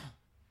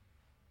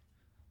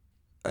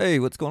Hey,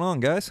 what's going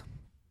on, guys?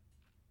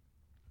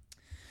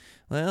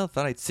 Well,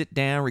 thought I'd sit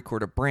down,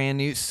 record a brand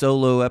new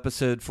solo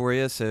episode for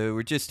you. So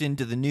we're just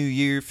into the new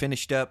year,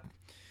 finished up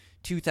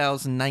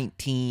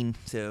 2019.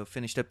 So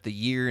finished up the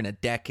year in a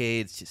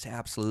decade. It's just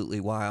absolutely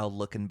wild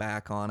looking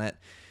back on it.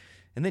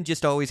 And then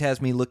just always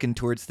has me looking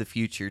towards the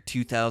future.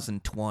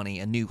 2020,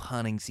 a new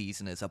hunting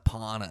season is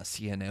upon us.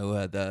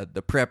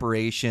 The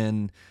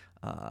preparation,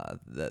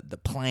 the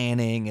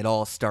planning, it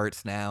all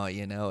starts now.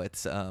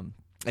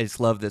 I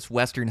just love this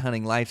Western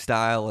hunting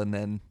lifestyle, and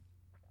then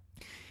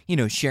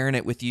sharing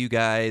it with you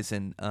guys.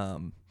 And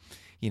I'm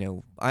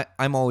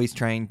always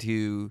trying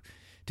to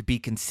be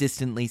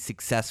consistently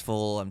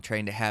successful. I'm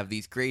trying to have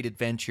these great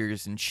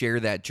adventures and share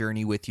that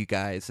journey with you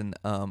guys. And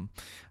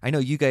I know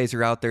you guys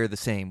are out there the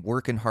same,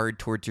 working hard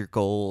towards your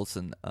goals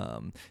and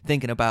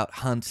thinking about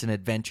hunts and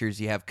adventures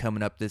you have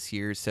coming up this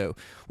year. So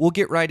we'll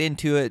get right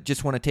into it.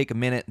 Just want to take a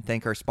minute and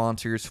thank our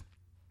sponsors.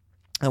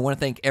 I want to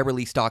thank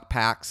Eberly Stock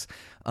Packs.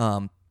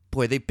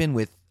 Boy, they've been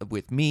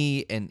with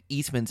me and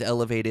Eastman's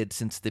Elevated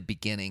since the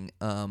beginning.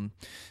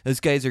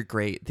 Those guys are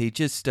great.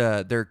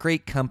 They're a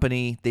great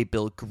company. They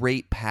build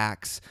great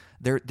packs.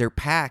 Their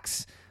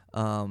packs,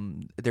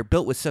 they're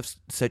built with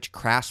such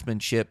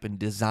craftsmanship and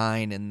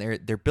design, and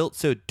they're built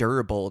so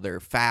durable. Their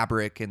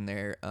fabric and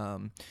their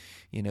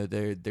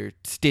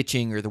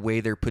stitching or the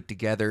way they're put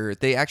together.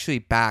 They actually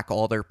back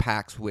all their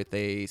packs with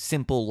a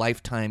simple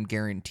lifetime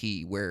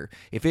guarantee where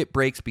if it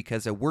breaks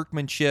because of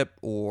workmanship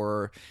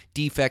or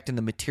defect in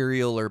the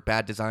material or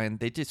bad design,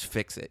 they just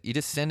fix it. You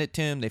just send it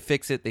to them, they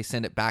fix it, they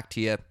send it back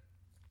to you.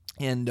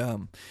 And,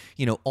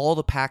 all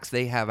the packs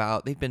they have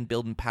out, they've been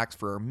building packs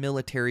for our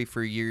military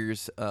for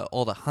years.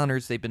 All the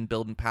hunters they've been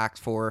building packs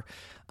for.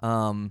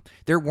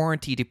 Their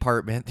warranty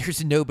department,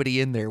 there's nobody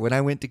in there. When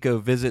I went to go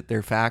visit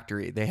their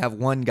factory, they have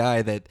one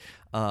guy that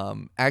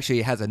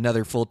actually has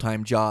another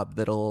full-time job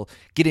that'll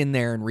get in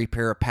there and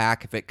repair a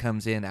pack if it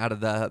comes in out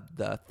of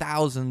the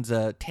thousands,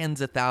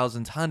 tens of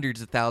thousands,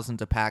 hundreds of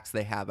thousands of packs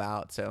they have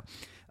out. So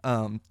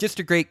just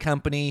a great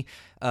company.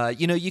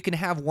 You can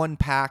have one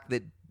pack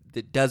that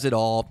does it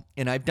all,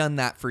 and I've done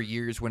that for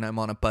years when I'm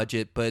on a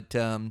budget, but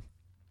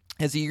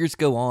as the years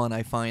go on,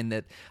 I find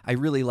that I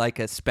really like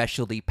a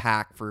specialty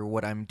pack for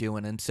what I'm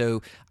doing, and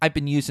so I've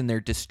been using their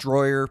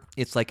Destroyer.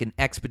 It's like an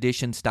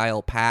expedition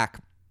style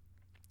pack.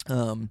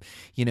 It'll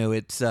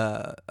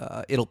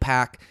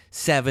pack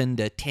 7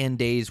 to 10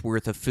 days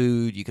worth of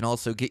food. You can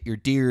also get your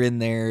deer in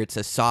there. It's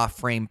a soft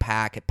frame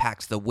pack. It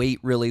packs the weight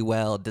really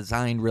well,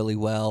 designed really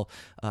well.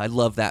 I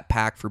love that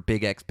pack for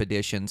big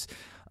expeditions.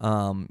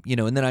 And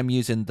then I'm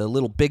using the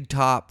little big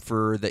top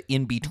for the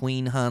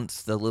in-between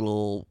hunts, the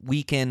little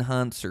weekend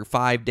hunts or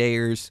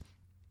 5-dayers.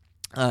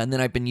 And then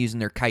I've been using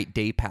their Kite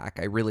Day Pack.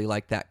 I really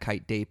like that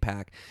Kite Day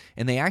Pack.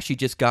 And they actually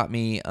just got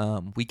me,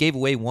 we gave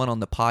away one on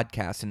the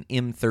podcast, an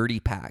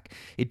M30 pack.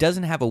 It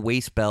doesn't have a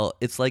waist belt.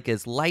 It's like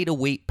as light a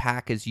weight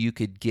pack as you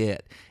could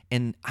get.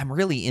 And I'm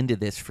really into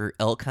this for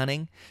elk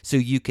hunting. So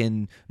you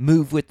can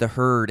move with the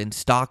herd and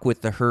stalk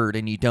with the herd,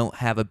 and you don't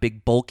have a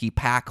big bulky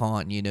pack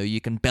on. You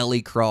can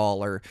belly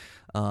crawl or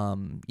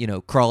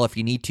crawl if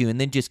you need to,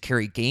 and then just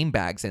carry game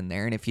bags in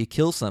there. And if you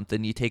kill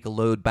something, you take a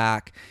load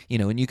back,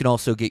 and you can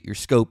also get your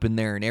scope in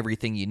there and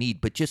everything you need,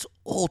 but just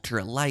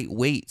ultra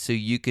lightweight so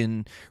you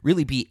can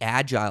really be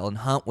agile and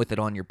hunt with it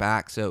on your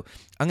back. So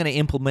I'm going to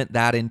implement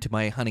that into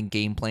my hunting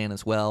game plan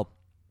as well,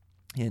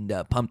 and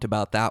pumped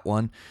about that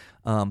one.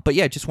 But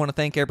yeah, just want to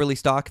thank Eberly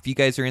Stock. If you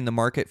guys are in the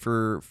market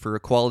for a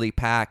quality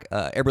pack,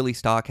 Eberly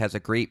Stock has a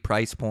great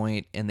price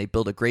point, and they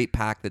build a great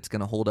pack that's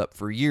going to hold up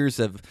for years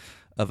of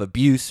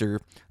abuse,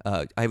 or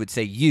I would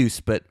say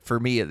use, but for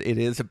me it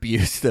is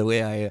abuse the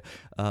way I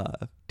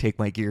take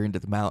my gear into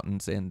the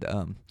mountains, and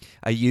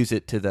I use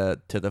it to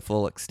the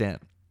full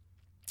extent.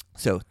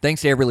 So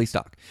thanks to Eberly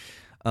Stock.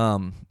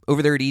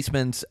 Over there at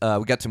Eastman's,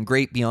 we got some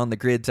great Beyond the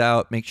Grids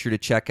out. Make sure to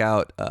check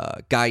out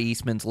Guy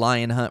Eastman's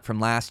lion hunt from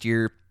last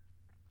year.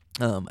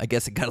 I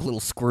guess it got a little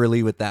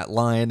squirrely with that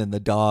lion and the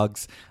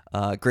dogs.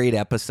 Great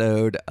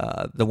episode.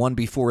 The one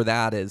before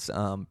that is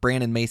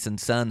Brandon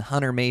Mason's son,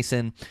 Hunter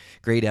Mason.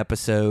 Great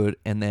episode.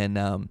 And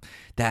then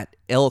that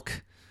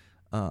elk,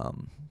 I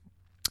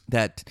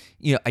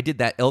did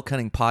that elk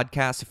hunting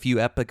podcast a few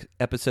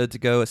episodes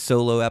ago, a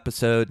solo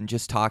episode, and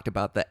just talked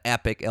about the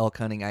epic elk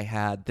hunting I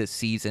had this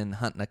season,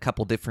 hunting a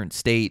couple different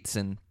states.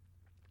 And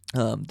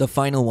the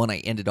final one I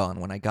ended on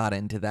when I got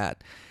into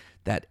that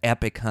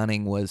epic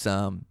hunting was,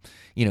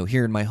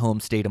 here in my home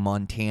state of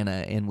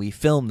Montana, and we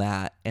filmed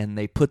that, and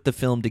they put the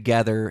film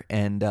together,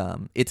 and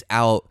it's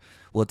out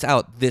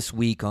this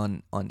week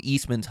on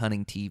Eastman's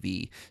Hunting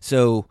TV.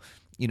 So,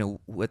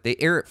 they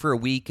air it for a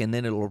week, and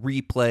then it'll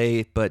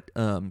replay, but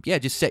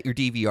just set your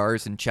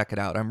DVRs and check it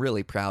out. I'm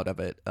really proud of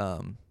it.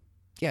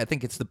 I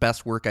think it's the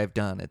best work I've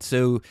done. It's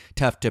so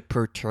tough to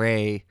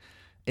portray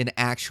an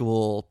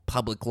actual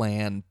public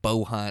land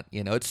bow hunt.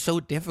 It's so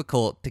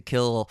difficult to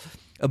kill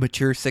a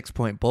mature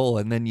 6-point bull,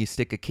 and then you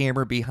stick a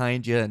camera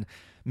behind you, and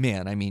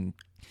man, I mean,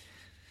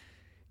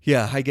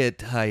 yeah,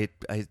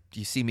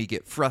 you see me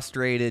get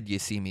frustrated, you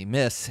see me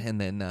miss, and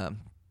then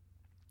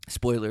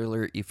Spoiler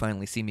alert, you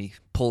finally see me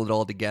pull it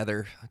all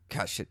together.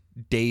 Gosh,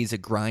 days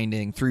of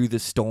grinding through the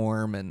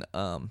storm, and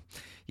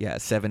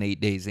 7-8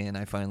 days in,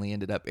 I finally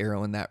ended up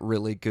arrowing that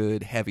really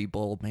good heavy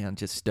bull. Man,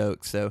 just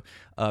stoked. So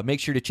make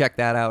sure to check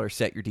that out or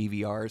set your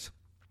DVRs.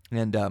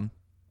 And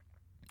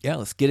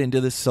let's get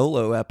into this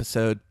solo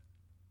episode.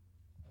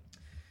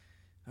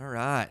 All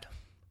right.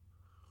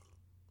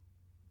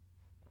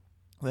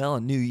 Well,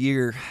 a new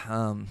year.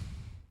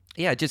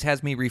 It just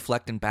has me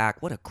reflecting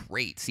back. What a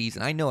great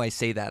season. I know I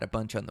say that a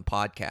bunch on the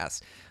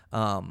podcast.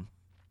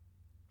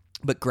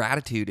 But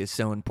gratitude is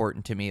so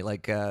important to me.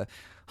 Like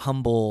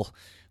humble,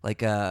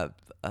 like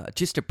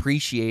just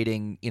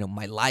appreciating,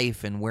 my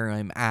life and where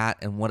I'm at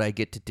and what I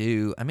get to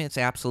do. I mean, it's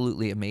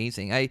absolutely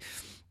amazing. I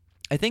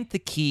think the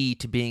key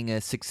to being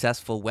a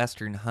successful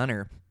Western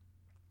hunter,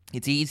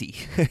 it's easy.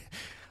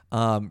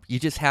 You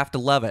just have to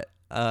love it.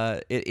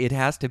 It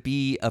has to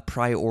be a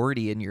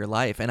priority in your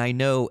life. And I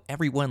know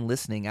everyone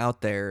listening out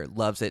there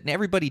loves it, and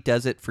everybody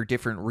does it for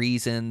different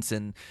reasons.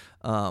 And,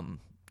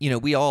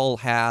 we all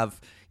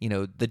have,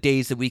 the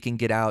days that we can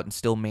get out and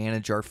still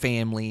manage our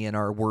family and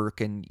our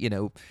work. And,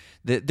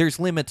 there's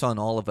limits on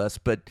all of us.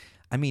 But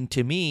I mean,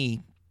 to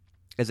me,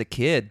 as a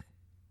kid,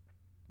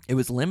 it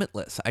was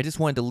limitless. I just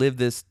wanted to live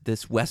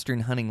this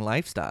Western hunting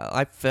lifestyle.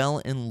 I fell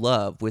in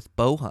love with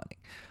bow hunting.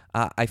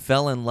 I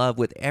fell in love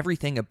with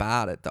everything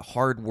about it, the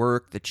hard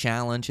work, the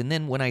challenge. And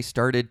then when I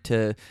started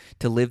to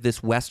live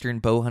this Western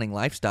bow hunting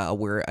lifestyle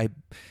where I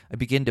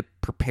began to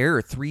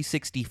prepare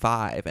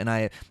 365 and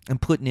I'm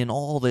putting in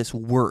all this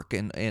work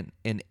and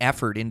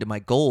effort into my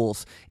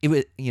goals, it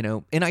was,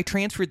 and I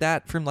transferred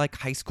that from like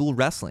high school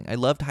wrestling. I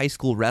loved high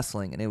school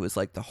wrestling, and it was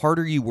like the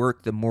harder you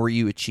work, the more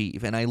you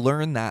achieve. And I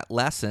learned that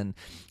lesson,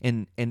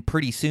 and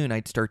pretty soon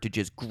I'd start to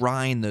just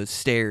grind those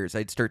stairs.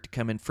 I'd start to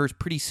come in first.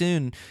 Pretty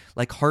soon,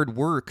 like hard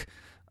work,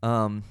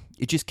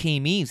 it just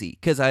came easy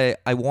because I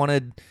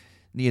wanted,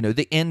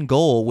 the end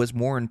goal was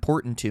more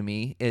important to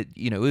me. It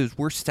was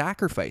worth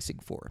sacrificing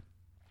for.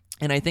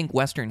 And I think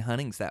Western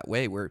hunting's that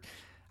way, where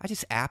I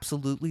just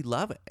absolutely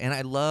love it. And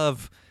I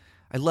love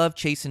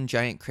chasing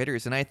giant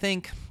critters. And I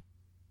think,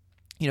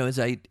 as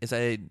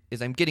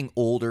I'm getting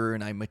older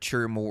and I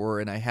mature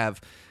more and I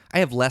have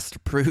less to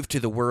prove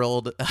to the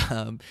world,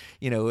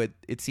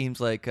 it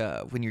seems like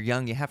when you're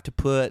young, you have to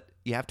put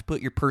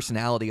your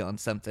personality on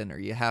something,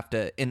 or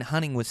and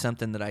hunting was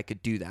something that I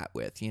could do that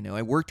with.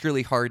 I worked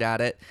really hard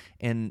at it.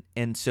 And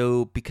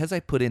so because I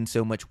put in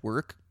so much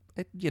work,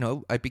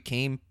 I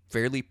became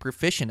fairly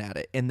proficient at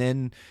it. And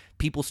then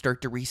people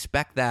start to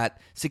respect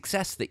that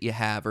success that you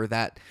have, or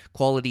that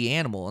quality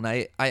animal.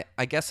 And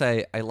I guess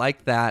I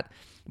like that.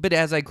 But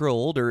as I grow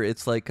older,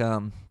 it's like,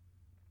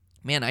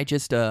 man, I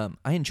just I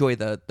enjoy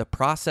the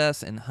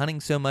process and hunting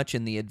so much,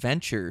 and the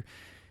adventure.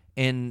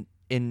 And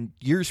in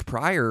years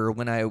prior,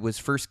 when I was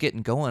first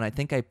getting going, I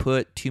think I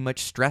put too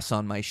much stress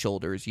on my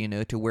shoulders,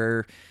 to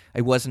where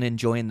I wasn't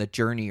enjoying the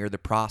journey or the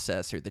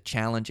process or the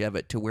challenge of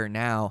it, to where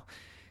now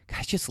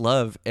I just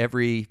love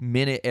every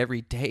minute, every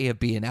day of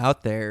being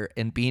out there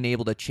and being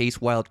able to chase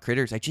wild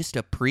critters. I just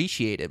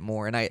appreciate it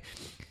more. And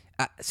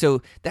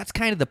so that's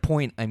kind of the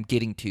point I'm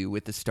getting to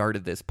with the start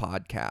of this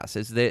podcast,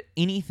 is that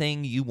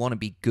anything you want to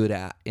be good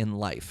at in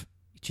life,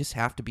 you just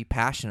have to be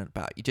passionate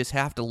about. You just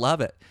have to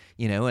love it,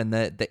 and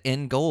the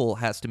end goal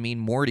has to mean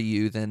more to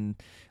you than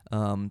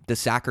the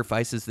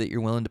sacrifices that you're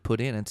willing to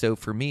put in. And so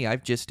for me,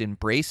 I've just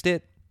embraced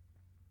it.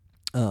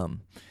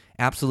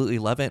 Absolutely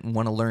love it and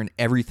want to learn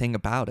everything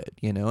about it,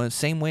 the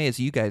same way as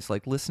you guys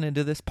like listening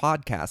to this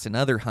podcast and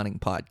other hunting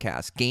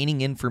podcasts,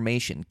 gaining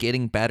information,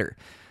 getting better.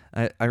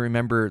 I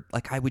remember,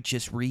 like, I would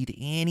just read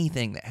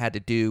anything that had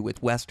to do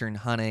with Western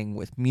hunting,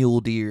 with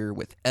mule deer,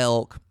 with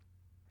elk.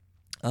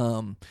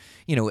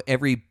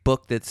 Every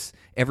book that's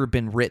ever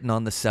been written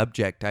on the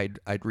subject,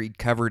 I'd read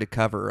cover to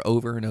cover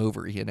over and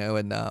over,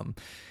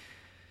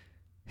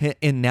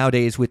 and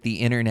nowadays with the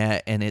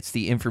internet and it's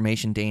the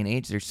information day and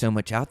age, there's so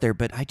much out there.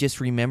 But I just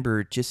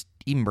remember just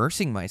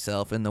immersing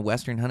myself in the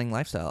Western hunting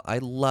lifestyle. I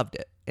loved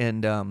it.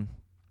 And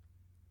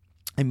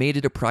I made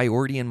it a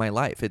priority in my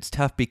life. It's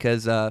tough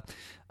because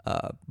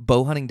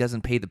bow hunting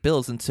doesn't pay the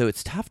bills, and so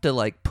it's tough to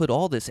like put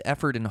all this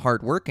effort and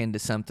hard work into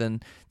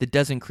something that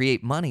doesn't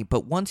create money.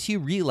 But once you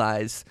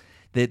realize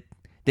that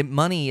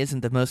money isn't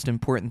the most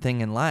important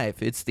thing in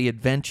life, it's the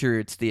adventure,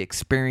 it's the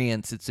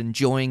experience, it's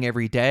enjoying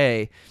every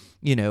day,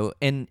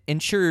 and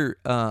sure,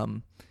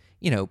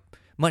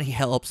 money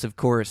helps, of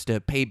course, to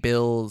pay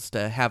bills,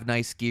 to have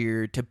nice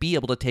gear, to be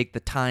able to take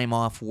the time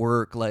off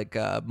work. Like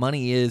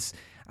money is,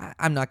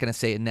 I'm not going to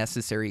say a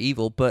necessary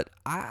evil, but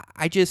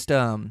I just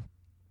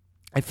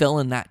I fell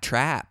in that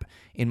trap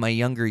in my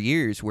younger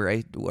years where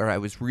I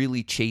was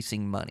really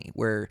chasing money,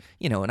 where,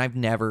 and I've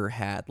never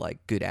had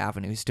like good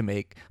avenues to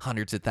make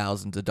hundreds of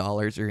thousands of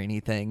dollars or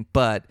anything,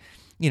 but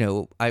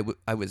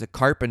I was a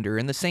carpenter.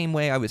 In the same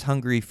way I was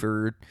hungry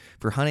for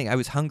hunting, I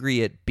was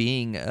hungry at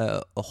being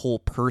a whole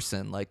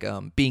person, like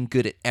being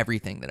good at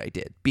everything that I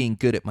did, being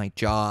good at my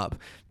job,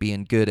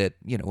 being good at,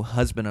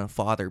 husband and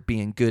father,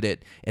 being good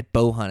at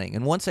bow hunting.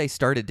 And once I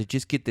started to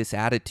just get this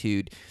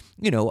attitude,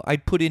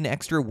 I'd put in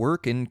extra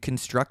work in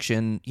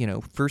construction,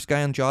 first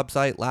guy on job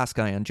site, last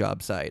guy on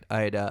job site.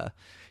 I'd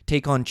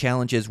take on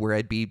challenges where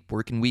I'd be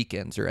working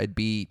weekends, or I'd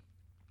be,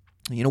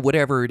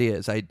 whatever it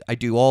is. I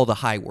do all the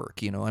high work.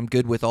 I'm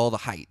good with all the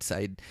heights.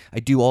 I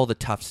do all the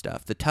tough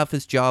stuff. The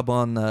toughest job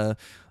on the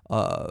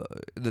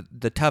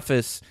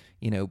toughest,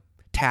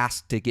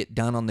 task to get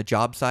done on the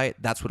job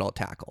site, that's what I'll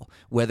tackle.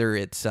 Whether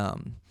it's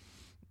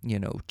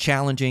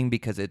challenging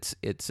because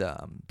it's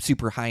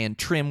super high end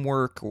trim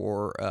work,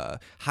 or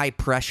high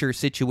pressure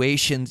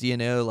situations,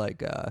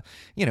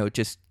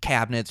 just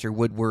cabinets or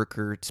woodwork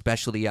or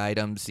specialty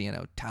items,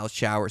 tile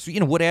showers,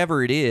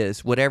 whatever it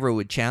is, whatever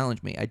would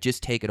challenge me, I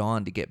just take it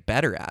on to get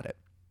better at it.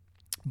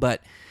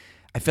 But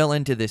I fell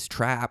into this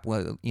trap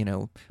where,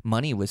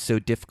 money was so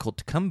difficult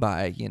to come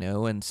by,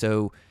 and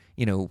so,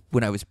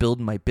 when I was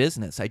building my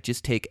business, I'd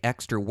just take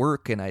extra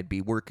work, and I'd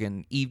be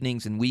working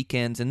evenings and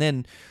weekends. And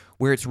then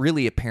where it's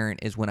really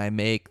apparent is when I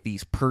make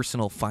these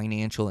personal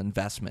financial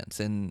investments.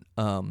 And,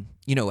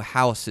 a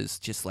house is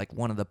just like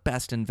one of the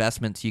best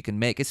investments you can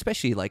make,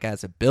 especially like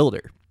as a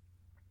builder.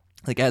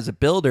 Like as a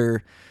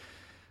builder,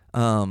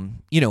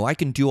 I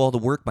can do all the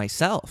work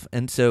myself.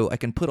 And so I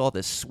can put all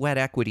this sweat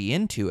equity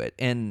into it.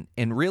 And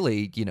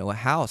really, a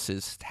house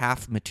is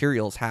half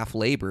materials, half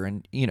labor,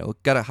 and,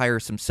 got to hire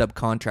some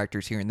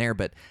subcontractors here and there.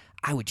 But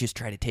I would just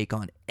try to take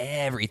on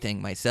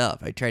everything myself.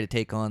 I'd try to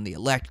take on the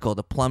electrical,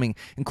 the plumbing.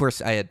 And of course,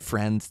 I had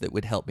friends that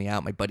would help me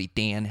out. My buddy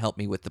Dan helped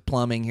me with the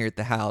plumbing here at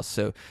the house.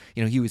 So,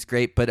 he was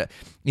great. But,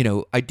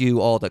 I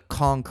do all the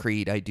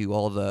concrete. I do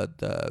all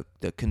the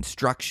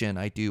construction.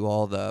 I do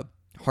all the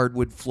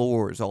hardwood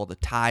floors, all the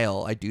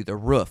tile. I do the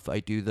roof.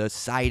 I do the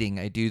siding.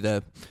 I do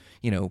the,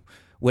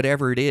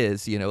 whatever it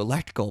is,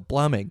 electrical,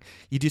 plumbing.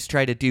 You just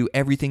try to do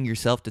everything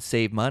yourself to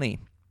save money,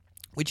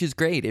 which is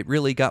great. It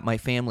really got my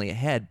family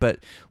ahead. But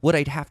what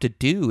I'd have to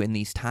do in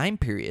these time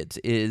periods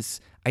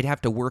is I'd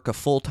have to work a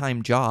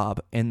full-time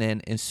job, and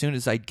then as soon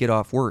as I'd get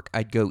off work,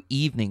 I'd go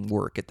evening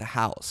work at the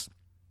house.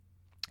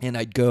 And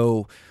I'd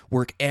go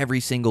work every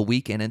single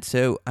weekend. And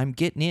so I'm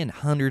getting in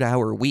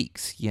 100-hour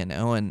weeks,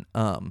 and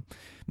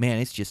man,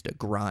 it's just a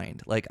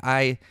grind. Like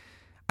I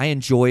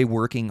enjoy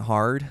working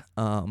hard,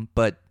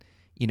 but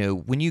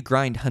when you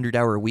grind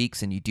 100-hour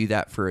weeks and you do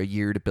that for a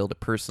year to build a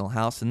personal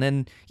house, and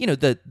then,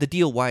 the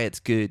deal why it's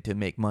good to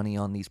make money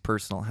on these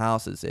personal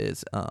houses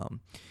is,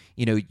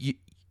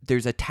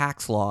 there's a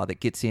tax law that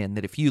gets in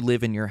that if you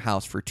live in your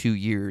house for 2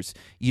 years,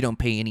 you don't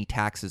pay any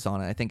taxes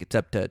on it. I think it's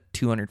up to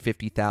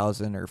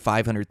 $250,000 or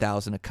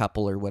 $500,000 a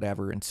couple or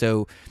whatever. And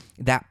so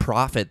that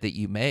profit that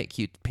you make,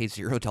 you pay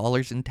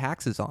 $0 in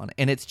taxes on.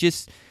 And it's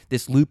just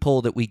this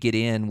loophole that we get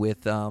in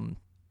with,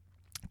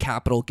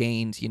 capital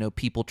gains,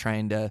 people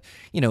trying to,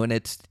 and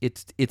it's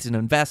an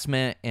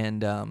investment,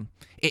 and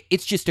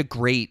it's just a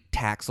great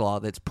tax law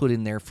that's put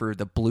in there for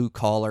the blue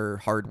collar,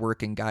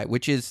 hardworking guy,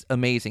 which is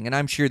amazing. And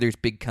I'm sure there's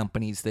big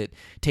companies that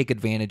take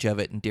advantage of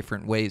it in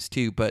different ways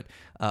too. But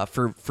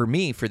for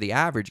me, for the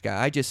average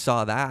guy, I just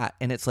saw that,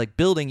 and it's like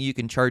building. You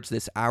can charge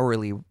this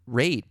hourly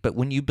rate, but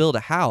when you build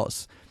a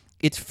house,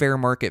 it's fair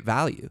market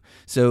value.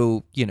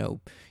 So,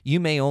 you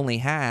may only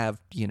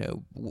have,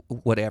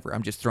 whatever,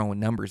 I'm just throwing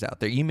numbers out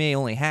there. You may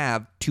only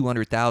have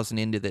 200,000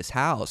 into this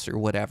house or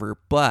whatever,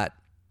 but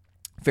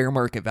fair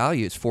market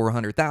value is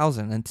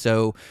 400,000. And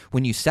so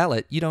when you sell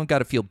it, you don't got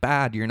to feel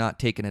bad. You're not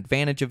taking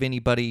advantage of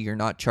anybody. You're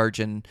not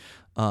charging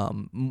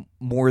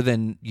more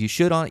than you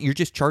should on it. You're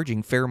just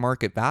charging fair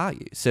market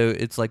value. So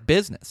it's like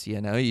business,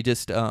 you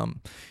just,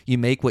 you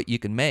make what you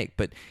can make.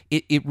 But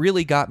it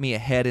really got me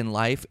ahead in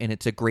life, and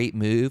it's a great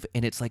move,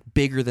 and it's like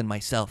bigger than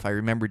myself. I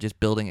remember just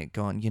building it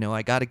going,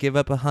 I got to give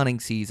up a hunting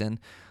season.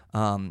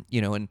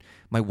 And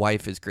my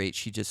wife is great.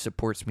 She just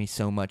supports me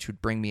so much,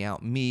 would bring me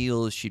out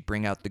meals. She'd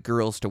bring out the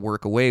girls to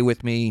work away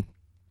with me.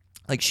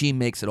 Like, she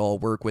makes it all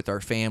work with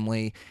our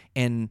family.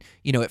 And,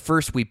 at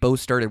first we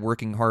both started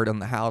working hard on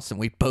the house, and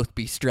we'd both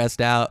be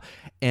stressed out.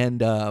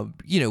 And,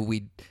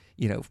 we'd,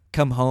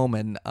 come home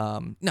and,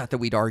 not that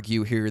we'd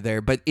argue here or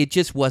there, but it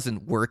just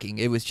wasn't working.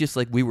 It was just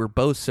like we were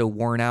both so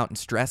worn out and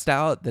stressed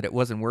out that it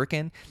wasn't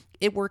working.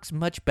 It works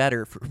much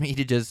better for me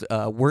to just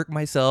work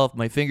myself,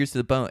 my fingers to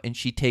the bone, and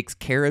she takes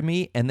care of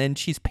me, and then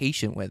she's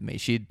patient with me.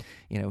 She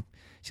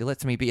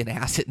lets me be an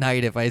ass at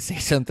night if I say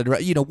something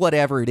right,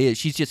 whatever it is.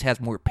 She just has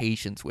more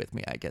patience with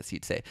me, I guess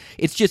you'd say.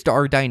 It's just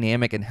our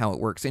dynamic and how it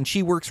works. And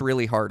she works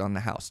really hard on the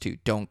house too,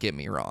 don't get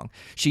me wrong.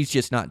 She's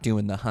just not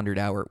doing the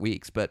 100-hour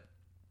weeks. But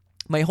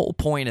my whole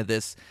point of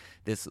this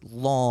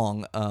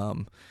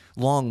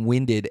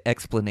long-winded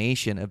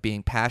explanation of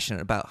being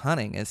passionate about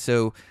hunting is,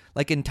 so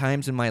like in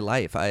times in my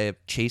life, I have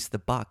chased the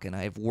buck, and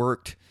I've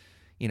worked,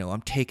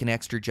 I'm taking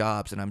extra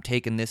jobs, and I'm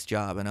taking this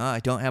job, and I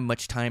don't have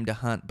much time to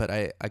hunt, but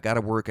I got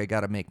to work, I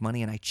got to make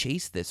money, and I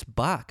chase this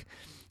buck.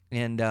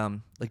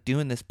 And like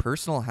doing this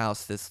personal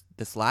house,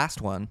 this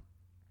last one,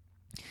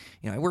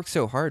 I worked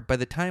so hard. By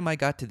the time I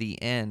got to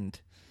the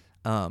end,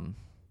 um,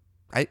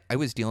 I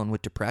was dealing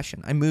with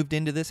depression. I moved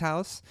into this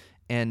house,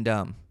 and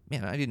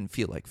man, I didn't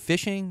feel like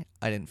fishing.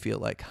 I didn't feel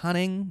like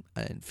hunting.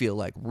 I didn't feel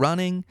like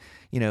running.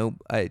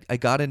 I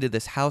got into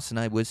this house and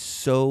I was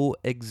so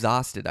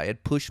exhausted. I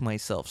had pushed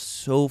myself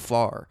so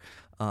far.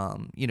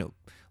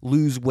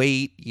 Lose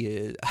weight.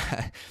 Yeah,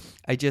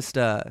 I just,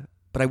 but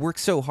I worked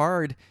so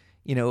hard.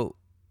 You know,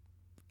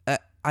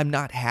 I'm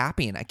not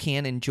happy and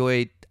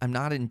I'm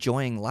not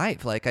enjoying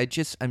life. Like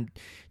I'm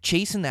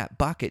chasing that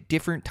buck at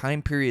different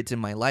time periods in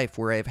my life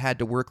where I've had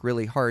to work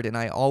really hard, and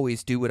I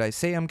always do what I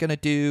say I'm going to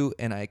do,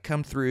 and I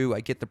come through,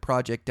 I get the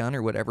project done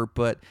or whatever,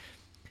 but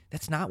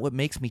that's not what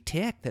makes me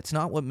tick. That's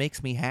not what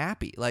makes me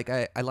happy. Like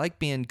I like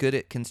being good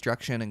at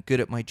construction and good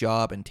at my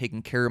job and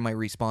taking care of my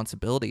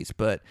responsibilities,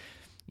 but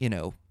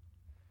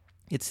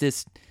it's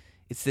this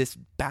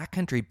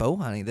backcountry bow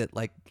hunting that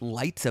like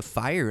lights a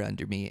fire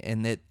under me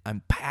and that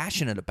I'm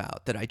passionate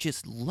about, that I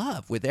just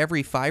love with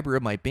every fiber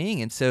of my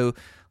being. And so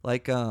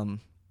like I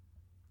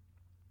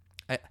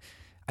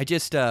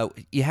just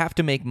you have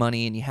to make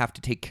money and you have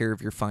to take care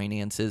of your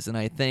finances, and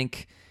I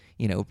think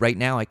right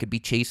now I could be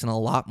chasing a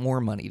lot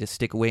more money to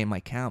stick away in my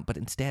account, but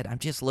instead I'm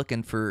just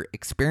looking for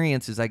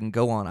experiences I can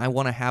go on. I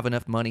want to have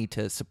enough money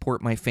to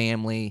support my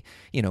family.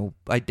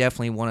 I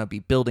definitely want to be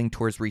building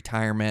towards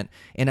retirement,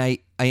 and I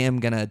am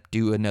going to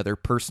do another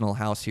personal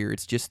house here.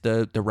 It's just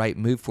the right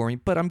move for me,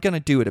 but I'm going to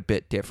do it a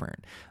bit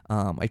different.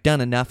 I've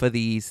done enough of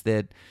these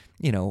that,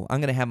 I'm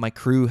going to have my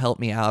crew help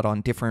me out on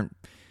different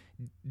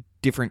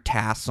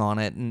tasks on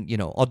it, and,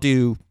 I'll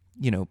do,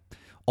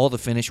 all the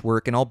finish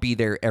work, and I'll be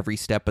there every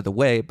step of the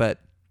way, but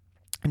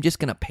I'm just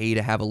going to pay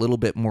to have a little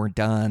bit more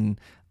done.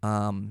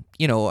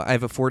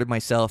 I've afforded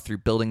myself through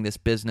building this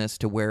business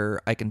to where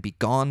I can be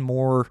gone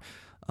more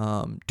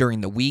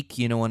during the week,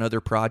 on other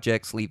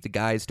projects, leave the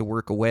guys to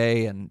work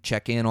away and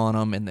check in on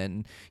them, and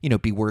then,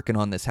 be working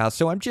on this house.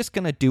 So I'm just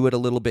going to do it a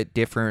little bit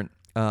different.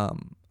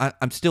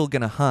 I'm still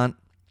going to hunt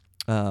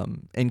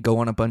and go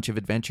on a bunch of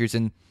adventures,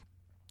 and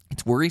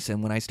it's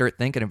worrisome when I start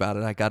thinking about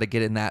it. I got to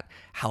get in that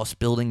house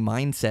building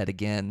mindset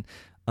again,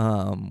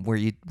 where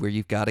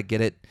you've got to get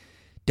it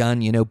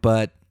done,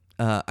 But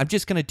I'm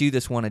just gonna do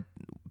this one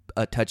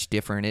a touch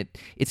different.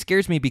 It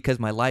scares me because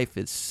my life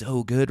is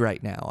so good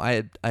right now.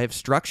 I have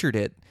structured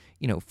it,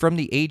 from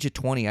the age of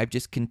 20. I've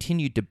just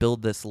continued to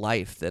build this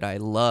life that I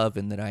love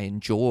and that I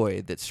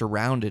enjoy, that's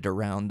surrounded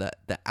around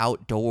the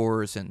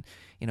outdoors, and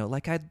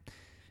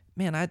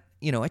I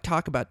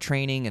talk about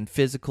training and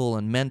physical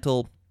and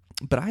mental.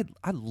 But I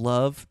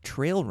love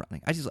trail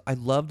running. I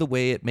love the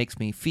way it makes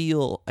me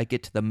feel. I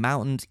get to the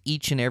mountains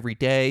each and every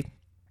day,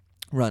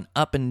 run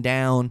up and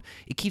down.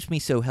 It keeps me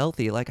so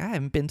healthy. Like I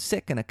haven't been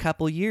sick in a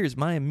couple years.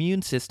 My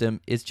immune system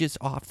is just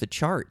off the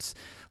charts.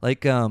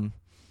 Like I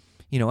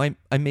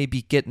may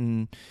be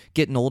getting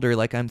older.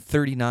 Like I'm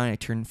 39. I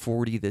turned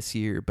 40 this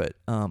year, but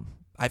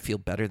I feel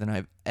better than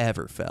I've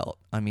ever felt.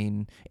 I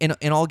mean, and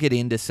I'll get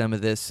into some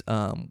of this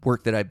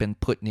work that I've been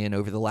putting in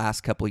over the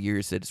last couple of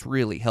years that's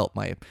really helped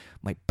my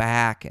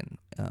back and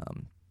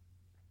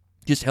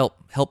just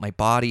help my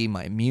body,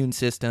 my immune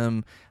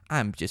system.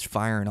 I'm just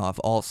firing off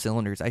all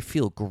cylinders. I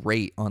feel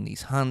great on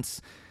these hunts.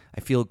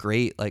 I feel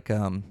great. Like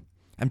I'm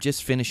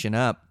just finishing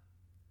up.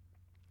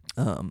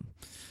 A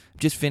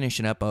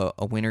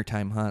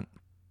wintertime hunt.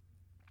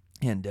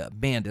 And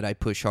man, did I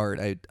push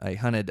hard. I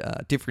hunted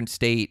a different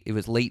state. It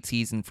was late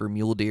season for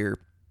mule deer.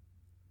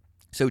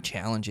 So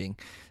challenging.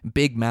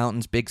 Big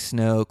mountains, big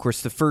snow. Of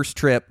course, the first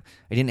trip,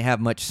 I didn't have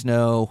much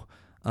snow,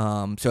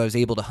 so I was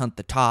able to hunt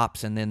the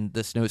tops, and then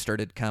the snow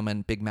started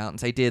coming, big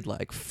mountains. I did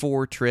like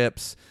 4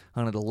 trips,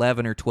 hunted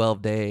 11 or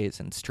 12 days,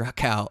 and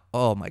struck out.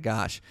 Oh my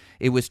gosh,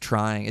 it was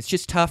trying. It's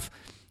just tough.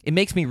 It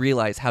makes me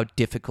realize how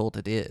difficult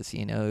it is,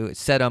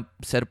 set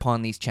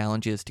upon these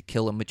challenges to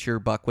kill a mature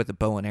buck with a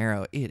bow and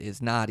arrow. It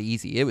is not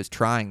easy. It was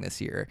trying this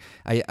year.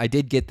 I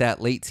did get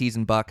that late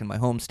season buck in my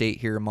home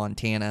state here in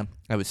Montana.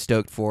 I was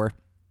stoked for.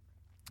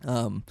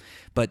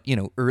 But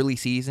early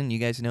season, you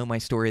guys know my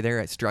story there.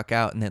 I struck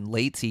out, and then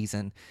late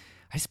season,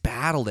 I just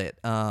battled it.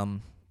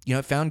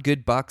 I found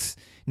good bucks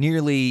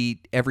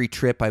nearly every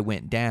trip I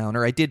went down,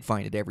 or I did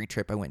find it every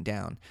trip I went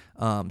down.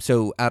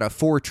 So out of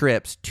 4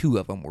 trips, 2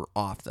 of them were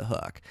off the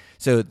hook.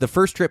 So the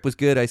first trip was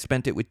good. I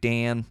spent it with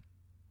Dan.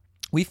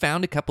 We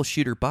found a couple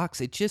shooter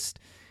bucks. It just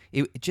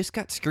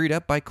got screwed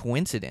up by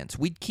coincidence.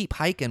 We'd keep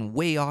hiking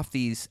way off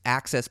these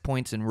access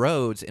points and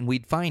roads, and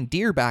we'd find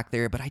deer back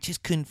there, but I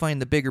just couldn't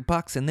find the bigger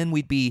bucks. And then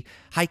we'd be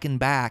hiking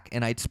back,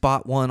 and I'd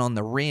spot one on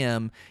the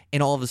rim,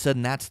 and all of a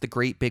sudden that's the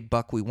great big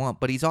buck we want.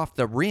 But he's off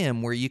the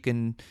rim where you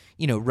can,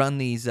 run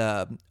these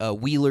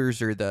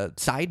wheelers or the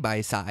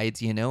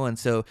side-by-sides, and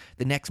so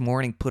the next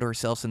morning put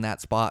ourselves in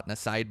that spot, and a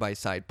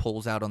side-by-side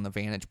pulls out on the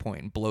vantage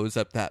point and blows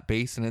up that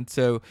basin. And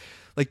so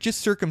like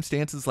just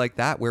circumstances like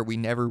that where we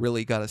never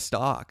really got a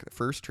stock the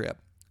first trip.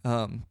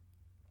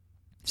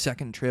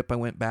 Second trip I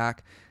went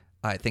back,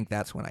 I think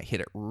that's when I hit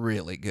it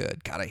really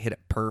good. God, I hit it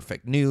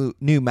perfect. New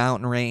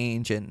mountain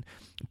range and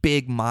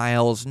big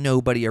miles,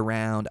 nobody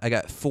around. I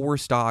got 4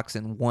 stalks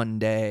in one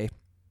day.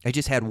 I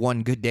just had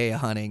one good day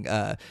of hunting.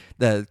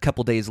 The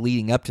couple days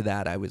leading up to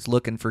that, I was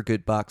looking for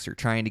good bucks or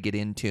trying to get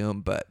into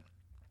them, but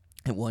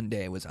one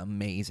day was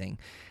amazing.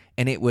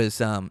 And it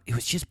was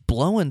just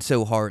blowing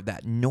so hard,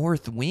 that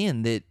north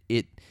wind, that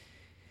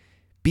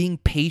being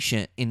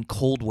patient in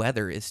cold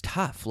weather is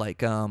tough.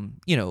 Like,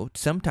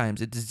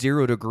 sometimes it's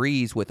 0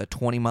 degrees with a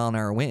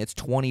 20-mile-an-hour wind. It's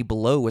 20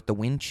 below with the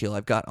wind chill.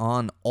 I've got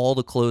on all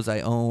the clothes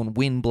I own,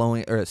 wind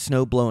blowing or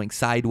snow blowing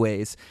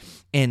sideways,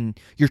 and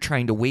you're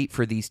trying to wait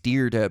for these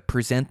deer to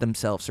present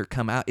themselves or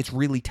come out. It's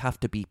really tough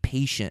to be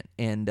patient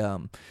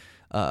and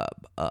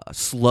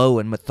slow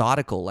and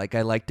methodical like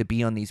I like to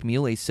be on these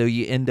muleys. So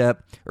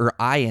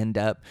I end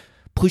up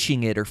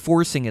pushing it or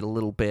forcing it a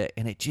little bit,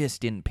 and it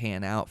just didn't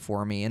pan out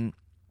for me. And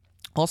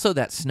also,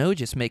 that snow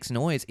just makes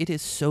noise. It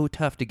is so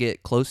tough to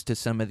get close to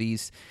some of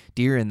these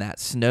deer in that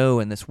snow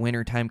and this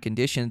wintertime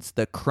conditions.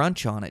 The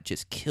crunch on it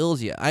just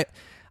kills you.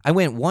 I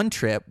went one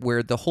trip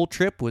where the whole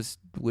trip was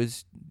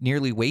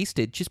nearly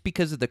wasted just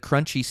because of the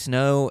crunchy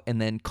snow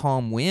and then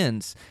calm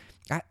winds.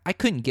 I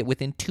couldn't get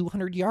within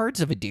 200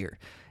 yards of a deer.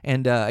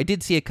 And I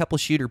did see a couple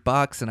shooter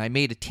bucks, and I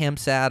made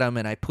attempts at them,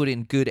 and I put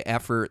in good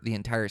effort the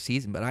entire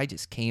season, but I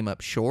just came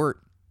up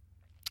short.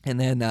 And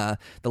then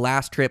the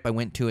last trip, I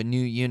went to a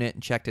new unit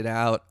and checked it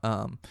out.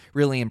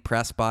 Really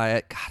impressed by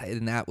it. God,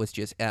 and that was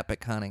just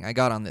epic hunting. I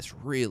got on this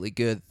really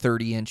good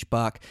 30-inch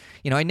buck.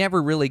 I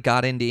never really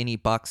got into any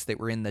bucks that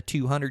were in the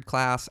 200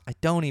 class. I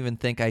don't even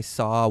think I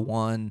saw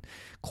one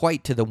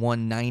quite to the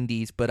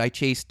 190s, but I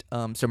chased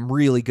some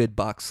really good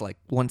bucks, like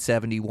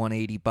 170,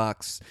 180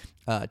 bucks,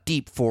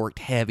 deep forked,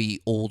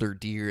 heavy, older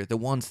deer, the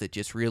ones that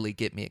just really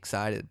get me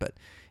excited. But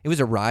it was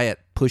a riot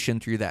pushing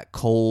through that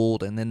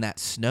cold, and then that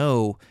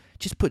snow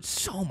just put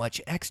so much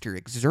extra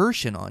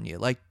exertion on you.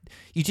 Like,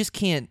 you just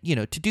can't,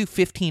 to do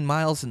 15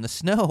 miles in the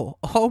snow,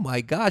 oh my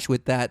gosh,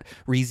 with that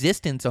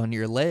resistance on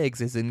your legs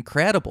is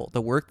incredible,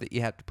 the work that you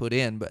have to put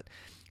in. But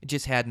it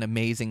just had an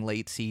amazing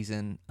late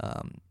season.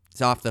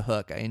 It's off the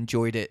hook. I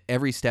enjoyed it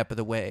every step of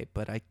the way,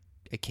 but I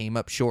came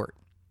up short.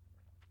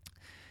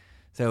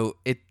 So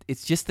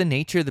it's just the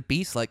nature of the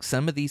beast. Like,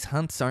 some of these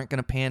hunts aren't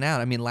going to pan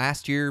out. I mean,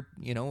 last year,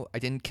 I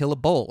didn't kill a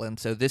bull, and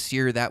so this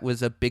year that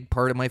was a big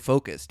part of my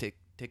focus, to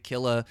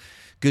kill a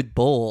good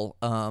bull,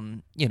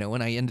 and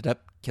I ended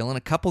up killing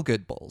a couple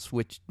good bulls,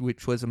 which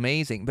was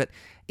amazing. But,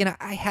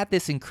 I had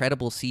this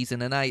incredible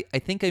season, and I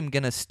think I'm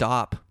going to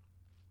stop.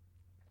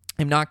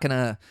 I'm not going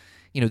to,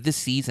 this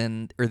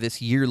season or this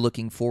year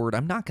looking forward,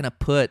 I'm not going to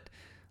put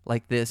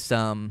like this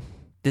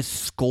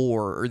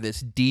score or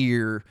this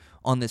deer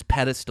on this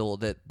pedestal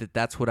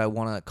that's what I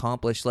want to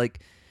accomplish. Like,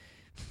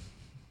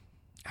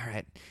 all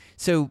right.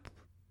 So,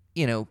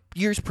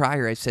 years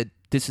prior, I said,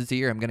 this is the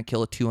year I'm going to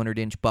kill a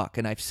 200-inch buck,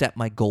 and I've set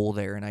my goal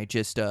there, and I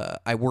just,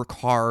 I work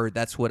hard.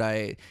 That's what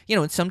and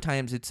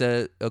sometimes it's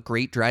a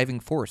great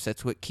driving force.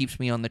 That's what keeps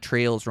me on the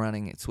trails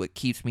running. It's what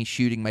keeps me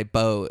shooting my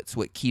bow. It's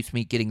what keeps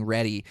me getting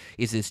ready,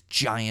 is this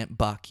giant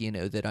buck,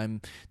 that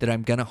I'm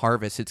going to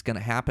harvest. It's going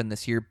to happen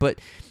this year.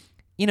 But,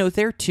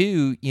 there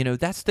too,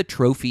 that's the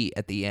trophy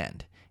at the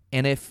end.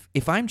 And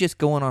if I'm just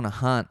going on a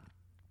hunt,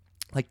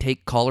 like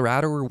take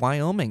Colorado or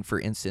Wyoming, for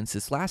instance,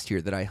 this last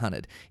year that I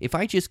hunted. If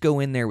I just go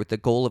in there with the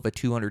goal of a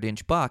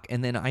 200-inch buck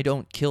and then I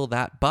don't kill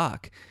that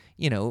buck,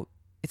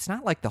 it's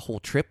not like the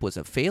whole trip was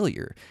a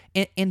failure.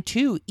 And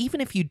two,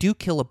 even if you do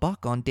kill a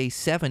buck on day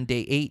 7,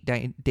 day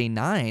 8, day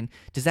 9,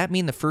 does that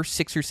mean the first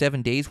 6 or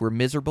 7 days were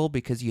miserable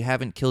because you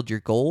haven't killed your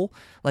goal?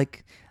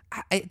 Like,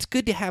 it's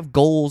good to have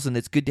goals and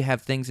it's good to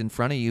have things in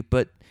front of you,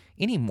 but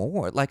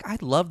anymore, like, I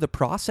love the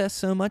process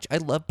so much. I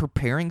love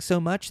preparing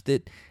so much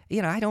that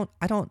I don't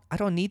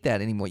need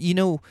that anymore. You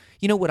know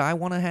what I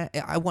want to have?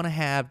 I want to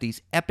have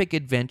these epic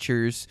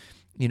adventures.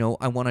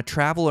 I want to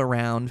travel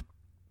around.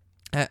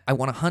 I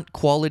want to hunt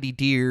quality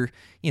deer.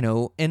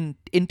 And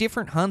in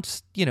different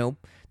hunts,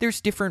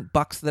 there's different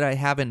bucks that I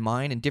have in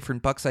mind and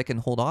different bucks I can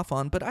hold off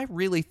on. But I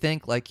really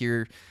think like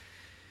your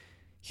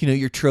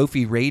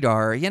trophy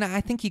radar,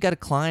 I think you got to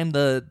climb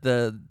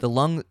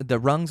the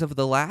rungs of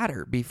the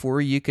ladder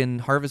before you can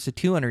harvest a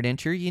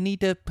 200-incher. You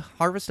need to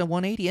harvest a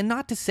 180. And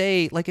not to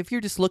say, like, if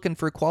you're just looking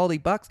for quality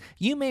bucks,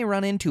 you may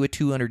run into a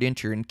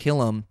 200-incher and kill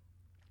them,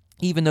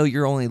 even though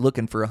you're only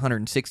looking for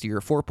 160 or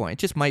a 4-point. It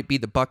just might be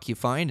the buck you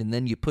find, and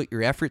then you put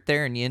your effort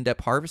there and you end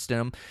up harvesting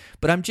them.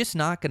 But I'm just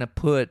not going to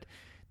put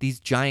these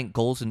giant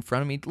goals in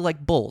front of me.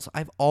 Like bulls,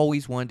 I've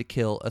always wanted to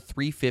kill a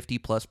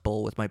 350-plus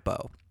bull with my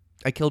bow.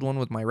 I killed one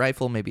with my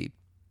rifle, maybe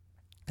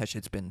that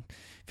shit's been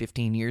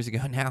 15 years ago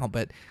now,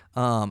 but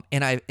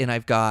and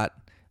I've got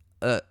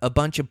a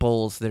bunch of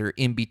bulls that are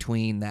in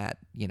between that,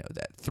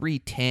 that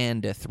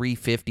 310 to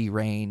 350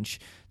 range,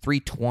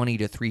 320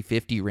 to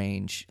 350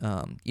 range.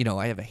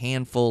 I have a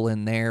handful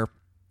in there,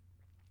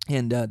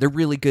 and they're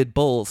really good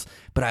bulls,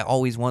 but I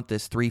always want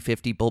this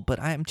 350 bull, but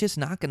I'm just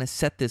not going to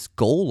set this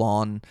goal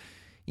on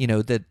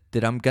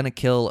that I'm going to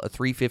kill a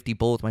 350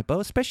 bull with my bow,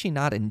 especially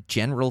not in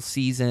general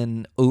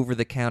season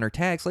over-the-counter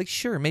tags. Like,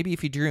 sure, maybe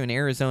if you drew an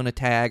Arizona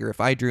tag or if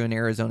I drew an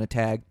Arizona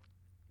tag,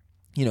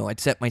 I'd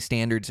set my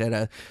standards at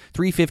a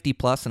 350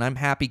 plus, and I'm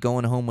happy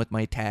going home with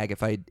my tag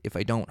if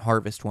I don't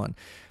harvest one.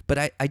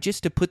 But I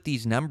just to put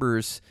these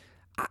numbers,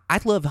 I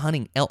love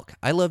hunting elk.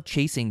 I love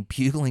chasing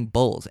bugling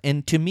bulls.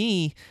 And to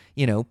me,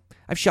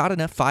 I've shot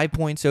enough 5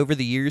 points over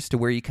the years to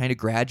where you kind of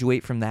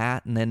graduate from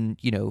that. And then,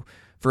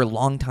 for a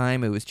long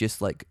time, it was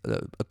just like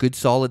a good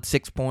solid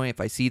 6 point. If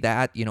I see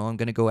that, I'm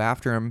going to go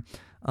after him.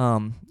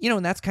 And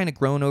that's kind of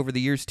grown over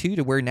the years too,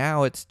 to where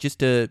now it's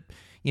just a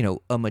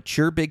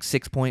mature big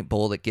 6 point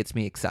bull that gets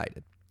me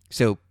excited.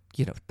 So,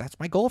 that's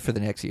my goal for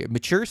the next year.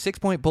 Mature 6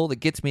 point bull that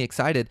gets me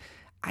excited.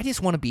 I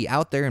just want to be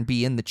out there and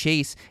be in the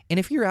chase. And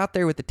if you're out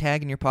there with the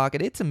tag in your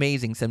pocket, it's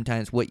amazing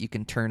sometimes what you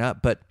can turn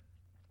up. But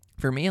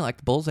for me, like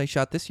the bulls I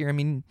shot this year, I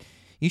mean,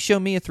 you show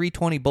me a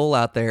 320 bull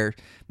out there,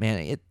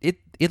 man,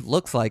 it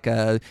looks like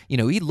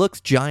he looks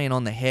giant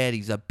on the head.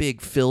 He's a big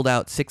filled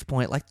out 6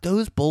 point. Like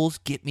those bulls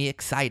get me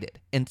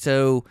excited. And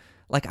so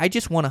like I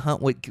just want to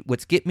hunt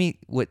what gets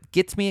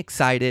me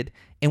excited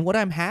and what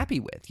I'm happy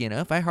with.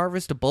 If I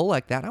harvest a bull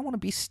like that, I want to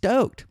be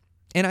stoked.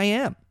 And I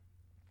am.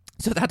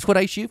 So that's what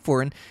I shoot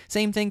for. And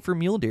same thing for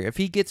mule deer. If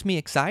he gets me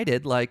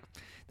excited, like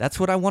that's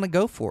what I want to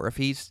go for. If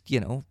he's,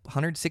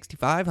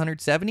 165,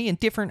 170, in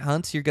different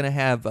hunts, you're going to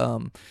have,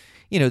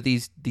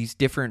 these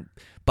different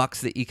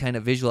bucks that you kind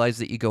of visualize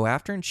that you go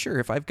after. And sure,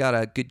 if I've got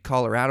a good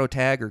Colorado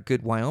tag or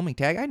good Wyoming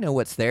tag, I know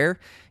what's there.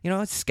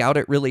 I scout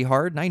it really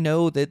hard, and I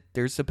know that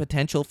there's a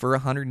potential for a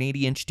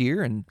 180-inch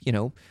deer, and,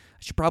 I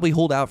should probably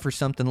hold out for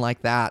something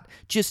like that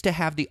just to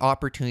have the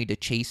opportunity to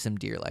chase some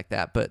deer like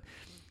that. But,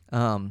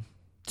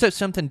 so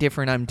something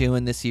different I'm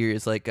doing this year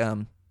is like,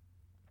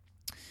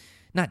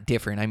 not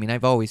different. I mean,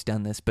 I've always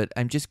done this, but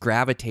I'm just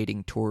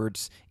gravitating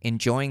towards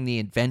enjoying the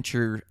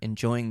adventure,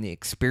 enjoying the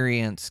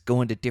experience,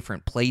 going to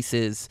different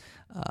places,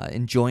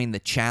 enjoying the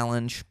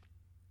challenge.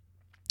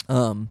 So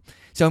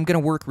I'm going to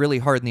work really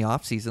hard in the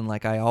off season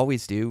like I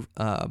always do,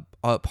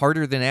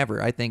 harder than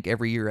ever. I think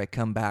every year I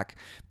come back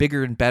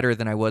bigger and better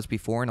than I was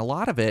before. And a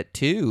lot of it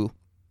too,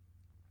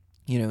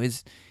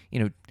 is,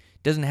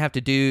 doesn't have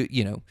to do,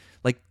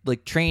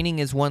 like training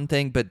is one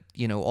thing, but,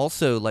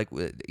 also like,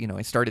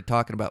 I started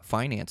talking about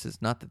finances,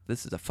 not that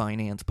this is a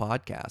finance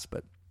podcast,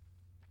 but,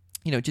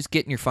 just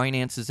getting your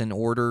finances in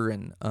order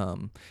and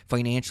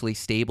financially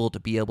stable to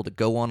be able to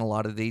go on a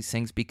lot of these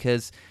things,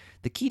 because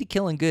the key to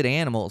killing good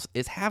animals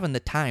is having the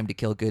time to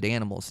kill good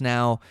animals.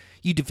 Now,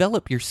 you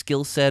develop your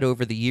skill set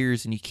over the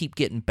years and you keep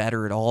getting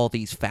better at all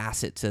these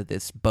facets of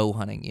this bow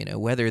hunting,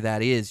 whether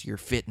that is your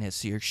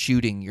fitness, your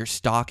shooting, your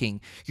stalking.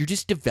 You're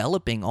just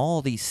developing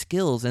all these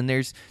skills, and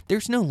there's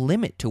no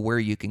limit to where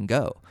you can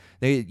go.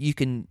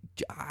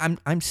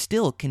 I'm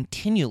still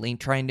continually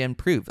trying to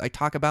improve. I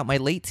talk about my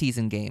late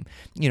season game.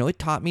 It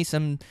taught me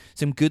some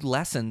good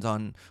lessons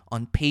on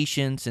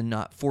patience and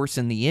not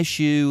forcing the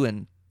issue,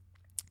 and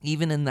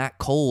even in that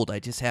cold, I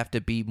just have to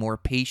be more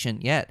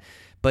patient yet.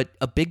 But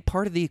a big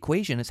part of the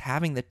equation is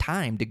having the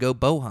time to go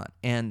bow hunt.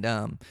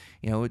 And,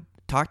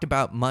 talked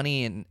about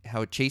money and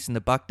how chasing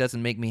the buck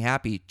doesn't make me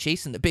happy.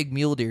 Chasing the big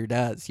mule deer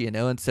does,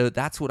 And so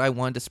that's what I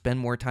wanted to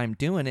spend more time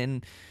doing.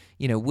 And,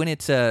 when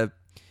it's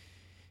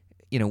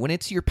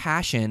your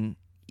passion,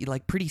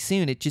 like pretty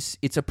soon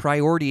it's a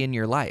priority in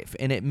your life,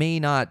 and it may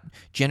not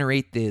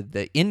generate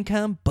the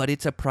income, but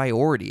it's a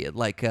priority.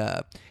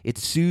 It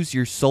soothes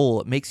your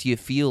soul. It makes you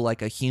feel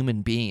like a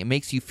human being. It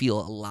makes you feel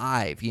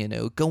alive,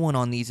 going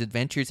on these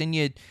adventures,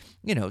 and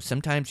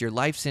sometimes your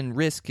life's in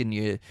risk and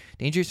you're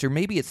dangerous, or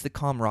maybe it's the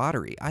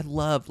camaraderie. I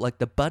love like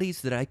the buddies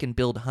that I can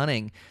build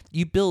hunting.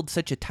 You build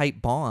such a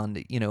tight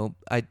bond.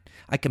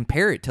 I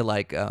compare it to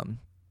like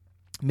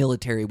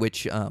military,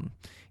 which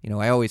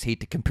I always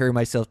hate to compare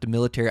myself to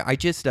military. I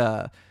just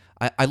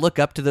I look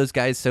up to those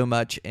guys so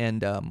much,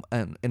 and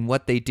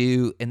what they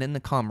do, and then the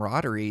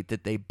camaraderie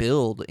that they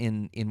build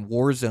in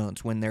war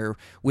zones when they're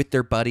with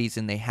their buddies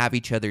and they have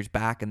each other's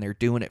back and they're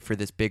doing it for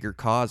this bigger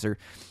cause, or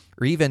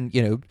even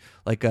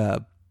like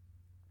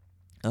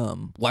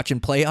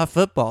watching playoff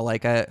football.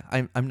 Like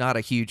I'm not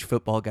a huge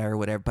football guy or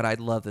whatever, but I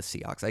love the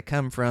Seahawks. I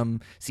come from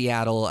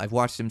Seattle. I've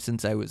watched them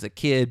since I was a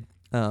kid.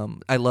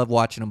 I love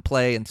watching them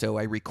play, and so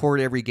I record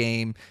every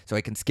game so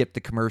I can skip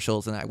the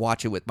commercials, and I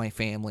watch it with my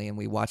family, and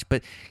we watch.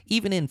 But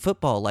even in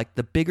football, like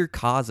the bigger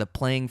cause of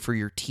playing for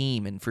your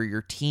team and for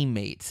your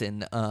teammates,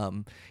 and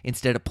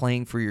instead of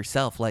playing for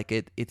yourself, like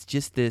it's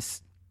just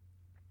this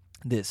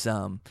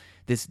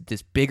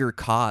bigger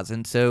cause.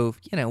 And so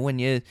when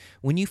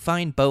you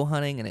find bow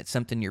hunting and it's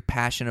something you're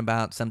passionate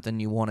about, something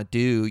you want to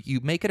do, you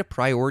make it a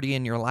priority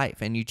in your life,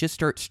 and you just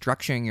start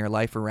structuring your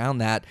life around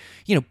that,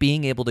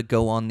 being able to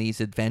go on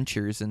these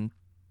adventures and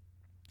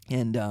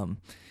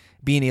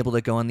being able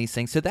to go on these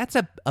things. So that's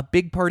a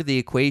big part of the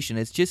equation,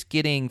 is just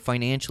getting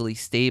financially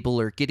stable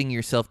or getting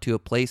yourself to a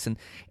place. And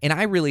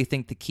I really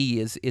think the key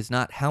is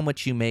not how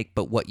much you make,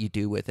 but what you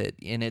do with it.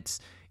 And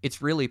it's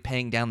really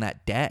paying down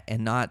that debt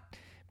and not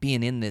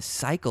being in this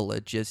cycle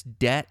of just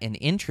debt and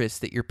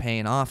interest that you're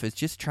paying off is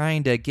just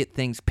trying to get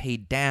things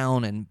paid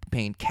down and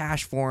paying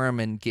cash for them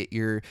and get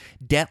your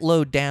debt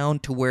load down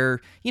to where,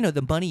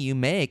 the money you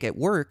make at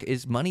work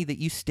is money that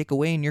you stick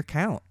away in your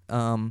account.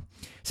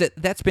 So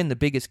that's been the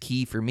biggest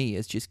key for me,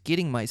 is just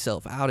getting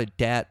myself out of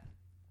debt.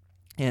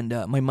 And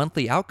my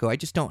monthly outgo, I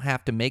just don't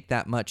have to make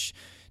that much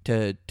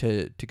to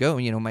go.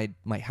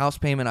 My house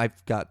payment,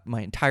 I've got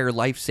my entire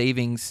life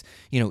savings,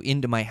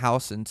 into my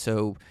house. And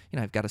so,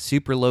 I've got a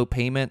super low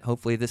payment.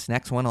 Hopefully this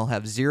next one I'll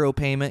have zero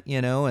payment,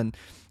 and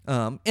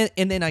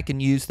then I can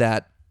use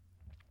that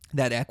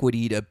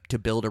equity to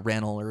build a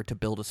rental or to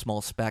build a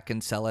small spec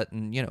and sell it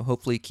and,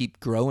 hopefully keep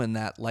growing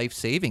that life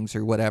savings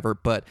or whatever.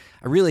 But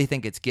I really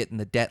think it's getting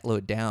the debt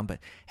load down, but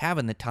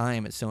having the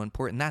time is so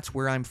important. That's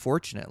where I'm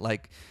fortunate.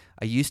 Like,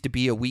 I used to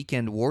be a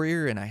weekend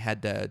warrior, and I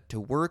had to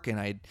work, and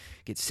I'd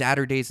get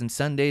Saturdays and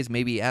Sundays,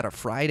 maybe add a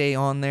Friday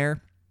on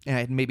there, and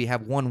I'd maybe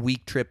have 1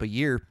 week trip a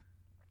year.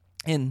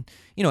 And,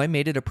 I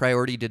made it a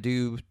priority to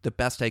do the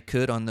best I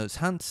could on those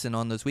hunts and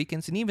on those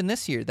weekends. And even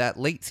this year, that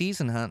late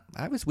season hunt,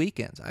 I was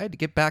weekends. I had to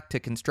get back to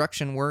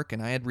construction work,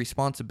 and I had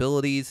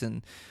responsibilities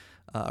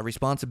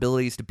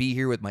to be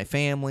here with my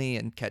family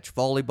and catch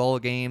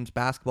volleyball games,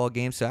 basketball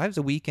games. So I was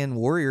a weekend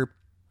warrior.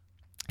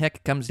 Heck,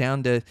 it comes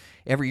down to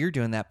every year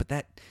doing that. But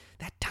that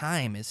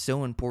time is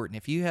so important.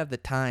 If you have the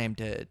time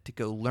to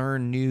go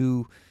learn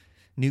new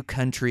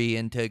country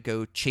and to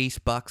go chase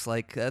bucks,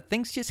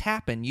 things just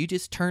happen. You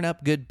just turn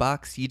up good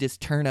bucks. You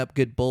just turn up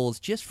good bulls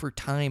just for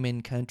time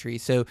in country.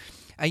 So,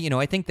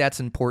 I think that's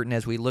important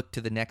as we look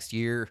to the next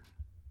year.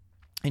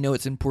 I know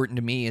it's important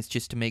to me is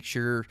just to make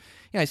sure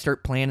I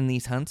start planning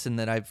these hunts and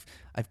that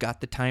I've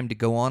got the time to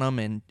go on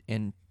them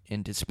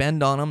and to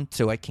spend on them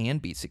so I can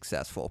be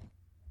successful.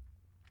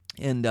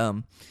 And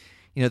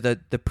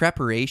the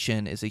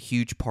preparation is a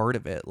huge part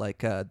of it. Like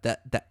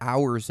the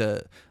hours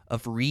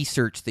of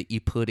research that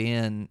you put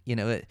in,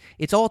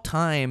 it's all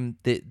time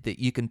that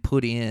you can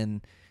put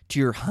in to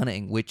your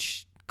hunting,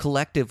 which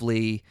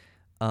collectively,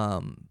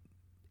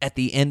 at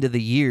the end of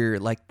the year,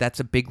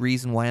 that's a big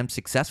reason why I'm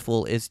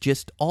successful, is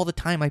just all the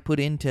time I put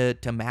into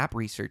map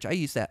research. I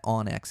use that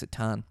onX a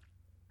ton,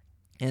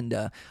 and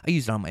I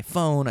use it on my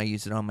phone. I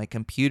use it on my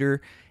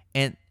computer,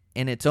 and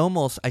it's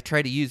almost, I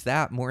try to use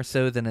that more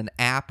so than an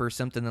app or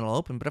something that I'll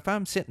open. But if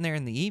I'm sitting there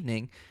in the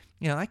evening,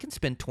 I can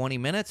spend 20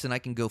 minutes and I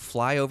can go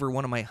fly over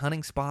one of my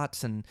hunting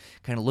spots and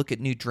kind of look at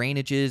new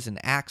drainages and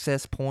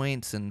access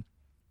points. And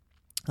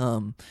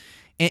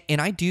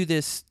I do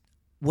this.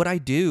 What I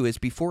do is,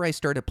 before I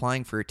start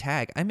applying for a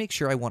tag, I make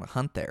sure I want to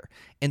hunt there.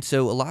 And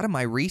so a lot of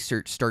my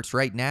research starts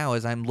right now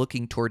as I'm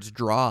looking towards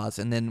draws,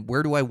 and then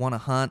where do I want to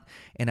hunt?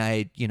 And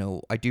I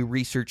do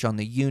research on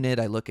the unit.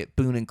 I look at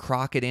Boone and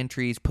Crockett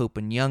entries, Pope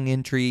and Young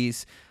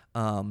entries.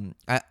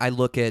 I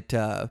look at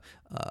the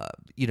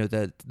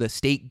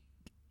state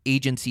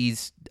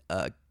agency's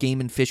Game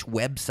and Fish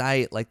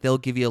website. They'll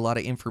give you a lot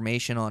of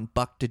information on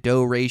buck to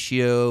doe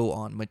ratio,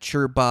 on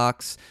mature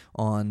bucks,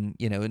 on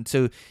and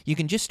so you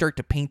can just start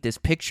to paint this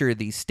picture of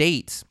these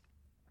states.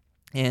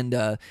 And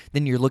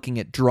then you're looking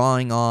at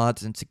drawing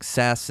odds and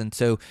success, and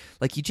so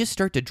you just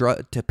start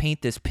to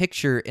paint this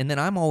picture. And then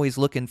I'm always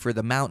looking for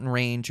the mountain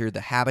range or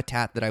the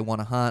habitat that I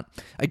want to hunt.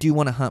 I do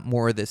want to hunt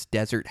more of this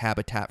desert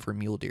habitat for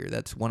mule deer.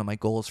 That's one of my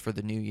goals for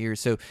the new year.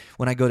 So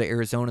when I go to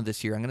Arizona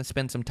this year, I'm going to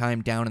spend some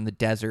time down in the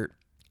desert.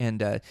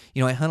 And I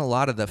hunt a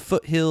lot of the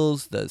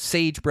foothills, the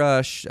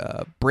sagebrush,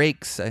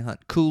 breaks. I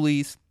hunt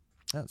coulees.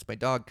 That's my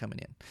dog coming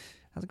in.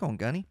 How's it going,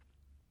 Gunny?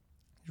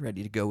 He's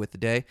ready to go with the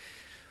day.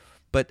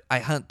 But I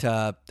hunt,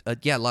 a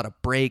lot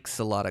of breaks,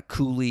 a lot of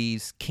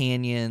coulees,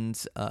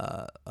 canyons,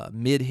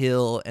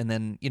 mid-hill, and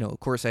then, of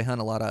course, I hunt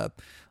a lot of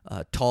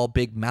tall,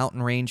 big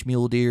mountain range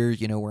mule deer,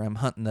 where I'm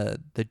hunting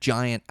the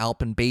giant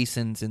alpine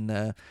basins in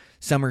the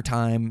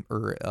summertime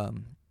or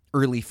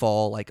early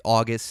fall, like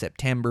August,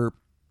 September.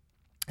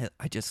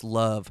 I just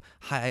love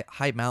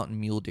high mountain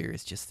mule deer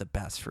is just the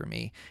best for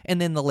me. And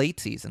then the late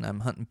season,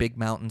 I'm hunting big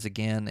mountains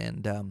again,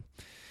 and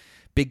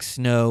big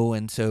snow.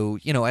 And so,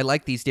 I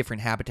like these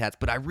different habitats,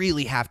 but I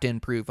really have to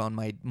improve on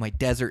my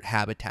desert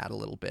habitat a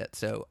little bit.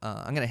 So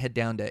I'm going to head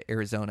down to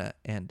Arizona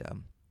and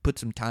put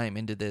some time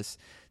into this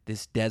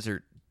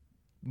desert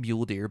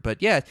mule deer.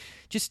 But yeah,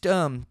 just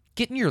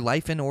getting your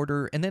life in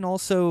order, and then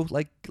also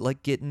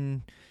like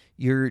getting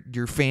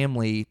your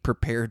family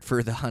prepared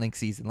for the hunting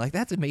season.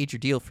 That's a major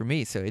deal for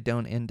me, so I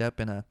don't end up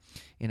in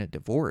a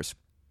divorce.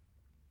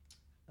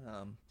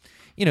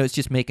 It's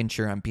just making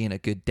sure I'm being a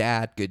good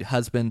dad, good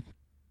husband.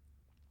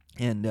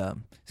 And,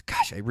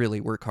 gosh, I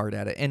really work hard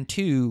at it. And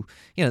two,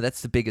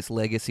 that's the biggest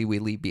legacy we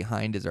leave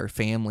behind is our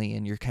family.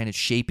 And you're kind of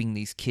shaping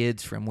these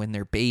kids from when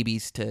they're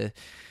babies to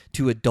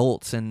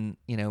adults. And,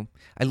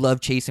 I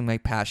love chasing my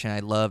passion.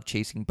 I love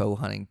chasing bow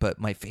hunting, but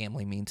my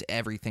family means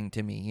everything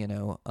to me,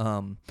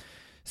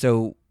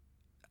 So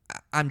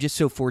I'm just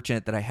so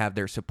fortunate that I have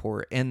their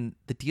support. And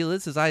the deal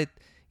is I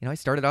I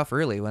started off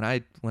early. When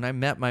I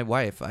met my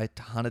wife, I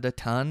hunted a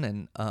ton,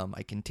 and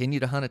I continue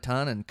to hunt a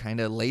ton, and kind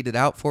of laid it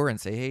out for her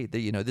and say, hey,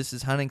 this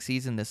is hunting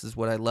season. This is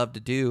what I love to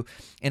do,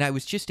 and I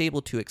was just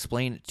able to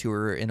explain it to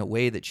her in a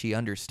way that she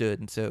understood.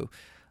 And so,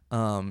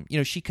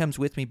 she comes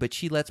with me, but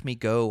she lets me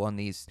go on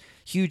these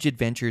huge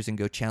adventures and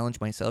go challenge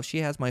myself. She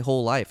has my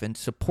whole life and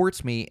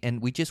supports me,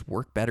 and we just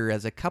work better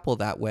as a couple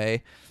that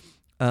way.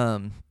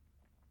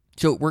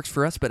 So it works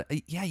for us, but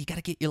yeah, you got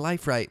to get your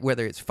life right,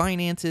 whether it's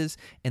finances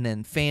and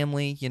then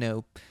family.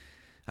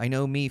 I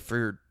know me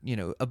for,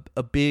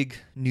 a big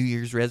New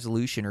Year's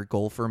resolution or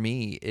goal for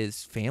me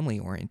is family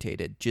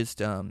orientated.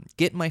 Just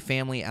getting my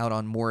family out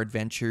on more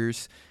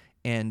adventures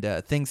and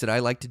things that I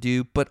like to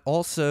do, but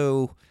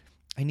also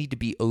I need to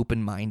be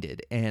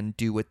open-minded and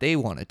do what they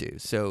want to do.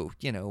 So,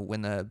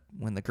 when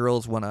the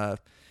girls want to,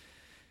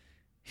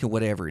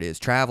 whatever it is,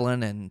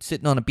 traveling and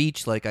sitting on a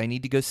beach, like I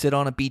need to go sit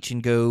on a beach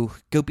and go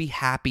be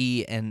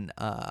happy and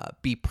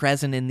be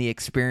present in the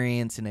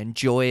experience and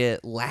enjoy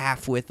it,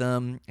 laugh with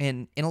them.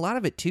 And a lot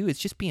of it too is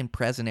just being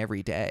present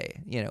every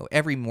day,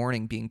 every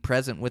morning being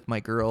present with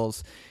my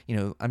girls.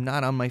 I'm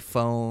not on my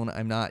phone.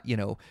 I'm not,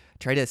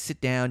 try to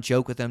sit down,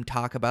 joke with them,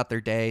 talk about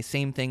their day.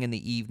 Same thing in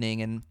the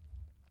evening. And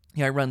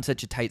I run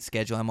such a tight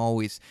schedule. I'm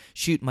always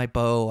shooting my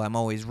bow. I'm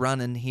always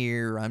running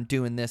here. I'm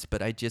doing this,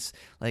 but I just,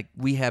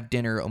 we have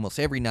dinner almost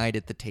every night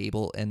at the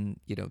table, and,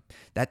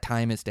 that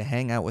time is to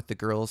hang out with the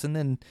girls. And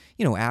then,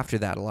 after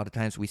that, a lot of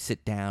times we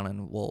sit down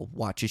and we'll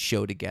watch a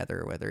show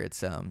together, whether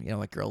it's,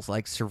 my girls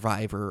like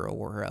Survivor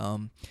or,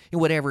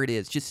 whatever it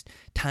is, just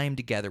time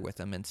together with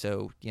them. And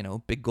so,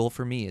 big goal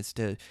for me is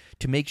to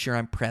make sure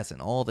I'm present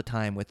all the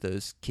time with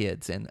those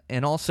kids.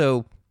 And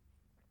also,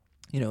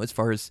 as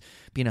far as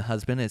being a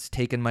husband, it's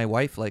taken my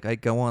wife. I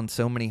go on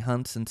so many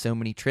hunts and so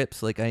many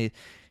trips. I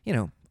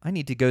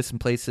need to go some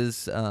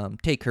places,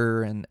 take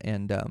her and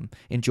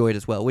enjoy it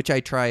as well, which I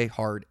try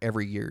hard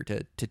every year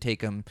to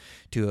take them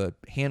to a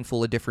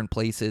handful of different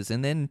places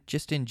and then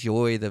just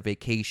enjoy the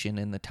vacation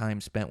and the time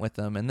spent with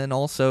them. And then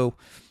also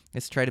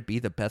just try to be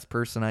the best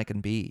person I can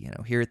be,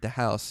 here at the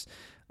house,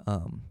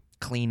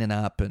 cleaning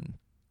up and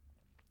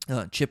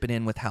chipping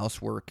in with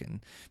housework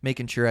and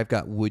making sure I've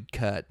got wood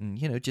cut and,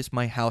 just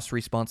my house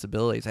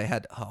responsibilities.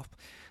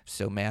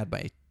 So mad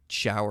my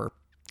shower.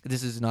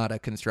 This is not a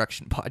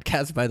construction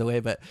podcast, by the way,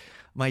 but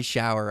my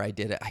shower, I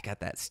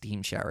got that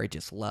steam shower I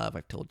just love.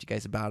 I've told you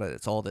guys about it.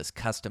 It's all this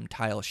custom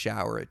tile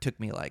shower. It took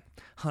me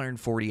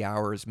 140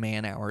 hours,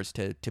 man hours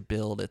to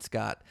build. It's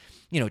got,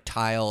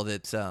 tile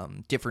that's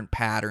different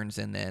patterns,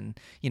 and then,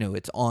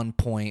 it's on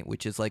point,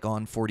 which is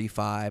on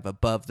 45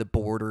 above the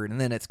border. And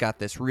then it's got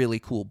this really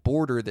cool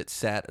border that's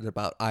set at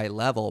about eye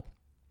level,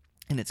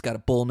 and it's got a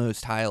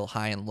bullnose tile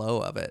high and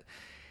low of it.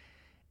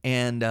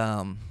 And,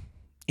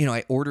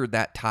 I ordered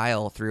that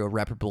tile through a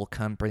reputable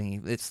company.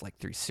 It's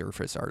through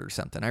Surface Art or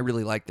something. I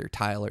really like their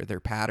tile or their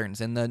patterns.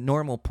 And the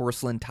normal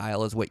porcelain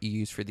tile is what you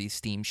use for these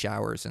steam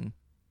showers. And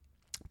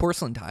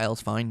porcelain tile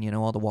is fine.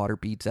 All the water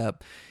beads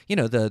up.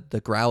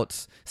 The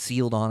grout's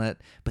sealed on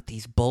it. But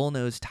these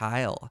bullnose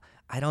tile,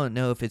 I don't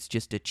know if it's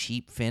just a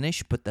cheap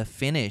finish, but the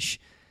finish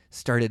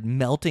started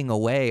melting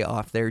away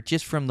off there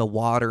just from the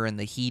water and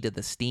the heat of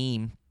the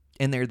steam.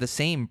 And they're the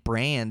same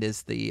brand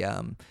as the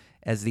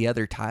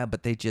other tile,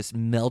 but they just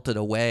melted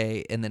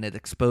away, and then it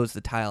exposed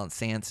the tile and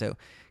sand. So,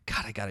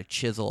 God, I got to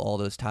chisel all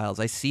those tiles.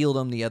 I sealed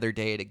them the other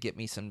day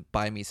to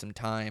buy me some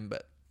time,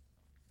 but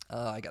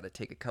I got to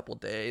take a couple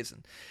days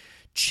and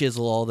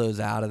chisel all those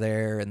out of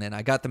there. And then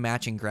I got the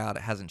matching grout.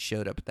 It hasn't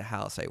showed up at the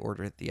house. I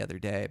ordered it the other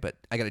day, but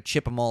I got to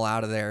chip them all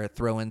out of there,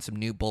 throw in some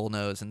new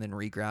bullnose, and then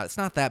regrout. It's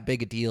not that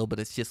big a deal, but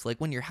it's just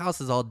when your house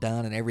is all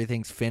done and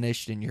everything's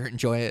finished and you're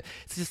enjoying it,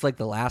 it's just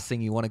the last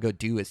thing you want to go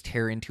do is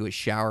tear into a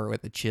shower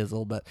with a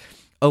chisel. But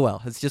oh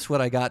well, it's just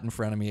what I got in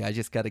front of me. I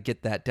just got to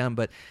get that done.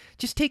 But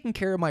just taking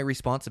care of my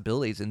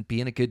responsibilities and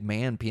being a good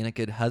man, being a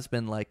good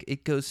husband,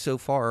 it goes so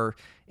far.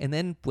 And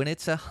then when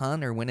it's a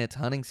hunt or when it's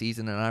hunting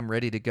season and I'm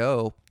ready to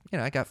go,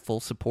 I got full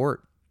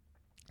support.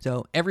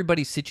 So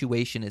everybody's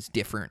situation is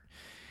different.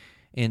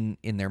 In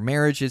their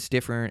marriage is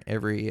different.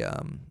 Every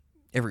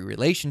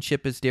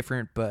relationship is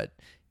different. But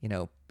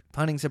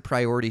hunting's a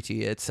priority to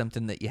you. It's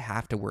something that you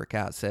have to work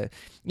out. So,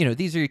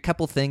 these are a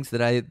couple things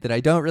that I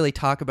don't really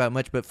talk about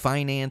much, but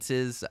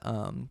finances,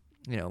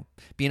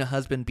 being a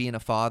husband, being a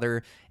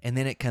father, and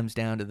then it comes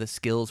down to the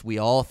skills we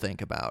all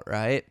think about,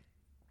 right?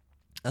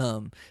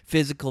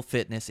 Physical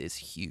fitness is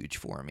huge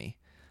for me.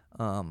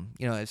 I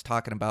was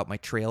talking about my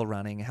trail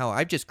running, how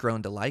I've just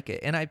grown to like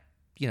it. And I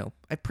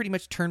pretty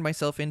much turned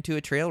myself into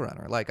a trail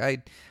runner.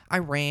 I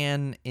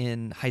ran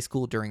in high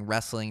school during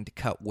wrestling to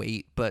cut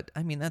weight, but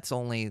I mean, that's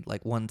only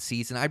one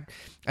season.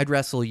 I'd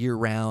wrestle year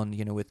round,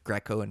 with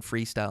Greco and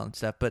freestyle and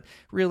stuff, but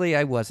really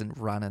I wasn't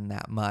running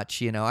that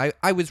much.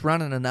 I was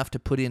running enough to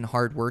put in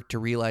hard work to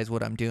realize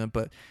what I'm doing,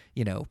 but,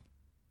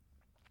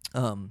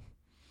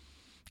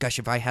 gosh,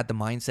 if I had the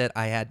mindset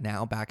I had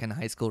now back in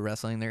high school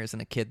wrestling, there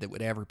isn't a kid that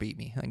would ever beat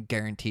me. I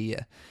guarantee you.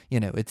 You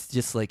know, it's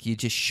just like you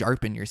just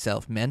sharpen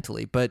yourself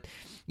mentally. But,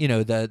 you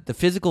know, the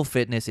physical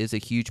fitness is a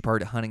huge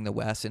part of hunting the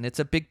West, and it's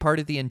a big part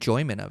of the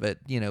enjoyment of it.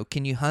 You know,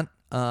 can you hunt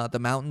the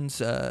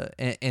mountains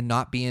and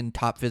not be in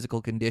top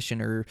physical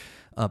condition or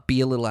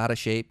be a little out of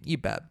shape? You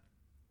bet.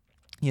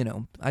 You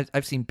know,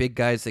 I've seen big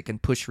guys that can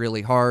push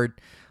really hard.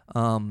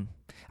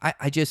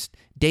 I just,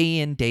 day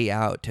in, day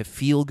out, to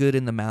feel good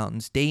in the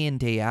mountains, day in,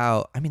 day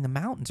out. I mean, the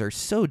mountains are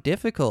so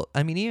difficult.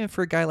 I mean, even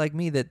for a guy like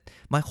me that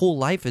my whole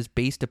life is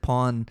based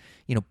upon,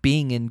 you know,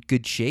 being in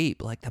good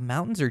shape, like the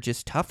mountains are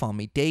just tough on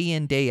me day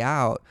in, day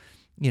out.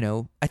 You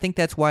know, I think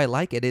that's why I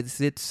like it. It's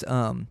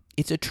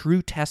a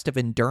true test of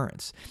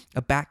endurance.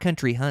 A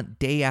backcountry hunt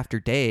day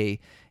after day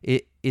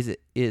it is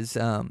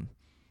about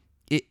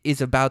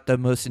the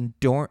most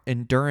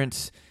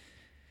endurance.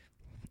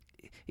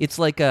 It's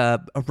like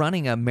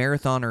running a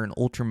marathon or an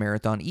ultra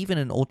marathon, even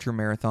an ultra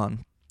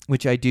marathon,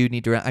 which I do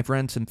need to run. I've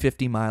run some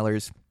 50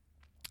 milers,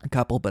 a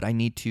couple, but I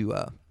need to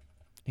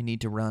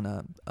run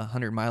a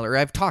 100 miler.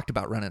 I've talked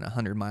about running a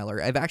 100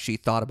 miler. I've actually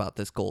thought about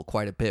this goal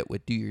quite a bit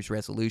with New Year's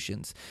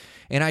resolutions,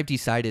 and I've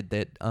decided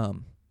that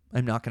I'm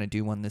not going to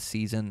do one this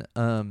season.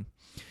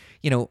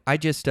 You know, I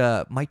just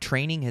my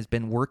training has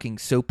been working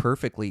so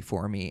perfectly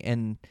for me,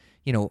 and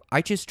you know,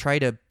 I just try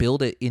to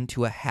build it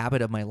into a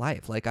habit of my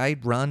life. Like I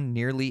run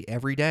nearly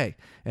every day.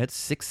 It's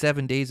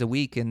 6-7 days a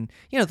week. And,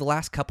 you know, the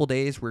last couple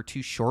days were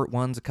 2 short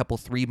ones, a couple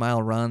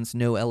 3-mile runs,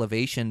 no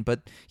elevation.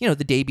 But, you know,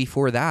 the day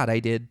before that, I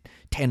did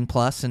 10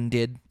 plus and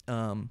did,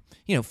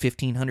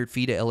 1,500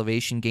 feet of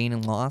elevation gain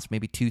and loss,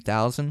 maybe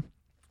 2,000.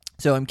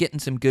 So I'm getting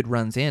some good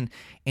runs in,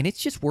 and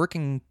it's just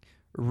working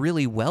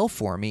really well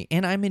for me.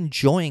 And I'm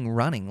enjoying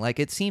running. Like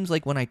it seems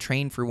like when I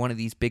train for one of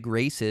these big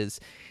races,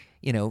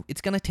 you know, it's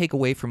going to take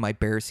away from my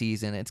bear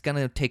season. It's going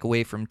to take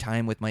away from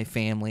time with my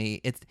family.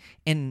 It's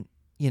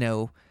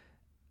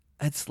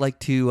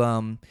like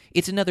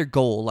it's another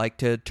goal, like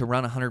to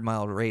run a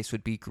 100-mile race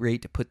would be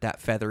great to put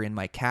that feather in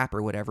my cap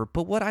or whatever.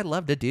 But what I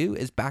love to do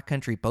is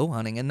backcountry bow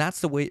hunting. And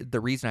that's the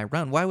reason I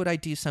run. Why would I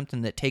do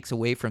something that takes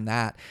away from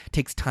that,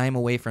 takes time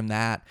away from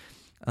that?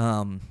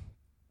 And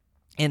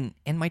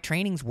my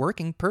training's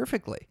working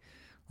perfectly.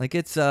 Like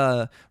it's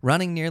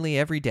running nearly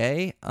every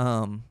day.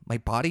 My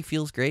body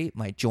feels great.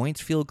 My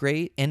joints feel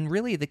great. And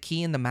really the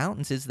key in the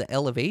mountains is the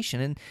elevation.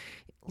 And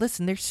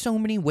listen, there's so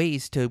many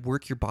ways to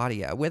work your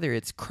body out, whether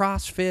it's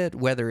CrossFit,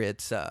 whether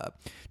it's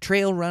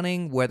trail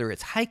running, whether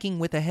it's hiking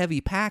with a heavy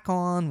pack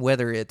on,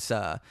 whether it's,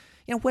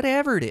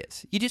 whatever it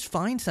is. You just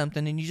find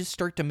something and you just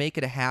start to make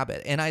it a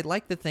habit. And I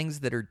like the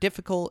things that are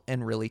difficult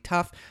and really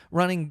tough.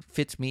 Running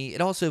fits me.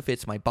 It also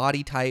fits my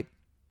body type.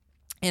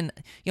 And,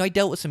 you know, I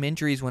dealt with some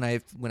injuries when I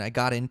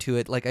got into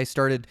it. Like I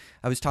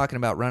was talking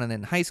about running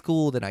in high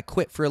school, then I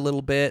quit for a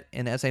little bit.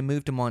 And as I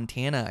moved to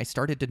Montana, I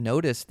started to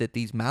notice that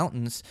these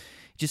mountains,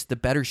 just the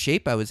better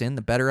shape I was in,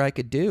 the better I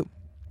could do.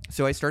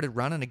 So I started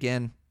running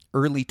again,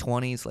 early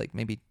 20s, like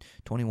maybe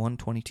 21,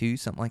 22,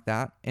 something like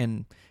that,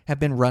 and have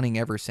been running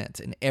ever since.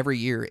 And every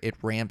year it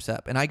ramps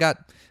up. And I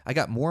got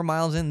more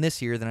miles in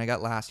this year than I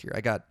got last year.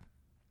 I got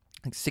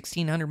like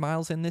 1,600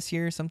 miles in this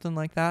year, something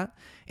like that.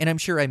 And I'm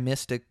sure I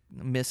missed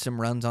some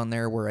runs on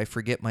there where I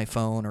forget my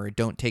phone or I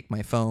don't take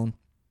my phone.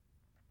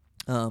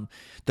 The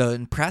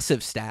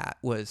impressive stat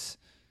was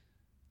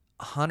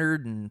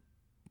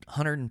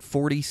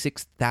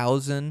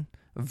 146,000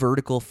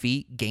 vertical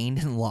feet gained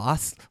and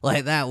lost.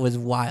 Like that was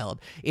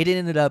wild. It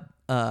ended up,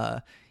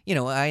 I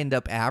ended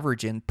up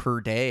averaging per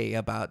day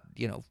about,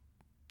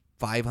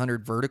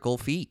 500 vertical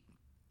feet.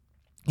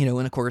 You know,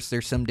 and of course,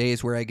 there's some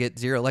days where I get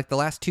 0. Like the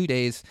last 2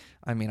 days,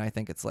 I mean, I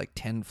think it's like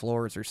 10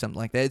 floors or something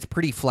like that. It's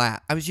pretty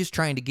flat. I was just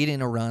trying to get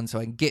in a run so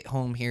I can get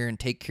home here and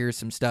take care of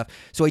some stuff.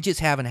 So I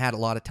just haven't had a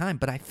lot of time,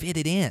 but I fit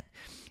it in.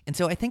 And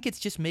so I think it's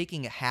just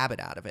making a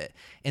habit out of it.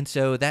 And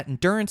so that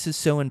endurance is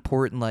so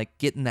important, like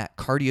getting that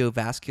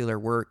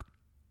cardiovascular work.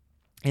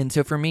 And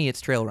so for me,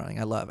 it's trail running.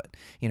 I love it.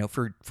 You know,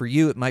 for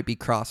you, it might be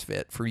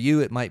CrossFit. For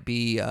you, it might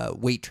be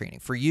weight training.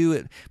 For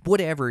you,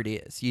 whatever it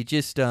is, you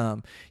just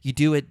you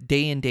do it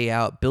day in, day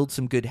out, build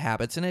some good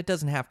habits. And it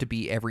doesn't have to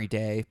be every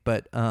day,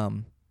 but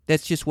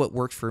that's just what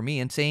works for me.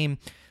 And same,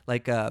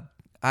 like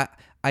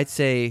I'd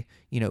say,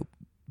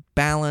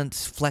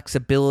 balance,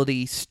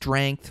 flexibility,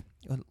 strength.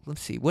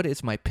 Let's see, what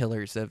is my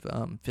pillars of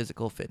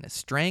physical fitness?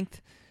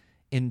 Strength,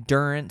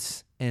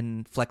 endurance,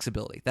 and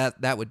flexibility.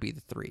 That would be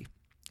the 3.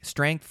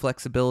 Strength,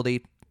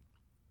 flexibility,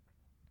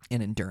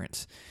 and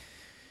endurance.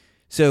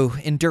 So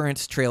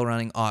endurance, trail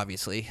running,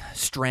 obviously.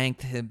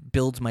 Strength, it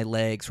builds my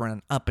legs,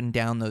 running up and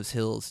down those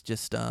hills.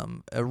 Just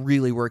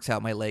really works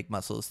out my leg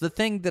muscles. The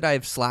thing that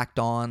I've slacked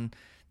on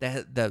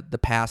the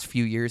past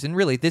few years, and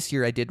really this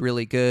year I did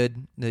really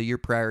good, the year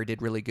prior I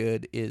did really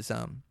good, is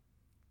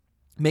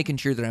making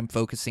sure that I'm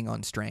focusing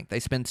on strength. I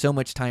spend so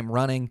much time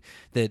running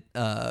that,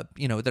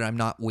 that I'm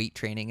not weight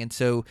training. And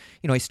so,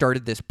 I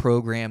started this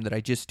program that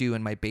I just do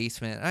in my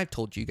basement. And I've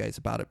told you guys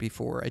about it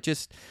before. I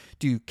just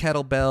do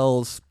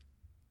kettlebells,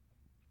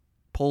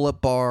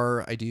 pull-up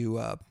bar. I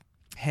do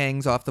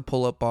hangs off the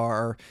pull-up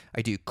bar.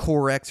 I do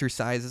core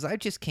exercises. I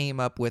just came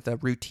up with a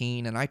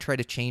routine, and I try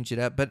to change it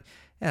up. But,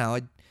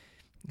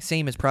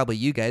 same as probably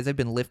you guys, I've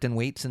been lifting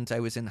weights since I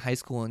was in high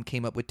school and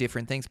came up with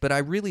different things. But I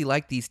really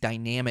like these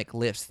dynamic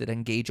lifts that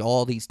engage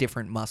all these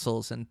different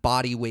muscles and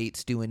body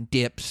weights, doing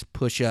dips,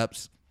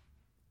 push-ups.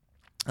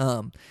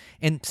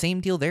 And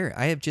same deal there.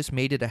 I have just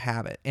made it a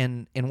habit.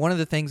 And one of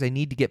the things I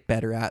need to get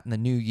better at in the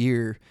new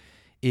year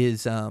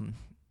is I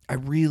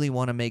really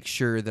want to make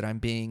sure that I'm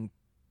being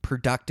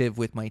productive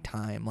with my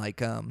time.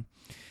 Like,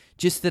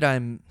 just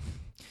that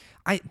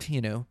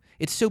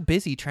it's so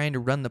busy trying to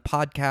run the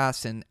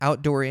podcast and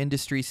outdoor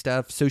industry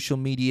stuff, social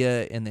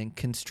media, and then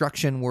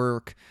construction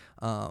work,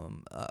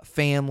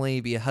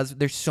 family, be a husband.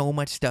 There's so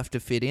much stuff to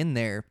fit in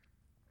there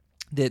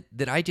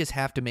that I just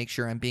have to make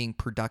sure I'm being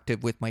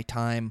productive with my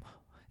time,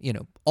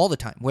 all the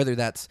time, whether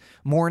that's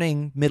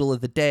morning, middle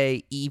of the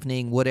day,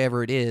 evening,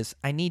 whatever it is.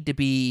 I need to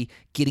be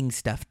getting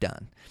stuff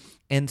done.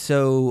 And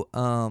so,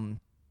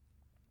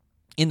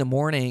 in the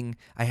morning,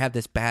 I have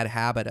this bad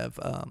habit of,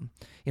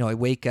 I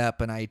wake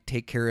up and I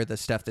take care of the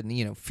stuff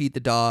that, feed the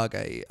dog.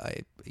 I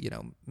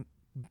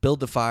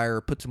build the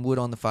fire, put some wood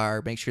on the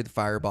fire, make sure the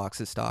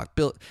firebox is stocked,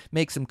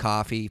 make some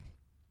coffee,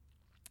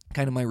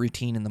 kind of my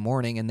routine in the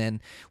morning. And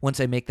then once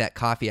I make that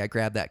coffee, I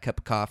grab that cup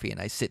of coffee and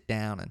I sit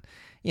down and,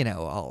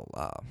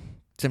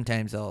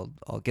 sometimes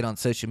I'll get on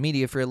social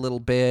media for a little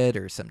bit,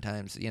 or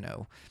sometimes,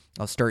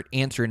 I'll start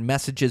answering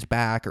messages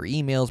back or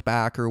emails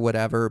back or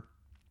whatever.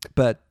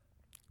 But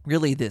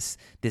really this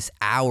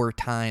hour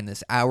time,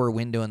 this hour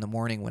window in the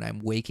morning when I'm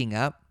waking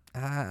up,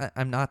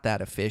 I'm not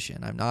that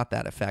efficient. I'm not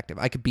that effective.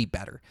 I could be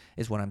better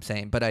is what I'm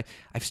saying. But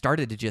I've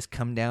started to just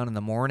come down in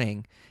the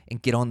morning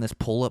and get on this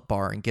pull-up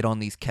bar and get on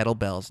these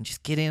kettlebells and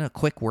just get in a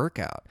quick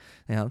workout.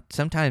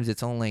 Sometimes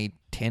it's only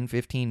 10,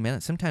 15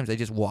 minutes. Sometimes I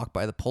just walk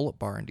by the pull-up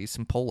bar and do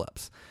some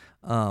pull-ups.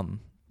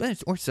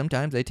 Or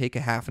sometimes I take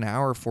a half an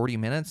hour, 40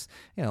 minutes.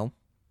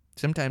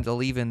 Sometimes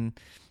I'll even,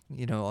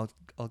 I'll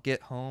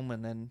get home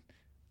and then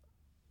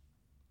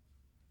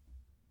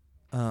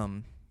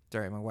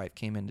sorry, my wife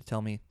came in to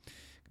tell me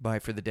goodbye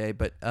for the day.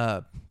 But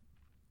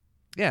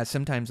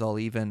sometimes I'll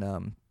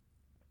even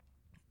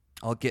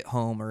I'll get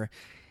home, or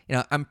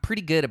I'm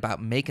pretty good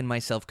about making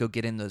myself go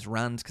get in those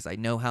runs because I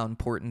know how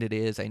important it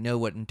is. I know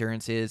what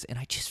endurance is, and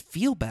I just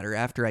feel better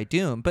after I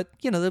do them. But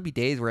there'll be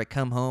days where I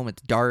come home,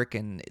 it's dark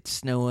and it's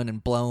snowing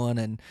and blowing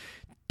and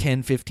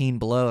 10, 15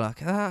 below.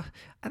 And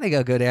I think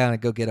I'll go down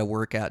and go get a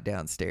workout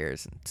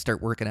downstairs and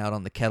start working out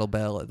on the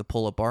kettlebell or the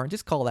pull-up bar and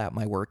just call that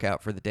my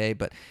workout for the day.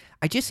 But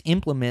I just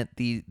implement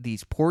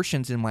these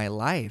portions in my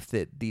life,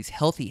 these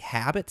healthy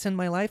habits in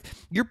my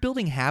life. You're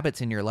building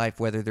habits in your life,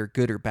 whether they're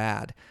good or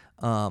bad,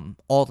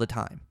 all the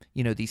time.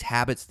 These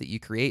habits that you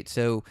create.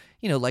 So,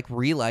 like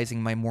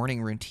realizing my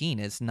morning routine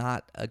is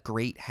not a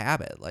great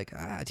habit. Like,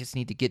 I just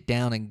need to get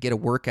down and get a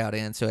workout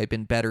in. So I've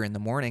been better in the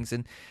mornings.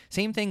 And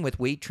same thing with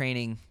weight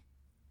training.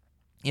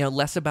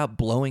 Less about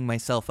blowing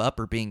myself up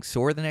or being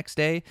sore the next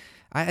day.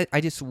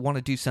 I just want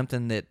to do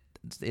something that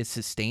is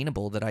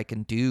sustainable that I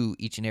can do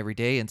each and every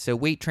day. And so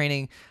weight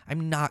training,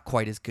 I'm not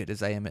quite as good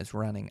as I am as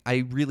running.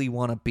 I really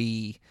want to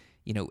be,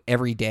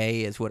 every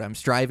day is what I'm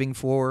striving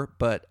for,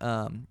 but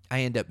I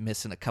end up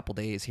missing a couple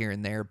days here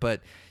and there.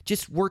 But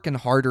just working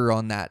harder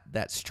on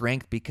that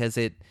strength, because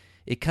it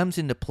comes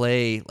into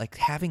play. Like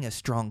having a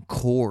strong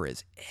core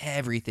is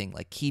everything,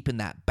 like keeping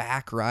that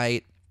back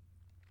right.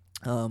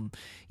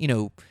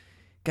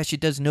 Gosh,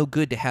 it does no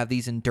good to have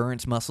these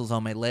endurance muscles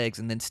on my legs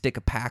and then stick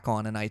a pack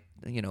on and I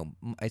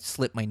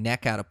slip my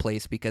neck out of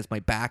place because my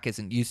back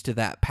isn't used to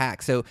that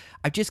pack. So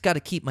I've just got to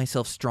keep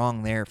myself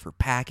strong there for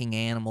packing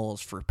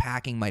animals, for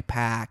packing my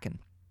pack. And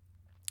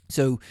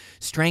so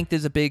strength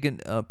is a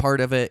big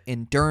part of it.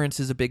 Endurance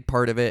is a big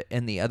part of it.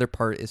 And the other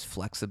part is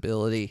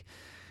flexibility.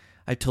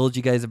 I told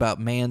you guys about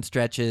man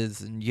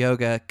stretches and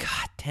yoga.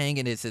 God dang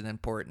it, is it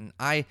important.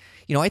 I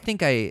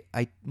think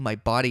my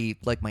body,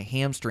 like my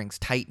hamstrings,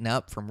 tighten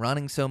up from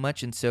running so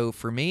much. And so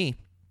for me,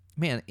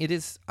 man, it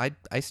is,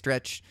 I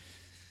stretch,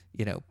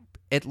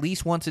 at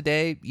least once a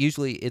day.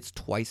 Usually it's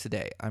twice a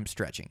day I'm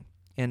stretching.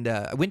 And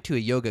I went to a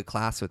yoga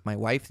class with my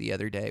wife the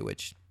other day,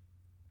 which,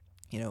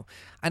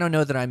 I don't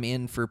know that I'm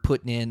in for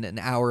putting in an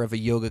hour of a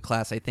yoga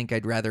class. I think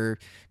I'd rather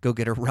go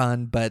get a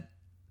run, but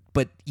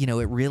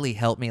it really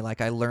helped me.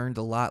 Like I learned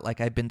a lot. Like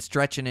I've been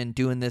stretching and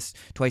doing this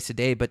twice a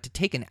day, but to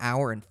take an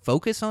hour and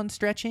focus on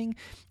stretching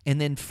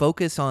and then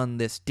focus on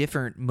this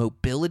different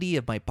mobility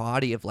of my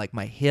body, of like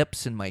my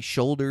hips and my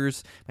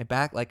shoulders, my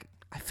back, like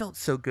I felt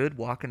so good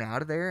walking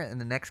out of there.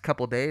 And the next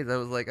couple of days I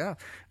was like, oh,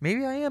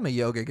 maybe I am a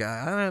yoga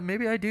guy. I don't know,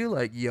 maybe I do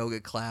like yoga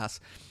class.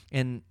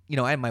 And,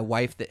 I have my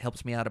wife that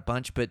helps me out a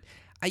bunch, but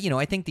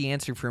I think the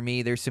answer for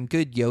me, there's some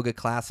good yoga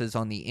classes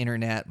on the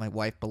internet. My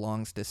wife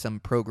belongs to some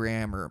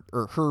program,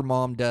 or her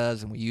mom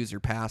does, and we use her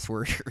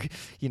password.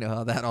 You know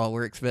how that all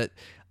works. But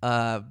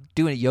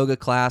doing a yoga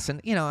class,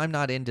 and I'm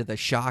not into the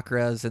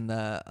chakras and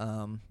the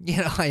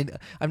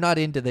I'm not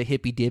into the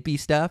hippy dippy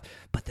stuff,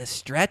 but the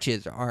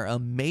stretches are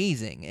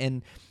amazing.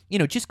 And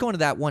just going to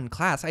that one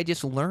class, I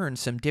just learned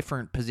some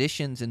different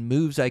positions and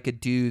moves I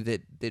could do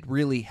that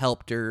really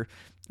helped her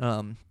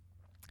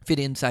fit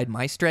inside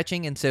my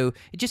stretching. And so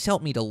it just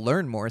helped me to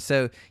learn more.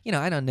 So,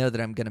 I don't know that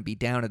I'm going to be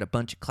down at a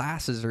bunch of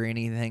classes or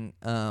anything.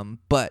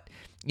 But,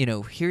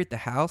 here at the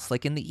house,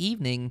 like in the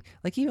evening,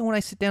 like even when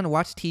I sit down to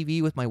watch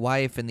TV with my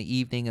wife in the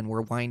evening and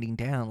we're winding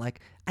down,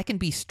 like I can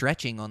be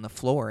stretching on the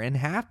floor and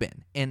have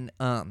been. And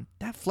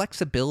that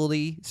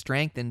flexibility,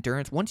 strength,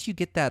 endurance, once you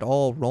get that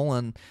all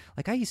rolling,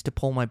 like I used to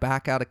pull my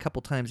back out a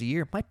couple times a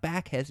year. My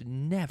back has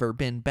never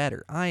been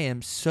better. I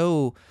am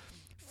so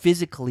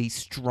physically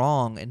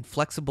strong and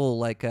flexible,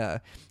 like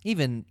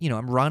even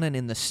I'm running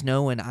in the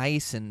snow and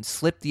ice and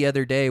slipped the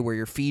other day where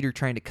your feet are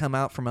trying to come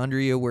out from under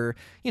you, where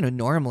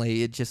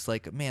normally it's just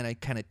like, man, I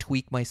kind of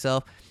tweak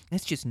myself.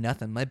 It's just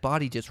nothing. My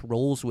body just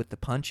rolls with the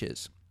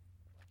punches.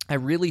 I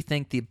really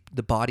think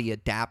the body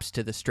adapts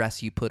to the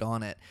stress you put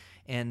on it.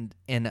 And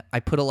I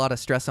put a lot of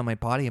stress on my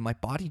body, and my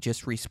body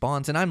just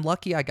responds. And I'm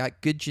lucky I got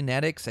good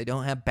genetics. I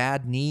don't have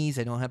bad knees.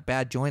 I don't have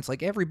bad joints.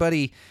 Like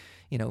everybody,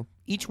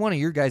 each one of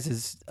your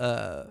guys'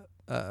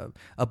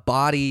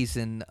 bodies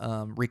and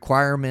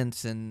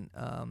requirements, and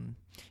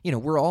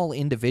we're all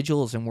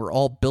individuals and we're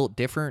all built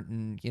different,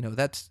 and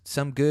that's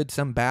some good,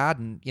 some bad,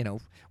 and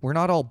we're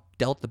not all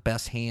dealt the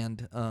best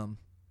hand. I'm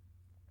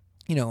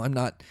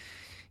not,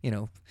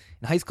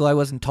 in high school I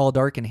wasn't tall,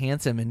 dark, and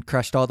handsome and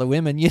crushed all the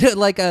women. You're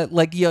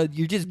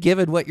just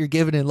given what you're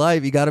given in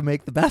life. You got to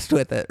make the best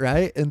with it,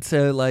 right? And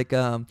so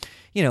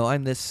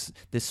I'm this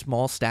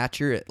small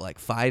stature at like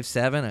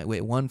 5'7", I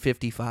weigh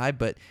 155,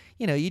 but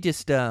you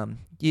just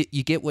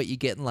you get what you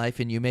get in life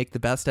and you make the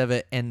best of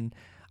it. And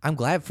I'm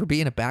glad for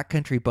being a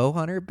backcountry bow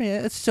hunter.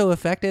 Man, it's so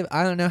effective.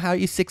 I don't know how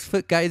you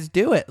 6-foot guys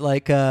do it.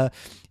 Like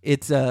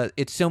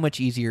it's so much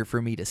easier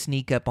for me to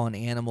sneak up on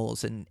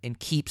animals and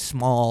keep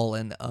small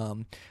and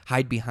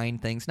hide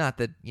behind things. Not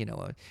that,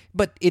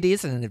 but it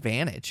is an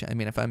advantage. I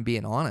mean, if I'm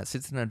being honest,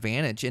 it's an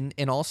advantage.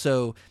 And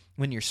also,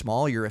 when you're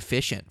small, you're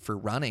efficient for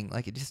running.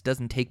 Like it just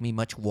doesn't take me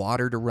much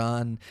water to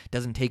run,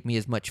 doesn't take me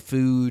as much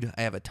food.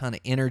 I have a ton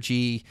of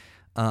energy.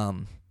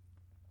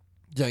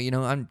 So,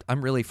 I'm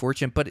really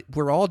fortunate, but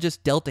we're all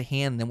just dealt a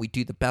hand, and then we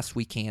do the best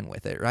we can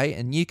with it, right?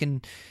 And you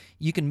can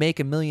make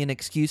a million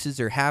excuses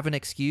or have an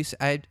excuse.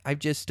 I've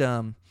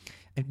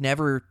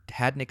never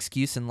had an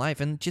excuse in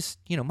life, and just,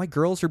 my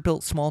girls are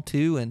built small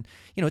too, and,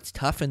 it's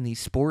tough in these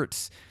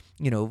sports,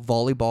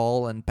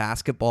 volleyball and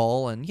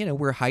basketball, and,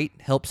 where height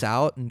helps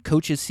out, and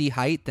coaches see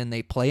height, then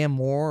they play them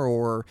more,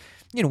 or,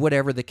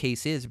 whatever the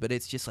case is. But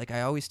it's just like,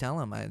 I always tell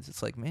them,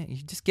 it's like, man,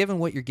 you're just given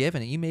what you're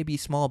given. You may be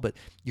small, but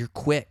you're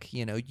quick,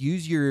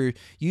 use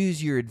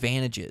your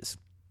advantages.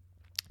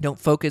 Don't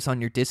focus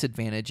on your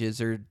disadvantages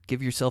or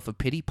give yourself a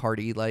pity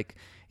party. Like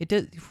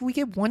if we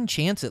get one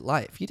chance at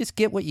life, you just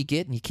get what you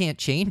get and you can't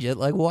change it.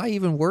 Like, why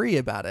even worry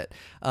about it?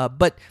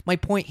 But my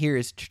point here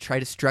is to try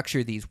to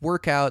structure these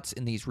workouts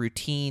and these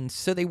routines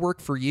so they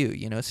work for you,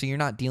 so you're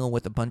not dealing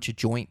with a bunch of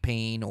joint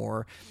pain,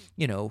 or,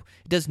 it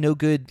does no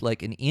good.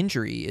 Like an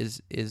injury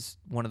is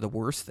one of the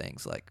worst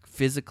things, like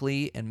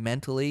physically and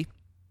mentally.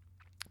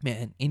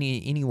 Man,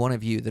 any one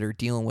of you that are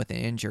dealing with an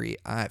injury,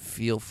 I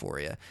feel for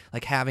you.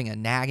 Like having a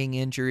nagging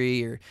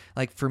injury, or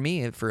like for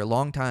me, for a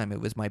long time, it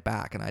was my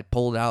back, and I'd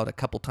pull it out a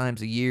couple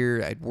times a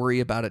year. I'd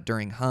worry about it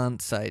during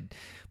hunts. I'd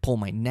pull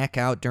my neck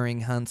out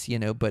during hunts,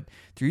 but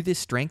through this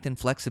strength and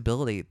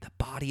flexibility, the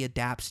body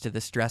adapts to the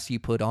stress you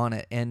put on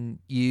it, and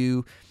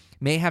you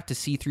may have to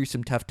see through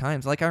some tough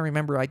times. Like I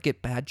remember I'd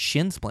get bad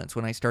shin splints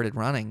when I started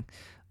running.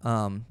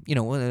 When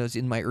I was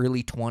in my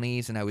early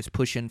 20s and I was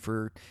pushing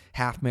for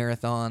half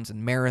marathons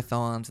and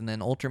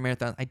then ultra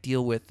marathons, I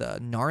deal with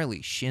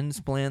gnarly shin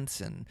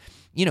splints and,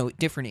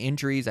 different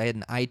injuries. I had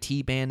an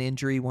IT band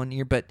injury one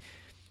year, but,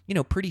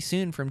 pretty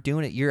soon from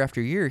doing it year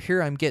after year,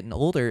 here I'm getting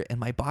older and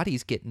my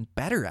body's getting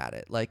better at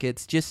it. Like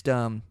it's just,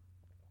 your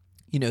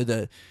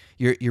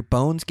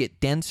bones get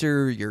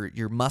denser,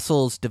 your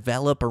muscles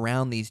develop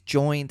around these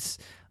joints.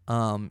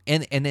 And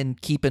then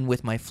keeping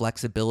with my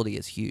flexibility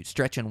is huge.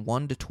 Stretching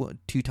 1 to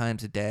 2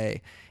 times a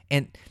day.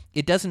 And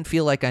it doesn't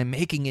feel like I'm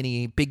making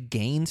any big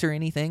gains or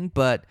anything,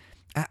 but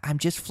I'm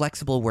just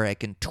flexible where I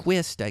can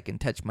twist, I can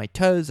touch my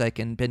toes, I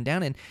can bend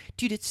down. And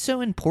dude, it's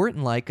so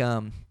important, like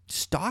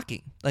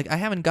stalking. Like I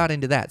haven't got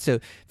into that. So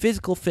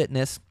physical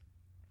fitness,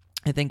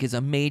 I think, is a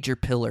major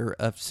pillar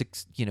of,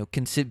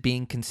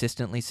 being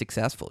consistently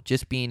successful,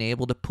 just being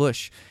able to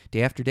push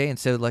day after day. And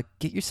so, like,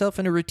 get yourself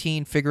in a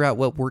routine, figure out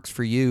what works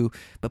for you,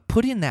 but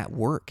put in that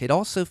work. It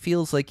also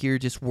feels like you're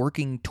just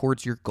working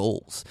towards your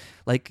goals.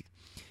 Like,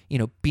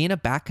 being a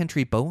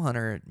backcountry bow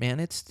hunter, man,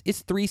 it's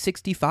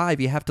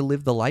 365. You have to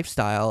live the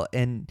lifestyle.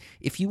 And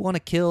if you want to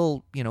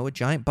kill, a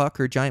giant buck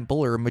or a giant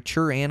bull or a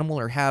mature animal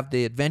or have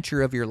the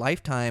adventure of your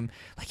lifetime,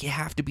 like, you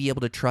have to be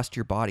able to trust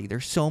your body.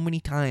 There's so many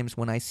times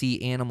when I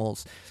see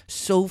animals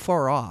so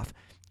far off,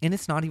 and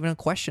it's not even a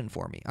question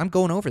for me. I'm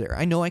going over there.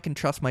 I know I can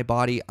trust my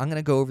body. I'm going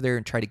to go over there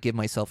and try to give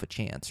myself a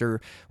chance. Or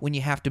when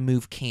you have to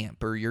move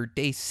camp, or you're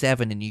day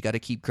 7 and you got to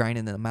keep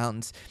grinding in the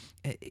mountains,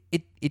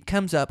 it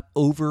comes up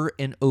over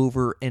and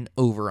over and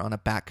over on a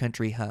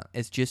backcountry hunt.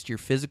 It's just your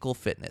physical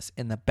fitness.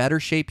 And the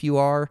better shape you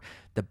are,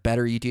 the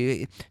better you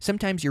do.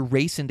 Sometimes you're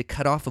racing to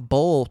cut off a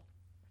bull,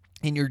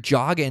 and you're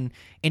jogging,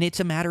 and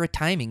it's a matter of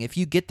timing. If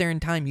you get there in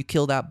time, you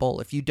kill that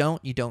bull. If you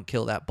don't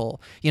kill that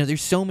bull.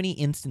 There's so many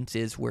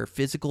instances where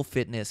physical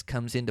fitness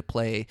comes into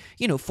play,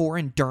 for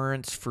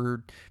endurance,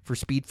 for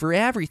speed, for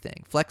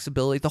everything,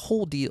 flexibility, the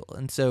whole deal.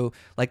 And so,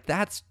 like,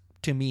 that's,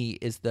 to me,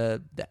 is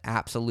the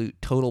absolute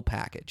total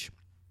package.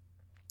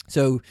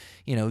 So,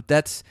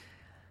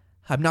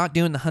 I'm not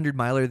doing the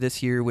 100-miler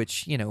this year,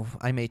 which,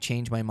 I may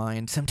change my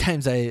mind.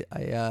 Sometimes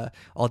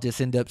I'll just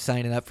end up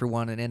signing up for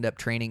one and end up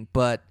training,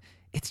 but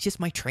it's just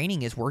my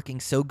training is working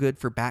so good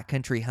for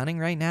backcountry hunting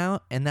right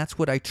now, and that's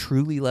what I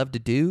truly love to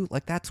do.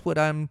 Like, that's what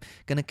I'm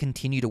going to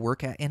continue to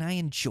work at, and I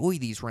enjoy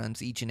these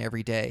runs each and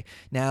every day.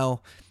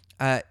 Now,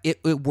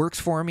 it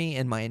works for me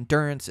and my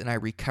endurance, and I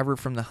recover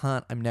from the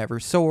hunt. I'm never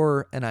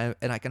sore, and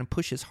I can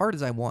push as hard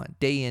as I want,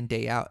 day in,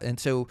 day out, and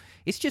so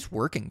it's just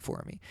working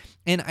for me.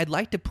 And I'd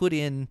like to put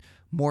in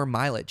more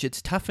mileage.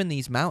 It's tough in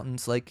these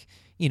mountains. Like,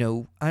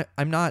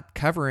 I'm not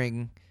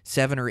covering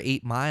 7 or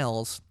 8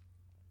 miles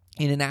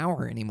in an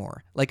hour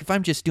anymore. Like, if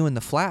I'm just doing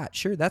the flat,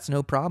 sure, that's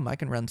no problem. I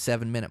can run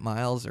 7-minute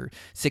miles or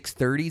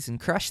 6:30s and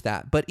crush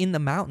that. But in the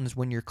mountains,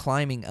 when you're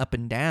climbing up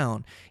and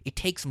down, it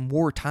takes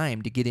more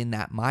time to get in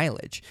that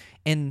mileage.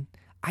 And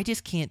I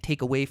just can't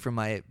take away from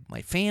my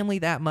family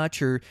that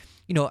much. Or,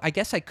 I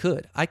guess I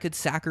could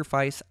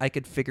sacrifice. I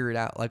could figure it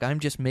out. Like, I'm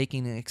just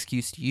making an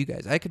excuse to you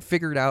guys. I could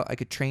figure it out. I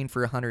could train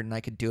for 100 and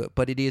I could do it.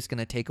 But it is going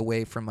to take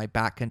away from my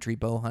backcountry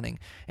bow hunting.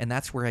 And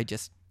that's where I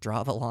just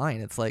draw the line.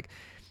 It's like,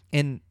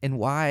 and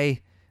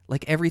why,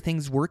 like,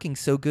 everything's working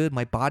so good.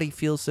 My body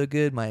feels so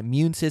good. My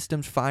immune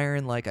system's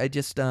firing. Like, I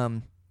just,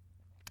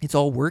 it's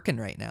all working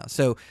right now.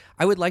 So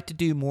I would like to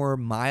do more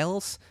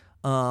miles,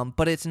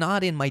 but it's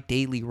not in my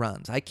daily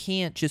runs. I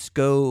can't just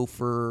go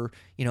for,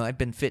 I've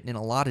been fitting in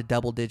a lot of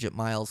double-digit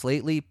miles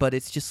lately, but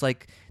it's just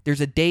like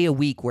there's a day a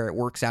week where it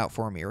works out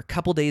for me, or a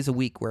couple days a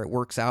week where it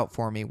works out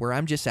for me, where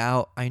I'm just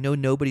out. I know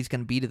nobody's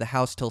going to be to the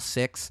house till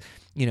 6.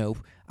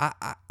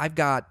 I've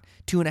got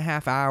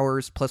 2.5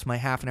 hours plus my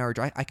half an hour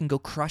drive. I can go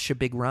crush a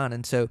big run.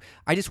 And so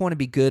I just want to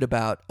be good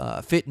about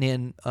fitting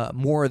in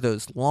more of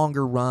those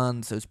longer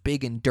runs, those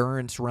big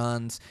endurance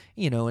runs,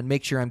 and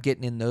make sure I'm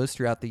getting in those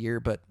throughout the year.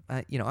 But,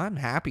 I'm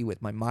happy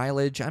with my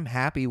mileage. I'm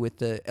happy with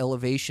the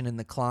elevation and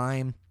the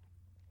climb.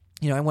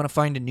 I want to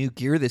find a new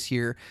gear this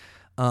year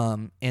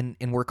and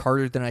work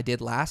harder than I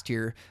did last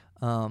year.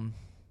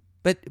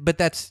 But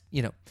that's,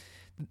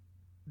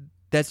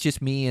 that's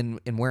just me and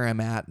where I'm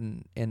at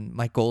and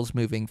my goals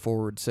moving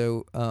forward.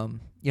 So, I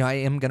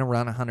am going to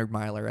run a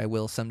 100-miler. I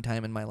will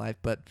sometime in my life,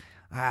 but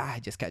I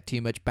just got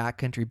too much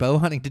backcountry bow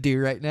hunting to do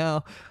right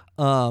now.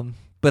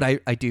 But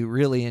I do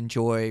really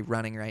enjoy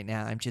running right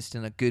now. I'm just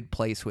in a good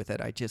place with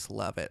it. I just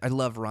love it. I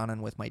love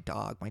running with my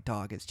dog. My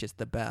dog is just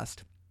the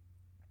best.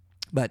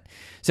 But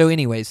so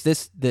anyways,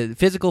 the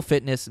physical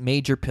fitness,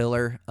 major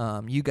pillar.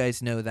 You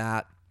guys know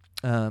that.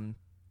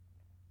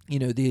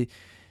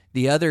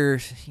 The other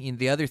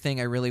thing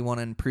I really want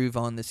to improve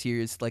on this year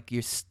is like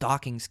your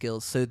stalking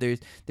skills. So there's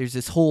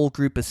this whole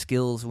group of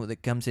skills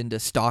that comes into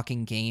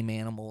stalking game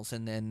animals,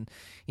 and then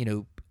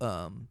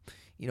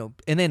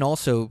and then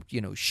also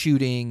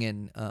shooting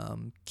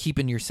and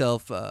keeping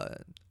yourself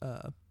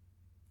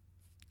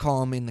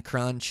calm in the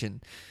crunch,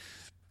 and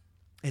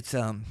it's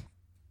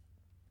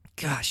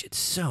gosh, it's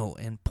so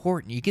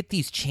important. You get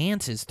these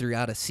chances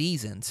throughout a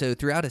season. So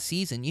throughout a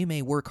season, you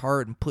may work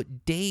hard and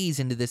put days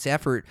into this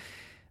effort.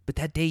 But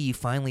that day you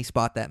finally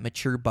spot that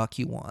mature buck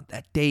you want,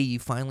 that day you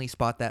finally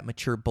spot that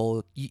mature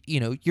bull,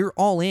 you're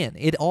all in.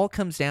 It all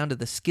comes down to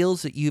the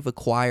skills that you've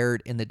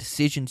acquired, and the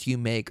decisions you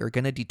make are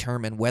going to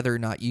determine whether or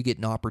not you get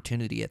an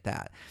opportunity at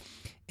that.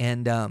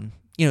 And,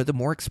 the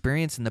more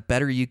experience and the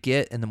better you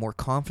get and the more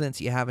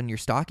confidence you have in your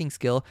stalking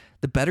skill,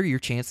 the better your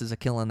chances of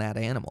killing that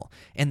animal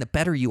and the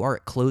better you are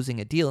at closing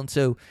a deal. And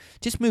so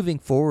just moving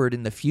forward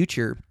in the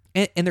future,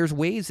 and there's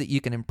ways that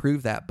you can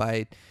improve that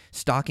by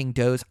stalking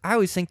does. I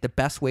always think the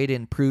best way to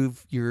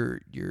improve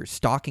your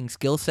stalking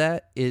skill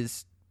set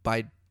is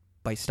by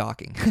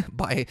stalking,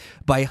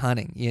 by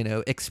hunting.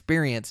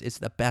 Experience is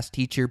the best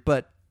teacher.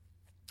 But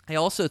I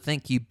also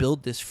think you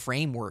build this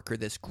framework or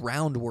this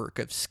groundwork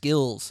of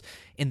skills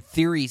and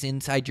theories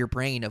inside your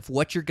brain of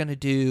what you're going to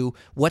do,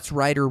 what's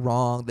right or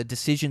wrong, the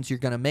decisions you're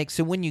going to make.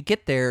 So when you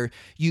get there,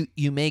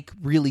 you make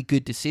really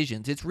good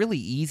decisions. It's really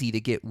easy to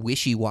get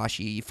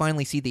wishy-washy. You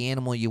finally see the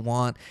animal you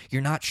want.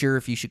 You're not sure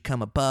if you should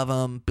come above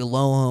them,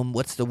 below them.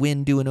 What's the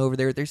wind doing over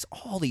there? There's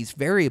all these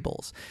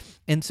variables.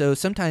 And so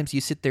sometimes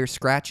you sit there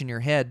scratching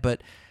your head,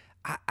 but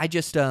I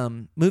just,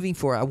 moving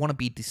forward, I want to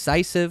be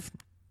decisive.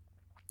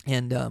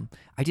 And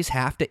I just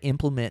have to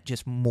implement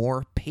just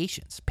more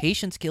patience.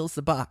 Patience kills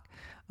the buck.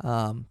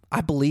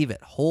 I believe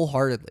it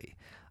wholeheartedly.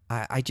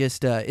 I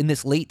just, in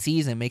this late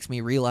season, makes me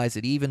realize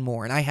it even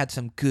more. And I had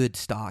some good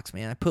stocks,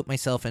 man. I put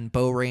myself in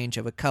bow range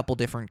of a couple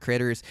different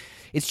critters.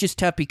 It's just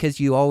tough because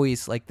you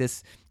always, like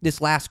this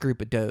last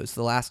group of does,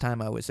 the last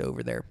time I was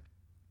over there,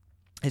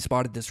 I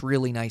spotted this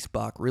really nice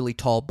buck, really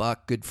tall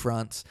buck, good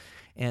fronts.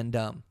 And,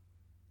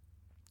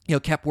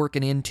 kept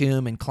working into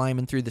him and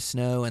climbing through the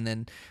snow, and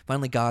then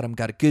finally got him,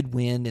 got a good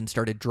wind, and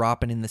started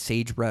dropping in the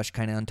sagebrush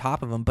kind of on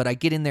top of him. But I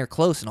get in there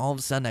close, and all of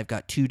a sudden I've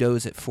got two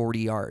does at 40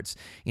 yards.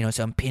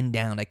 So I'm pinned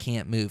down. I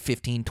can't move.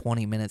 15,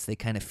 20 minutes, they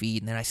kind of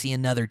feed, and then I see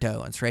another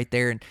doe, and it's right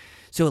there. And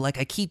so, I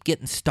keep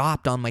getting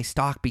stopped on my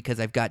stalk because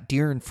I've got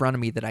deer in front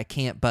of me that I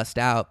can't bust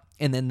out.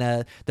 And then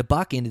the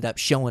buck ended up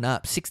showing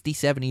up 60,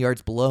 70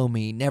 yards below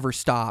me, never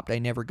stopped. I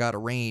never got a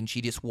range.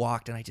 He just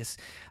walked, and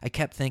I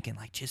kept thinking,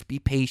 just be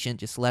patient,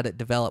 just let it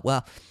develop.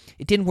 Well,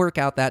 it didn't work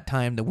out that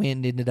time. The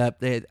wind ended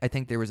up, I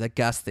think there was a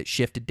gust that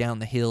shifted down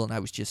the hill, and I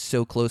was just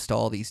so close to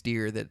all these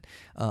deer that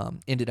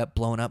ended up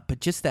blowing up. But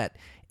just that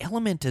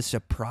element of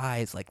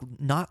surprise,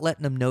 not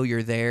letting them know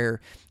you're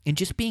there, and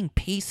just being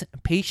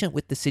patient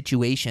with the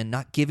situation,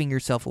 not giving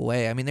yourself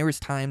away. I mean, there was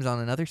times on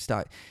another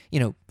stock,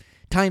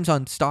 times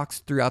on stocks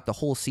throughout the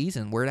whole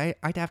season where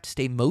I'd have to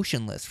stay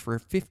motionless for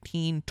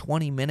 15,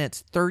 20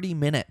 minutes, 30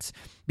 minutes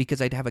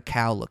because I'd have a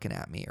cow looking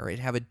at me, or I'd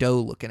have a doe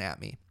looking at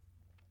me,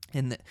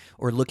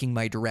 or looking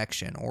my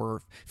direction,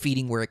 or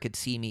feeding where it could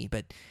see me.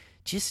 But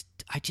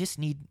I just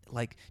need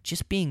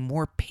just being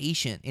more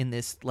patient in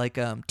this,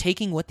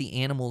 taking what the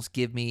animals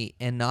give me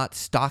and not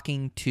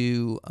stalking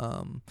to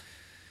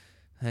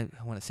I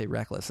want to say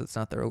reckless. It's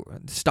not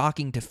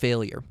stalking to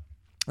failure.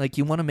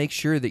 You want to make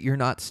sure that you're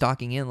not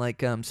stalking in.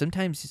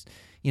 Sometimes,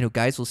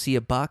 guys will see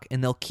a buck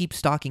and they'll keep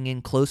stalking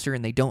in closer,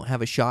 and they don't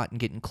have a shot and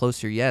getting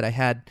closer yet. I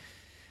had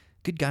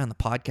a good guy on the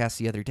podcast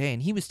the other day,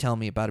 and he was telling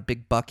me about a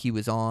big buck he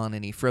was on,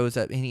 and he froze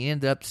up, and he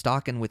ended up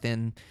stalking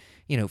within,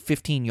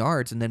 15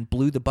 yards and then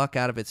blew the buck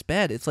out of its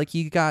bed. It's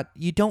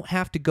you don't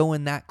have to go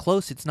in that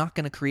close. It's not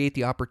going to create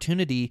the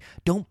opportunity.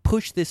 Don't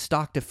push this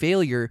stock to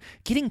failure.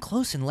 Get in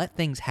close and let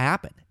things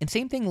happen. And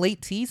same thing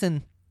late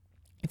season.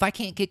 If I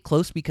can't get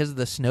close because of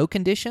the snow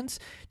conditions,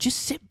 just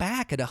sit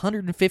back at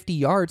 150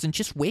 yards and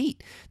just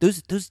wait.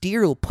 Those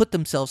deer will put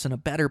themselves in a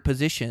better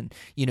position.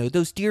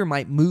 Those deer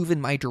might move in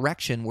my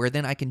direction where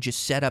then I can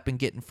just set up and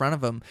get in front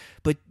of them.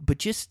 But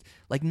just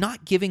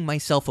not giving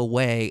myself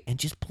away and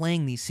just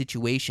playing these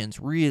situations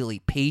really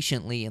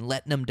patiently and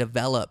letting them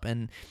develop.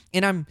 And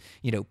I'm,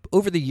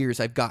 over the years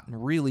I've gotten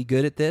really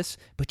good at this,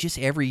 but just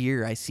every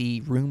year I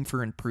see room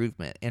for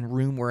improvement and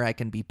room where I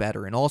can be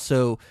better. And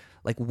also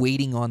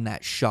waiting on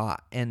that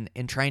shot and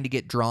trying to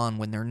get drawn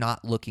when they're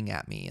not looking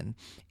at me,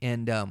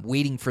 and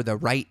waiting for the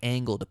right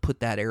angle to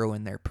put that arrow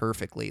in there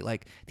perfectly.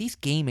 These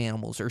game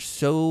animals are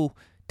so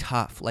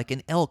tough.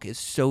 An elk is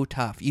so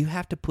tough. You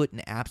have to put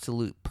an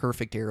absolute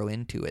perfect arrow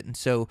into it. And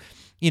so,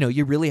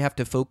 you really have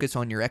to focus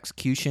on your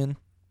execution.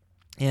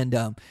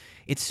 And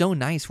it's so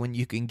nice when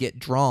you can get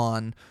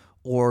drawn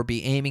or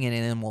be aiming at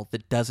an animal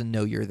that doesn't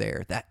know you're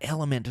there. That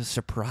element of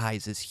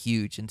surprise is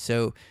huge. And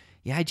so,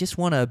 yeah, I just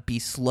want to be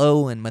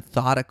slow and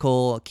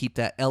methodical, keep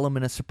that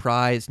element of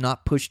surprise,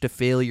 not push to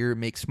failure,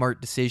 make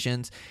smart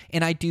decisions.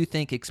 And I do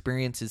think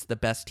experience is the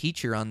best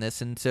teacher on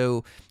this. And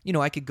so,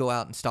 I could go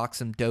out and stalk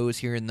some does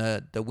here in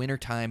the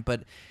wintertime,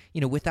 but,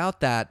 without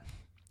that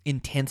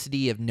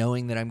intensity of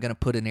knowing that I'm going to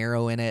put an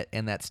arrow in it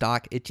and that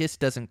stock, it just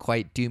doesn't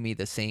quite do me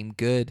the same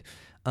good.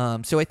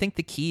 So I think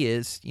the key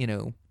is,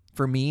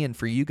 for me and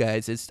for you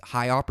guys, is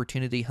high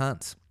opportunity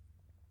hunts.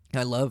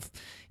 I love,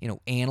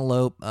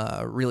 antelope,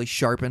 really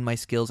sharpen my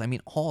skills. I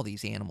mean, all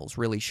these animals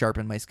really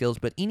sharpen my skills,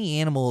 but any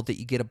animal that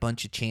you get a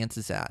bunch of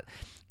chances at.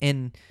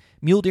 And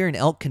mule deer and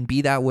elk can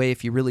be that way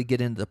if you really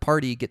get into the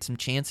party, you get some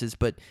chances,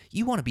 but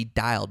you want to be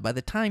dialed. By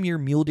the time you're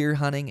mule deer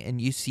hunting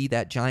and you see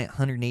that giant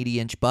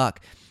 180-inch buck,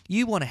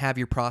 you want to have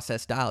your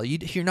process dialed.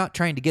 You're not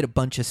trying to get a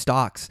bunch of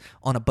stalks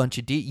on a bunch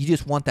of deer. You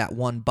just want that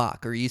one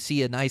buck. Or you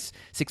see a nice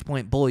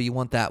 6-point bull, you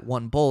want that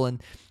one bull.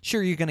 And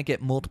sure, you're going to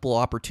get multiple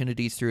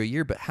opportunities through a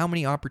year, but how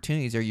many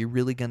opportunities are you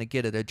really going to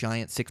get at a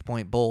giant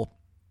 6-point bull?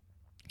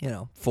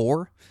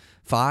 4,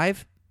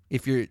 5?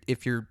 If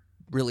you're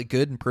really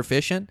good and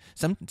proficient,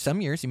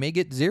 some years you may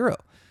get 0.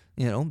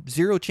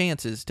 0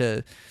 chances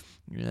to,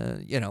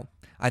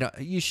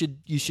 you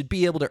should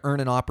be able to earn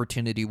an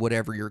opportunity,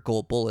 whatever your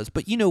goal bull is.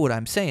 But you know what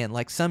I'm saying?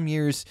 Some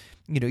years,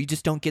 you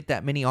just don't get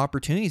that many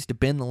opportunities to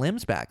bend the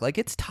limbs back.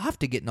 It's tough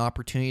to get an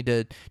opportunity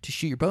to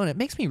shoot your bow. And it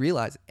makes me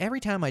realize every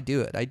time I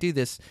do it, I do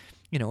this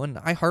And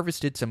I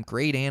harvested some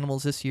great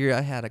animals this year.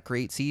 I had a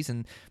great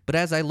season. But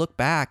as I look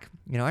back,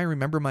 I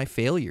remember my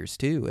failures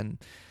too. And,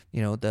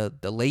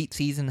 the late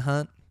season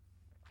hunt,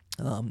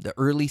 the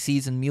early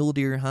season mule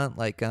deer hunt,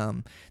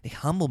 they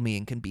humble me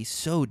and can be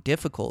so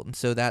difficult. And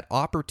so that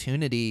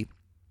opportunity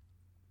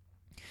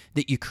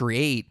that you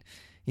create,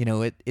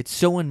 it's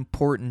so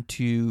important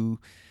to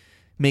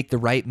make the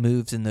right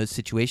moves in those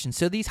situations.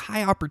 So these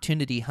high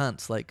opportunity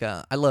hunts,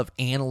 I love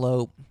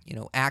antelope,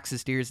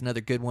 axis deer is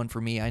another good one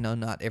for me. I know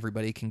not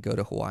everybody can go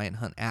to Hawaii and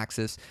hunt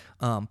axis,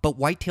 but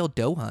white-tailed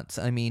doe hunts,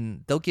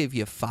 they'll give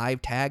you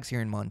 5 tags here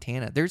in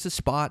Montana. There's a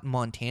spot in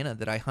Montana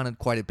that I hunted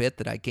quite a bit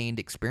that I gained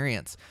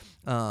experience.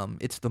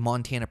 It's the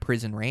Montana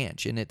Prison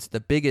Ranch, and it's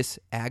the biggest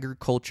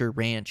agriculture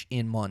ranch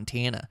in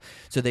Montana.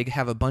 So they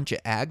have a bunch of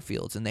ag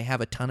fields, and they have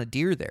a ton of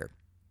deer there.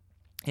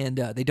 And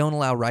they don't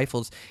allow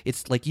rifles.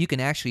 It's like you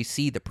can actually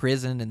see the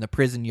prison and the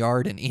prison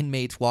yard and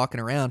inmates walking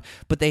around,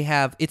 but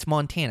it's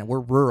Montana. We're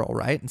rural,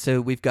 right? And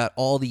so we've got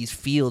all these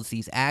fields,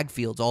 these ag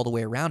fields all the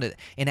way around it.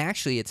 And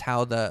actually it's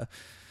how the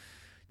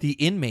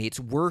inmates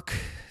work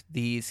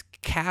these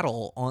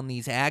cattle on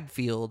these ag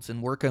fields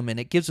and work them, and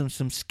it gives them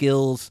some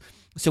skills.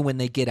 So when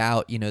they get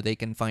out, they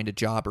can find a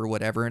job or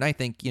whatever. And I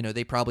think,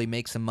 they probably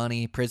make some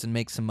money. Prison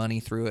makes some money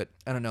through it.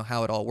 I don't know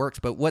how it all works,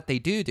 but what they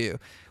do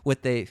is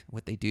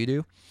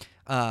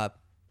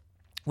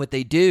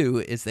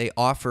they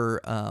offer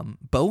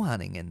bow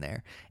hunting in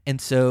there. And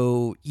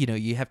so,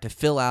 you have to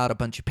fill out a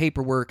bunch of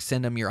paperwork,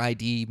 send them your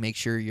ID, make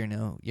sure, you're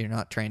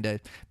not trying to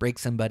break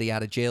somebody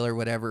out of jail or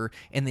whatever.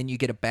 And then you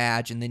get a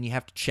badge, and then you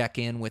have to check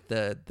in with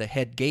the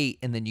head gate,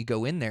 and then you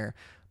go in there.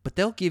 But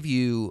they'll give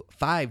you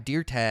 5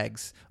 deer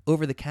tags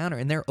over the counter,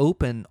 and they're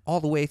open all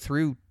the way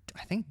through.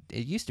 I think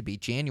it used to be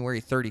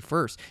January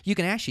 31st. You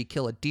can actually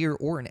kill a deer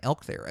or an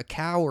elk there, a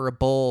cow or a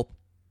bull.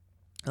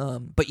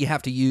 But you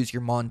have to use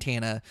your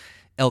Montana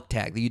elk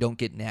tag. You don't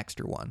get an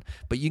extra one.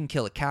 But you can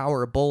kill a cow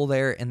or a bull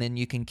there, and then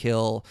you can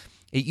kill...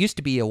 It used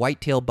to be a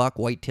white-tailed buck,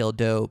 white-tailed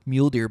doe,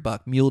 mule deer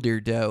buck, mule deer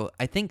doe.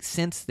 I think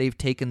since they've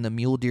taken the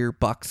mule deer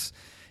bucks,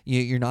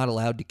 you're not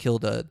allowed to kill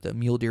the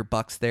mule deer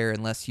bucks there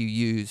unless you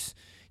use...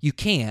 You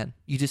can.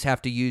 You just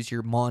have to use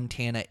your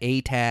Montana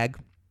A tag.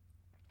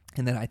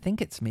 And then I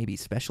think it's maybe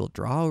special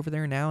draw over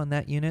there now in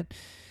that unit.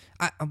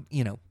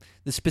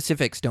 The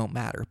specifics don't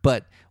matter.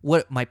 But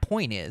what my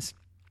point is,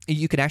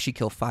 you could actually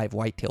kill 5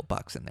 whitetail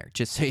bucks in there,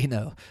 just so you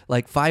know.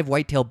 5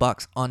 whitetail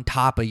bucks on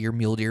top of your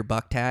mule deer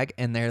buck tag,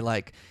 and they're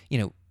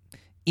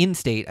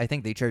in-state, I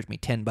think they charged me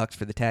 $10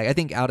 for the tag. I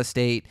think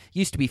out-of-state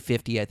used to be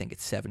 $50. I think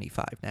it's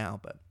 $75 now,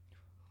 but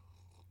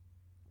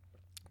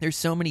there's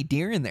so many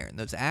deer in there in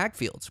those ag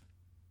fields.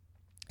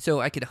 So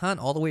I could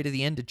hunt all the way to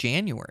the end of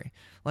January.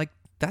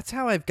 That's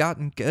how I've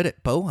gotten good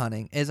at bow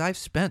hunting, is I've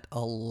spent a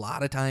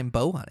lot of time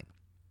bow hunting.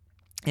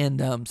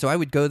 And so I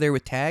would go there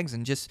with tags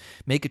and just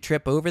make a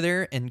trip over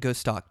there and go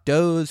stalk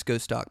does, go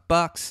stalk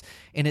bucks,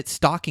 and it's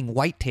stalking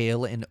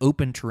whitetail in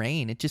open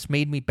terrain. It just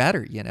made me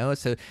better,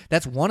 So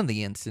that's one of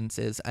the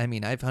instances.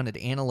 I've hunted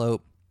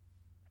antelope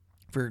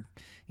for,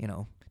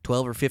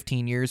 12 or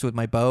 15 years with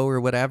my bow or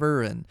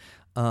whatever.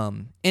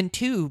 And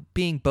 2,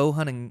 being bow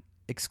hunting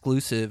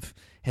exclusive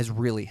has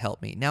really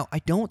helped me. Now, I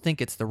don't think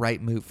it's the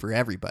right move for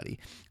everybody.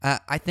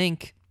 I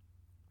think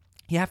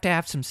you have to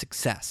have some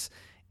success.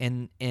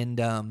 And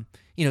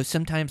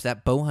sometimes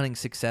that bow hunting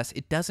success,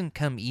 it doesn't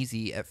come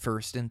easy at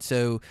first. And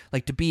so,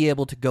 to be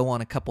able to go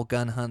on a couple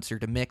gun hunts or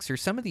to mix, or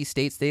some of these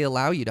states, they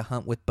allow you to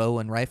hunt with bow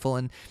and rifle.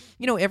 And,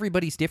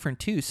 everybody's different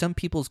too. Some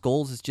people's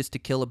goals is just to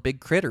kill a big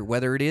critter,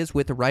 whether it is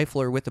with a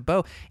rifle or with a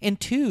bow. And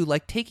 2,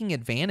 taking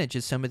advantage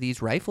of some of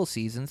these rifle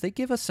seasons, they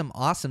give us some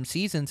awesome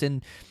seasons,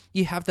 and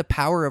you have the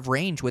power of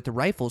range with the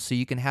rifle, so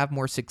you can have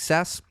more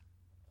success.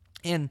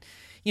 And,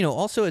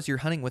 also as you're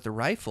hunting with a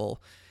rifle,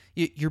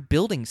 you're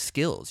building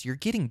skills. You're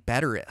getting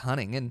better at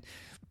hunting. And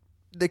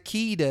the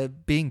key to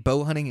being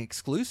bow hunting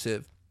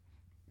exclusive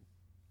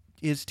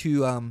is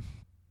to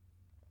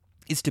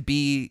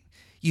be,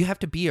 you have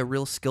to be a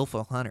real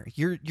skillful hunter.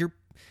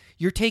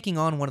 You're taking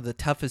on one of the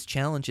toughest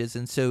challenges.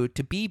 And so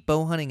to be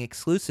bow hunting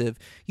exclusive,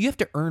 you have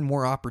to earn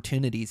more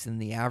opportunities than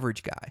the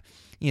average guy.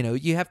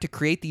 You have to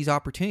create these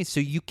opportunities so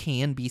you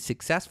can be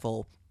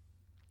successful.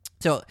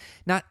 So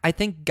I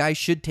think guys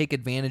should take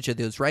advantage of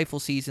those rifle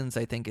seasons.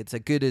 I think it's a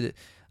good,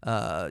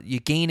 you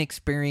gain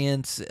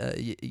experience,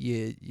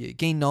 you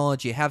gain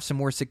knowledge, you have some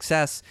more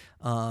success,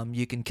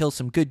 you can kill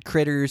some good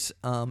critters,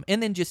 and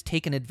then just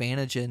taking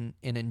advantage and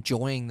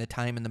enjoying the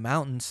time in the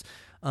mountains.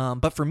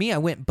 But for me, I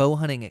went bow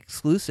hunting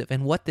exclusive,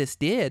 and what this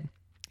did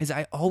is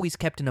I always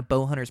kept in a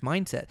bow hunter's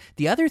mindset.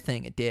 The other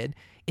thing it did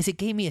is it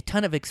gave me a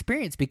ton of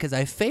experience because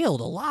I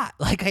failed a lot.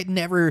 I'd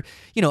never,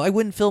 I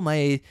wouldn't fill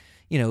my...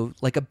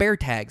 a bear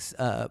tag's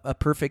a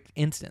perfect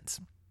instance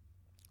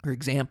or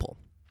example.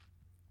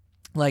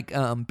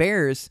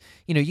 Bears,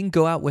 you can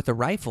go out with a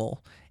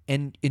rifle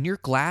and you're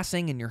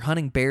glassing and you're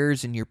hunting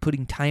bears and you're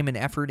putting time and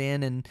effort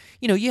in, and,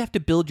 you have to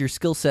build your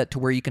skill set to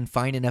where you can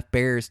find enough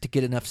bears to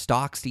get enough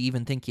stalks to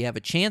even think you have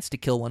a chance to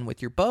kill one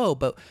with your bow.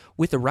 But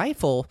with a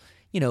rifle,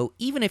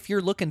 even if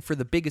you're looking for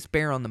the biggest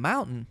bear on the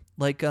mountain,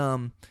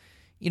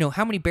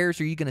 how many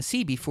bears are you going to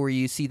see before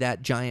you see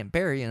that giant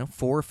bear?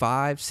 4,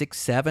 5, 6,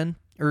 7.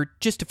 Or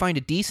just to find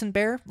a decent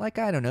bear, like,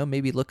 I don't know,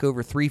 maybe look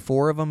over 3,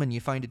 4 of them and you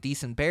find a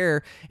decent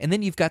bear. And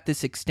then you've got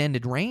this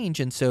extended range.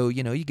 And so,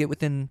 you get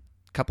within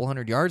a couple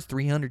 100 yards,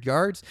 300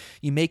 yards.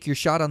 You make your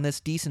shot on this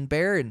decent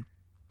bear and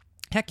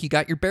heck, you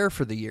got your bear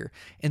for the year.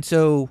 And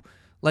so,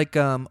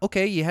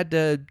 okay, you had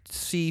to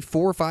see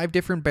 4 or 5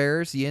 different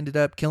bears. You ended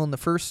up killing the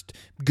first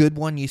good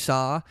one you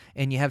saw,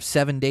 and you have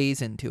 7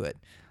 days into it.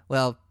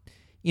 Well,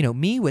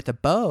 me with a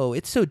bow,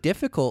 it's so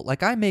difficult.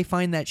 Like, I may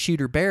find that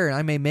shooter bear, and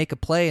I may make a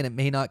play, and it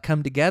may not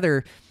come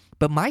together.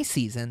 But my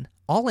season,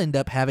 I'll end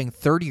up having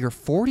 30 or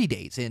 40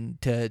 days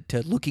into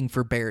looking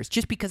for bears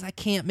just because I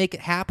can't make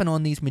it happen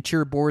on these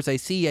mature boars I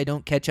see. I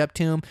don't catch up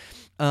to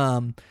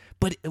them.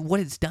 But what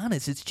it's done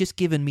is it's just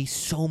given me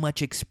so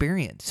much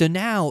experience. So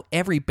now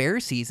every bear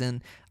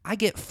season, I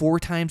get 4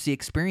 times the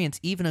experience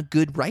even a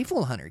good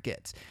rifle hunter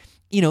gets.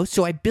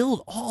 So I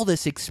build all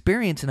this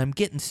experience and I'm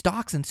getting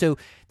stocks. And so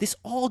this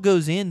all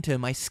goes into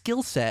my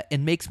skill set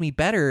and makes me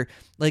better.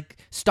 Like,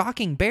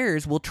 stalking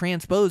bears will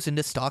transpose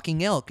into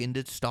stalking elk,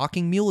 into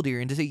stalking mule deer,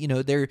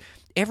 into,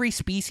 every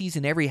species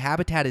and every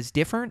habitat is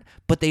different,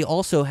 but they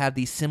also have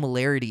these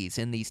similarities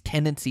and these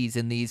tendencies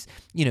and these,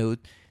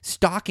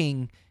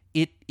 stalking.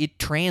 It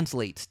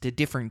translates to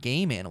different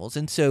game animals.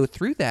 And so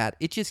through that,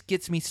 it just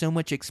gets me so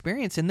much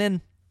experience. And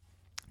then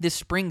this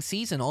spring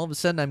season, all of a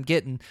sudden I'm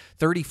getting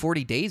 30,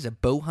 40 days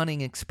of bow hunting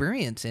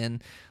experience.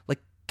 And like,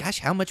 gosh,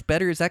 how much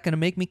better is that going to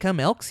make me come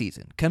elk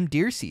season, come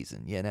deer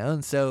season,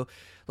 And so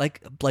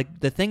like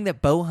the thing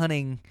that bow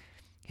hunting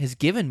has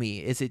given me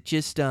is it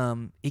just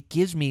it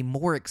gives me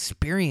more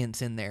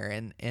experience in there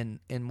and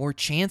more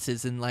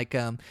chances. And like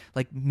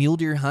mule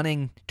deer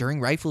hunting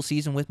during rifle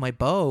season with my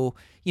bow,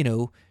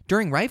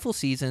 during rifle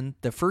season,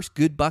 the first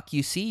good buck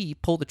you see, you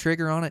pull the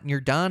trigger on it and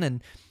you're done.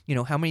 And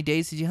how many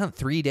days did you hunt?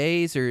 3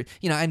 days? Or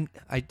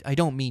I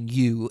don't mean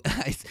you.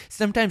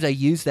 Sometimes I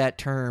use that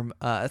term.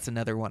 That's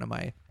another one of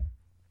my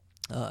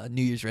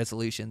New Year's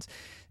resolutions.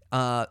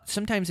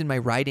 Sometimes in my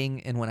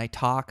writing and when I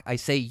talk, I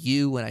say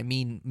you when I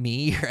mean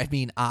me, or I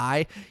mean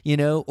I,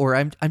 or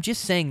I'm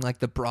just saying like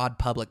the broad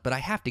public, but I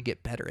have to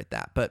get better at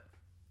that. But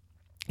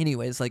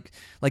anyways, like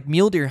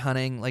mule deer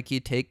hunting, like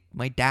you take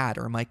my dad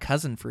or my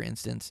cousin, for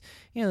instance,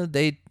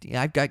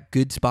 I've got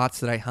good spots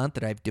that I hunt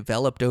that I've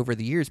developed over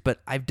the years, but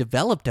I've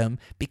developed them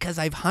because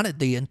I've hunted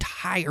the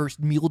entire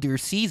mule deer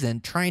season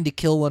trying to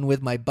kill one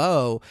with my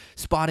bow,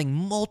 spotting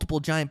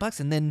multiple giant bucks.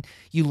 And then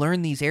you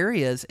learn these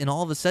areas and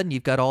all of a sudden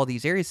you've got all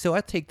these areas. So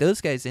I take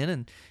those guys in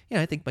and,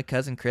 I think my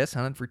cousin Chris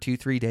hunted for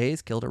 2-3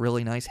 days, killed a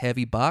really nice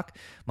heavy buck.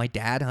 My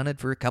dad hunted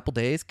for a couple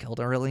days, killed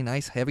a really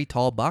nice heavy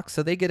tall buck.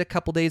 So they get a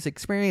couple days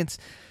experience.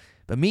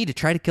 But me, to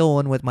try to kill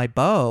one with my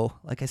bow,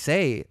 like I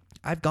say,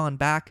 I've gone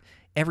back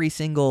every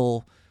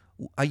single,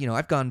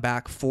 I've gone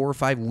back 4 or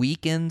 5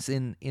 weekends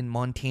in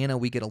Montana.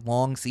 We get a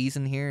long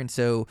season here. And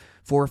so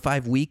 4 or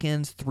 5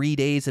 weekends, 3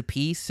 days a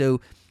piece. So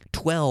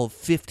 12,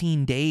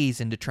 15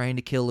 days into trying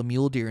to kill a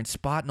mule deer and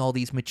spotting all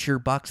these mature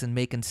bucks and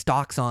making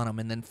stalks on them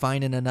and then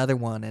finding another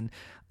one.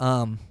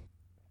 And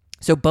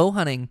so bow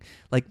hunting,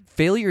 like,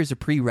 failure is a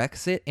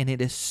prerequisite and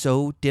it is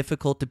so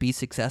difficult to be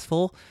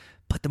successful.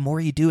 But the more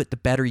you do it, the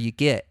better you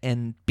get.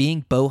 And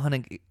being bow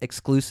hunting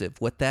exclusive,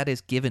 what that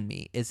has given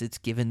me is it's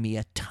given me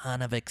a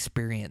ton of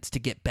experience to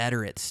get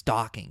better at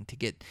stalking, to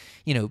get,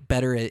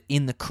 better at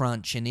in the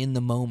crunch and in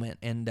the moment.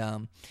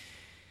 And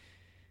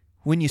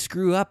when you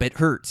screw up, it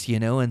hurts,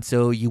 and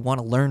so you want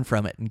to learn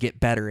from it and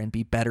get better and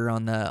be better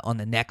on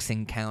the next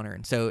encounter.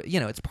 And so,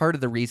 it's part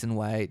of the reason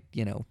why,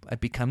 I've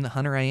become the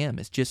hunter I am.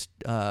 It's just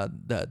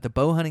the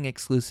bow hunting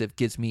exclusive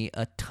gives me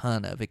a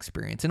ton of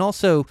experience. And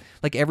also,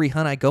 like, every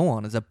hunt I go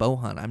on is a bow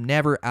hunt. I'm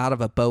never out of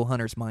a bow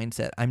hunter's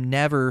mindset. I'm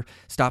never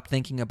stopped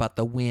thinking about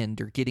the wind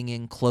or getting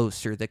in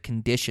close or the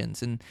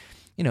conditions. And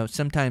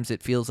sometimes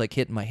it feels like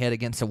hitting my head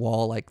against a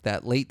wall, like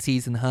that late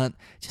season hunt.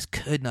 Just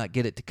could not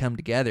get it to come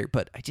together,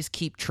 but I just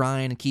keep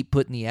trying and keep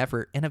putting the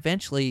effort, and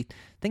eventually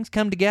things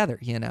come together,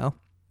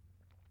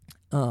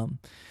 So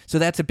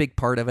that's a big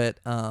part of it.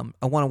 I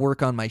want to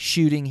work on my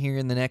shooting here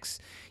in the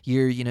next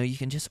year. You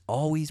can just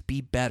always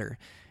be better.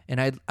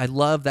 And I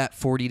love that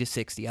 40 to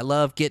 60. I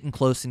love getting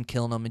close and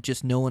killing them and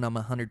just knowing I'm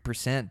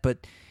 100%.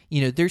 But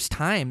there's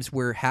times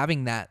where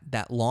having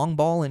that long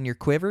ball in your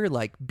quiver,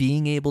 like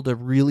being able to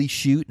really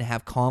shoot and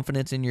have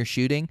confidence in your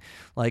shooting,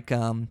 like,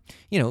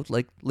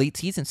 like late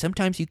season,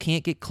 sometimes you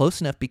can't get close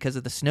enough because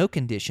of the snow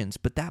conditions,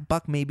 but that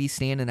buck may be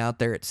standing out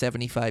there at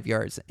 75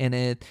 yards.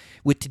 And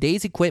with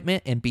today's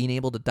equipment and being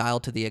able to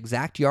dial to the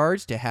exact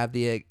yards to have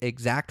the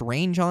exact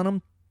range on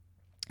them,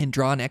 and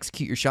draw and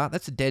execute your shot,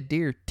 that's a dead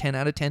deer 10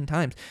 out of 10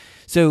 times.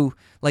 So,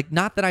 like,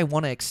 not that I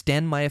want to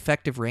extend my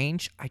effective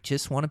range. I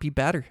just want to be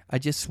better. I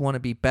just want to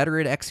be better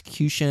at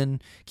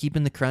execution,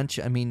 keeping the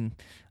crunch. I mean,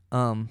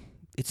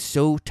 it's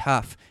so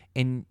tough.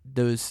 And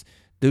those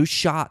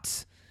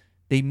shots,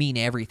 they mean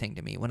everything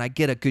to me. When I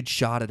get a good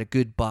shot at a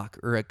good buck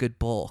or a good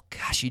bull,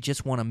 gosh, you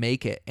just want to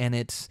make it. And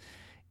it's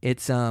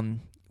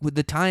with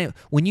the time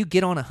when you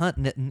get on a hunt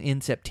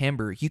in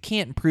September, you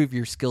can't improve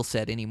your skill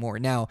set anymore.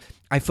 Now,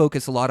 I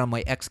focus a lot on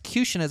my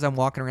execution as I'm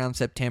walking around in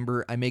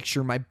September. I make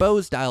sure my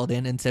bow's dialed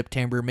in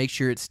September, make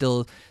sure it's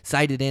still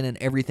sighted in and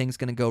everything's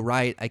going to go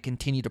right. I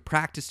continue to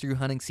practice through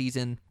hunting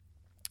season.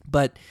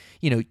 But,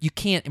 you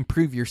can't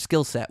improve your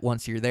skill set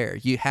once you're there.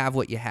 You have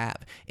what you have.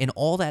 And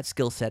all that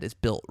skill set is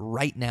built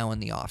right now in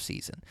the off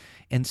season.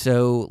 And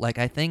so,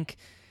 I think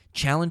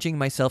challenging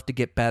myself to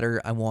get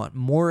better. I want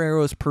more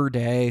arrows per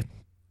day.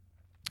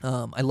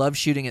 I love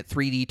shooting at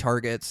 3D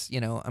targets.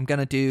 I'm going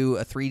to do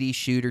a 3D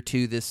shoot or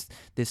two this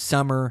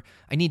summer.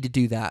 I need to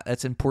do that.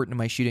 That's important to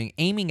my shooting.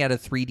 Aiming at a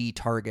 3D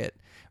target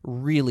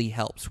really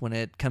helps when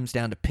it comes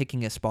down to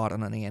picking a spot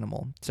on an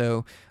animal.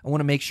 So I want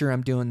to make sure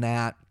I'm doing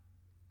that.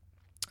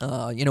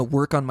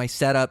 Work on my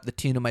setup, the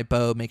tune of my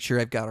bow, make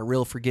sure I've got a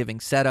real forgiving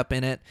setup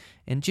in it,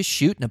 and just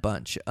shooting a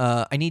bunch.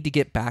 I need to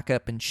get back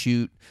up and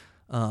shoot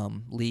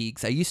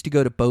leagues. I used to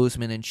go to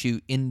Bozeman and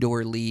shoot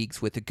indoor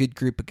leagues with a good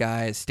group of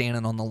guys,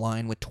 standing on the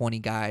line with 20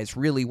 guys,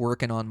 really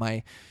working on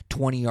my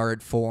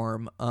 20-yard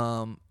form.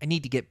 I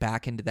need to get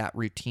back into that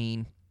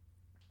routine.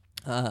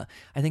 I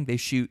think they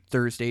shoot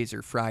Thursdays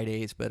or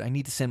Fridays, but I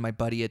need to send my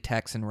buddy a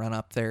text and run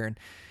up there. And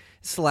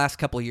it's the last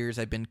couple of years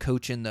I've been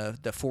coaching the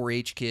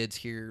 4-H kids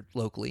here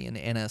locally in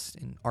Ennis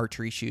in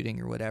archery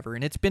shooting or whatever,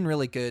 and it's been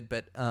really good.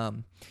 But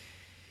I'm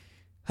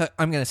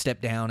going to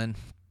step down,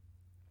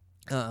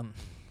 and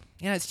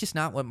it's just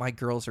not what my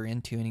girls are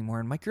into anymore.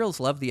 And my girls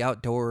love the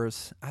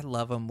outdoors. I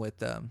love them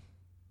with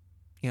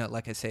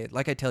like I say,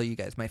 like I tell you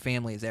guys, my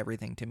family is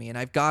everything to me, and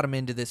I've got them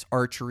into this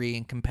archery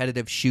and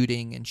competitive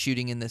shooting and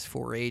shooting in this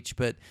 4-H,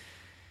 but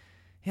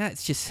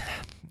it's just,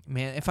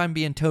 man, if I'm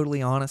being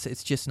totally honest,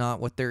 it's just not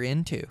what they're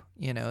into.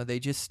 They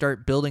just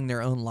start building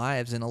their own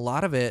lives, and a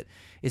lot of it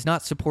is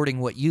not supporting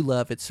what you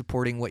love, it's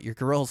supporting what your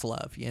girls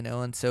love,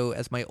 and so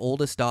as my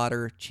oldest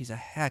daughter, she's a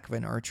heck of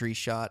an archery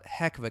shot,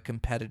 heck of a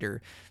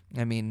competitor.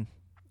 I mean,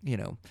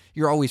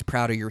 you're always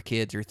proud of your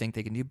kids or think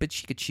they can do, but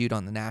she could shoot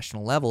on the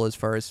national level as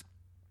far as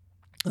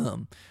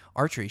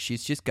archery.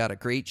 She's just got a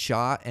great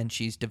shot, and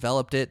she's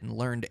developed it and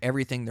learned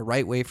everything the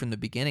right way from the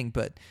beginning,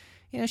 but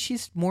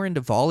she's more into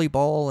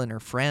volleyball and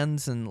her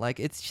friends, and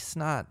it's just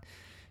not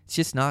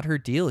her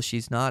deal.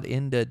 She's not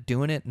into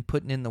doing it and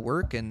putting in the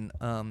work, and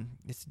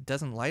it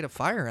doesn't light a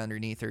fire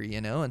underneath her,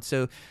 and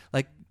so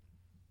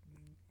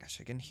gosh,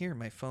 I can hear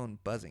my phone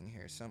buzzing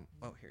here.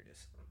 Here it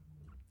is.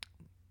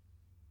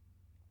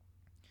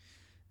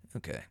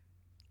 Okay.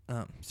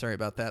 Sorry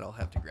about that. I'll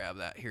have to grab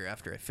that here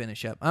after I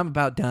finish up. I'm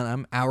about done.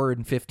 I'm hour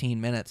and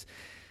 15 minutes.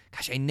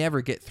 Gosh, I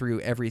never get through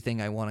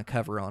everything I want to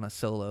cover on a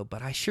solo,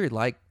 but I sure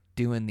like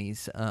doing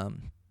these.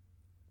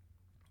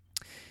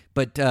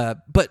 But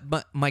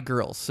my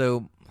girls.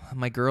 So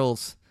my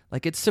girls,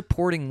 it's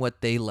supporting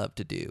what they love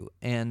to do,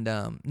 and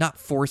not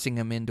forcing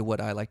them into what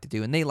I like to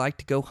do. And they like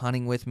to go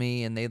hunting with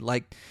me, and they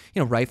like,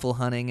 rifle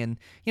hunting, and,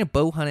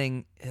 bow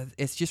hunting.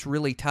 It's just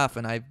really tough.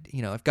 And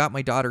I've got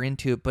my daughter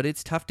into it, but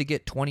it's tough to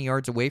get 20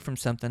 yards away from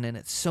something. And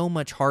it's so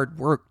much hard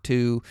work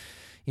to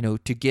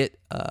get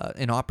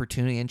an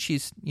opportunity. And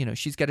she's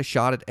got a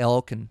shot at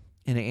elk and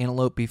an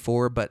antelope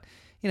before, but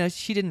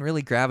she didn't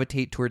really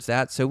gravitate towards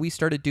that. So we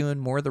started doing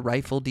more of the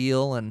rifle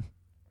deal and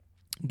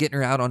getting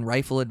her out on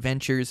rifle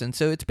adventures. And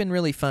so it's been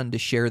really fun to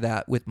share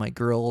that with my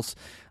girls.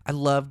 I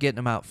love getting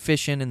them out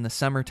fishing in the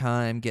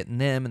summertime, getting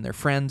them and their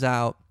friends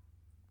out.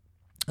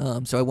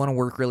 So I want to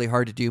work really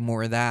hard to do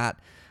more of that,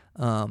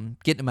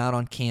 getting them out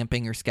on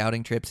camping or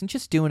scouting trips and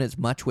just doing as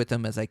much with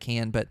them as I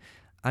can. But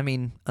I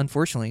mean,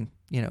 unfortunately,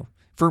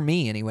 for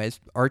me anyways,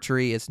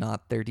 archery is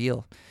not their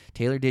deal.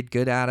 Taylor did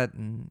good at it,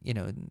 and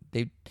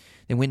they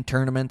win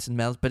tournaments and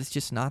medals, but it's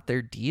just not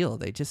their deal.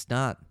 They just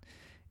not.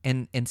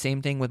 And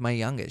same thing with my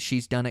youngest.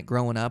 She's done it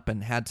growing up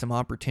and had some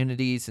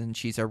opportunities, and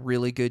she's a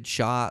really good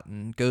shot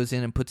and goes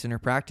in and puts in her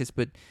practice.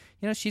 But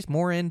she's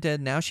more into,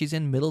 now she's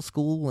in middle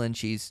school, and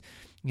she's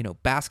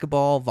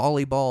basketball,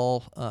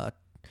 volleyball,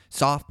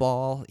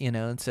 softball,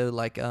 and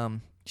so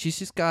she's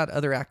just got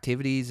other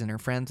activities and her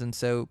friends. And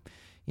so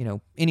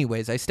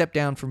anyways, I stepped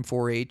down from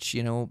 4-H.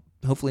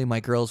 Hopefully my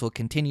girls will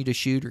continue to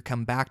shoot or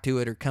come back to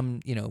it or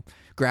come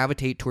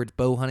gravitate towards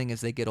bow hunting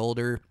as they get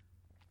older.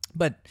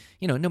 But,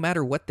 no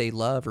matter what they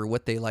love or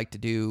what they like to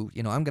do,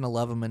 I'm going to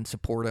love them and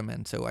support them.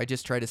 And so I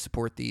just try to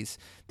support these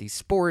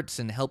sports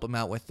and help them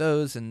out with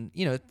those, and,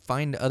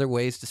 find other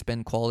ways to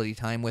spend quality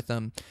time with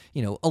them,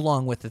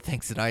 along with the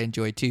things that I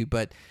enjoy too.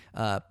 But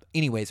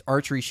anyways,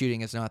 archery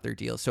shooting is not their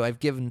deal. So I've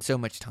given so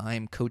much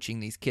time coaching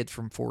these kids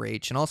from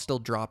 4-H, and I'll still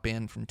drop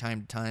in from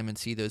time to time and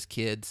see those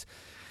kids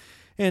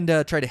and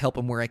try to help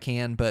them where I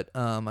can. But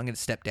I'm going to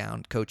step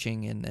down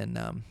coaching,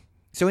 and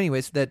so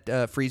anyways,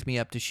 that frees me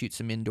up to shoot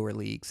some indoor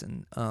leagues.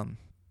 And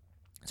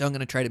so I'm going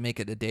to try to make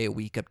it a day a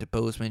week up to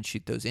Bozeman,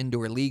 shoot those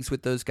indoor leagues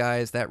with those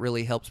guys. That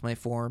really helps my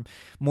form.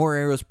 More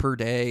arrows per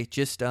day.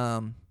 Just,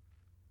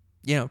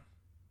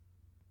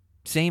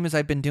 same as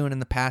I've been doing in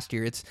the past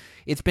year.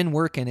 It's been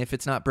working. If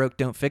it's not broke,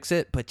 don't fix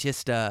it. But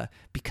just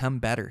become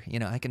better.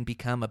 I can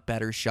become a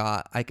better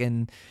shot. I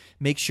can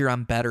make sure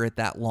I'm better at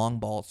that long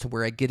ball, to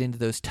where I get into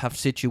those tough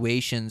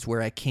situations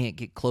where I can't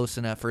get close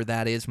enough, or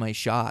that is my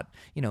shot.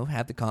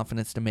 Have the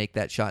confidence to make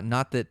that shot.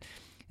 Not that.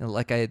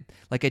 Like I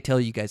tell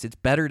you guys, it's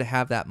better to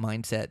have that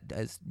mindset,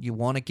 as you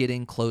want to get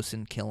in close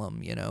and kill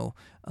them.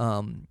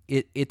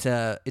 It's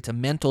a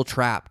mental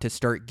trap to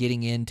start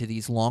getting into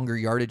these longer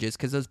yardages,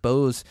 because those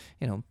bows,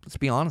 let's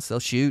be honest,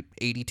 they'll shoot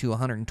 80 to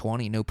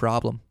 120, no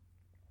problem.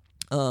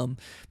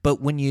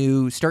 But when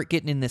you start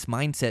getting in this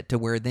mindset to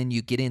where then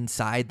you get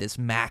inside this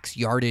max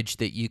yardage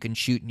that you can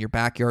shoot in your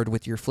backyard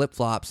with your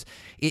flip-flops,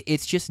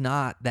 it's just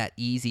not that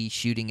easy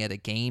shooting at a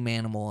game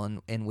animal,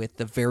 and with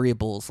the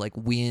variables like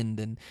wind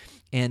and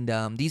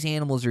these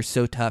animals are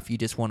so tough, you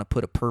just want to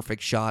put a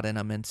perfect shot in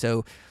them. And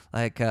so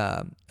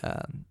a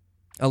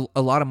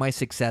lot of my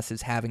success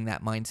is having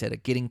that mindset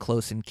of getting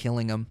close and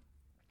killing them.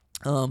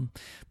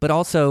 But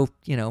also,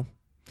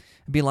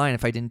 I'd be lying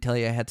if I didn't tell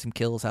you I had some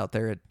kills out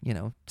there at,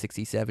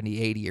 60,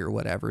 70, 80 or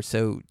whatever.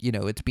 So,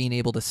 it's being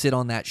able to sit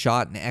on that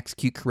shot and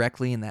execute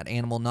correctly, and that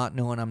animal not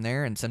knowing I'm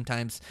there. And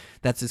sometimes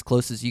that's as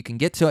close as you can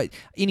get. So I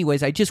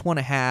just want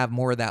to have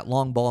more of that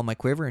long ball in my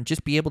quiver and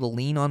just be able to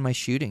lean on my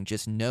shooting.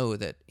 Just know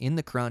that in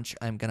the crunch,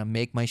 I'm going to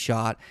make my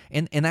shot.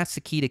 And that's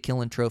the key to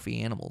killing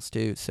trophy animals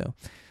too. So,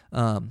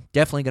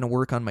 definitely going to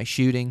work on my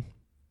shooting.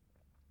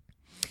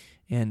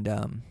 And,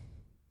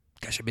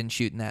 gosh, I've been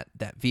shooting that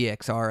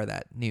VXR,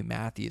 that new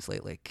Matthews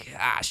lately.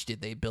 Gosh,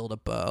 did they build a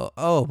bow?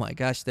 Oh my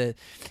gosh,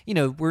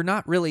 we're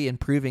not really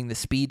improving the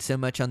speed so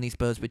much on these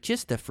bows, but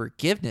just the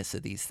forgiveness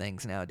of these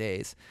things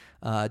nowadays,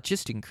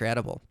 just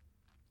incredible.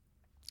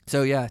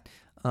 So yeah,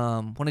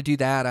 want to do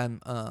that.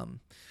 I'm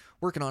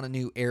working on a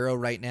new arrow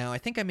right now. I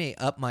think I may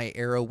up my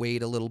arrow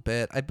weight a little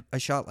bit. I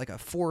shot like a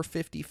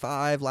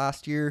 455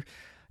 last year.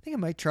 I think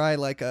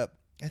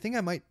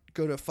I might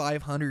go to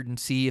 500 and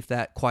see if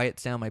that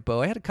quiets down my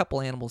bow. I had a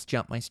couple animals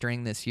jump my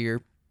string this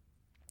year.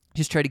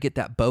 Just try to get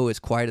that bow as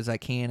quiet as I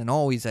can, and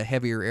always a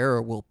heavier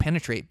arrow will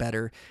penetrate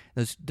better.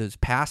 Those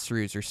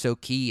pass-throughs are so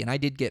key, and I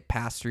did get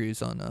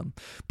pass-throughs on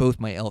both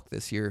my elk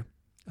this year.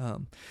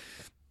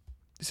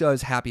 So I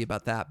was happy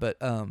about that. But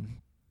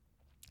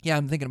yeah,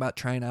 I'm thinking about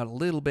trying out a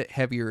little bit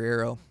heavier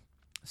arrow.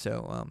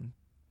 So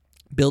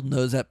building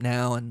those up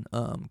now, and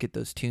get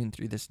those tuned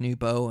through this new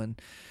bow,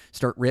 and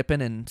start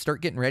ripping and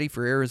start getting ready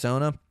for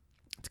Arizona.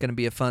 It's going to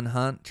be a fun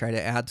hunt. Try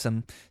to add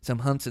some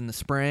hunts in the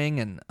spring,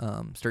 and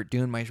start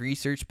doing my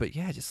research. But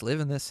yeah, just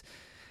living this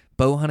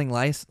bow hunting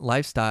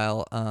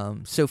lifestyle.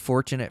 So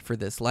fortunate for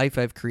this life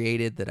I've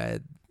created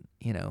that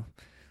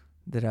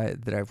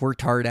I've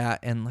worked hard at.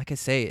 And like I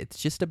say, it's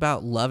just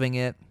about loving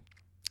it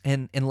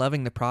and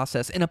loving the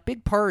process. And a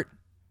big part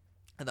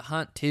of the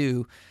hunt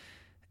too,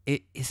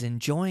 it is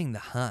enjoying the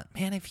hunt.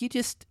 Man, if you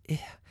just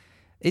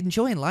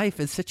enjoying life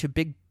is such a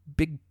big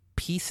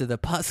piece of the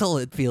puzzle,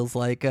 it feels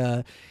like,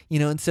 and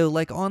so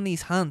like on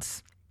these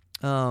hunts,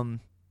 I'm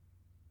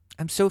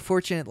so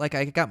fortunate. Like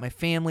I got my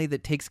family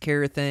that takes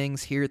care of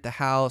things here at the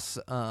house.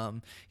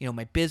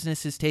 My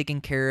business is taken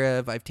care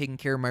of. I've taken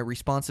care of my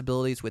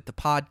responsibilities with the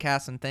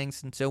podcast and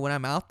things. And so when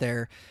I'm out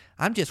there,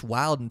 I'm just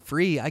wild and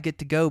free. I get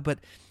to go, but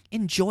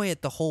enjoy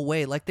it the whole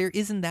way. Like there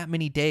isn't that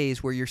many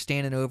days where you're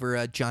standing over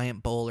a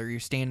giant bull or you're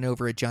standing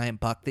over a giant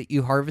buck that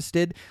you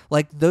harvested.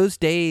 Like those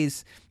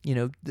days,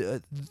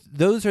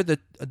 those are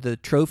the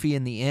trophy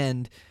in the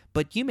end.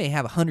 But you may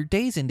have 100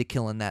 days into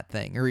killing that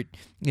thing, or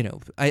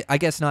I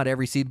guess not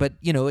every season, but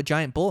a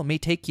giant bull, it may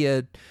take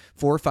you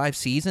 4 or 5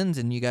 seasons,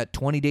 and you got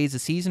 20 days a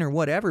season or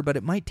whatever. But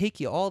it might take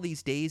you all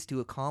these days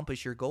to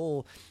accomplish your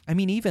goal. I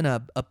mean, even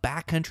a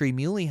backcountry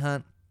muley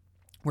hunt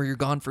where you're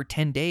gone for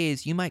 10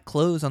 days, you might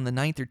close on the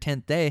 9th or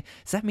 10th day.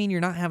 Does that mean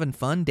you're not having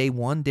fun day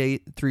 1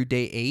 through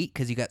day 8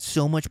 because you got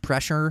so much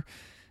pressure?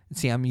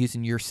 See, I'm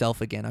using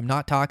yourself again. I'm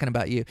not talking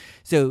about you.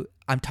 So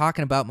I'm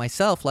talking about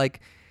myself. Like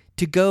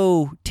to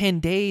go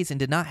 10 days and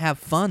to not have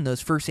fun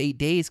those first 8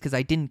 days because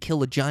I didn't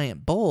kill a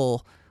giant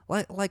bull.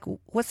 Like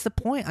what's the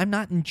point? I'm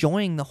not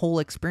enjoying the whole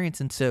experience.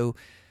 And so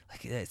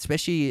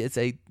especially as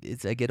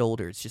I get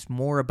older, it's just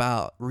more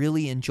about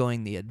really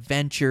enjoying the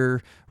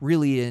adventure,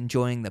 really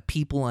enjoying the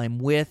people I'm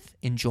with,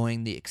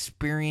 enjoying the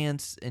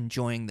experience,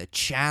 enjoying the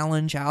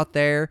challenge out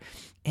there.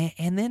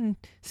 And then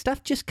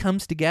stuff just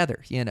comes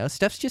together,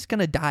 stuff's just going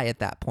to die at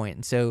that point.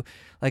 And so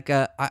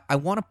I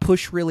want to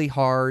push really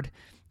hard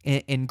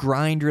and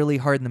grind really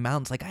hard in the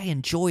mountains. Like I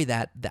enjoy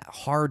that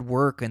hard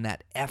work and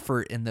that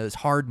effort and those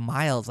hard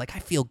miles. Like I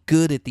feel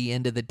good at the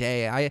end of the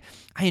day. I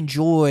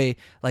enjoy,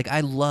 I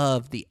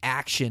love the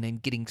action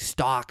and getting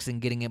stalks and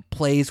getting in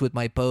plays with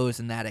my bows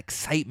and that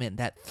excitement,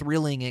 that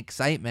thrilling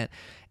excitement.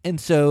 And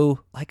so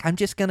I'm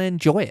just going to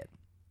enjoy it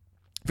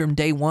from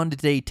day 1 to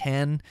day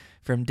 10,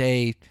 from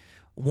day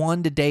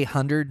 1 to day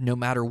 100, no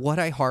matter what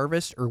I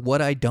harvest or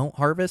what I don't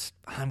harvest,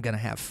 I'm going to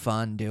have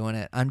fun doing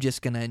it. I'm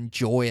just going to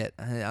enjoy it.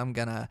 I'm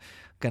going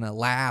to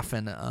laugh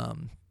and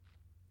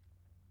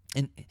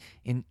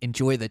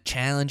enjoy the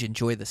challenge,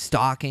 enjoy the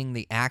stalking,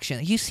 the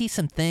action. You see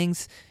some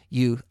things,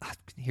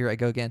 here I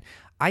go again.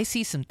 I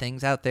see some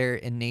things out there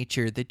in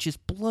nature that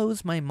just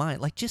blows my mind.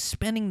 Like just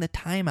spending the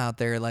time out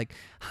there, like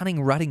hunting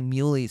rutting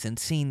muleys and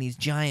seeing these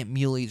giant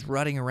muleys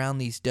rutting around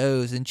these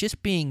does, and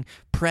just being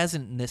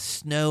present in this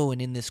snow and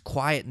in this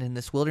quiet and in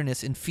this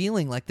wilderness and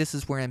feeling like this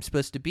is where I'm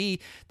supposed to be.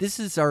 This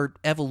is our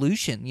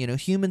evolution.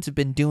 Humans have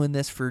been doing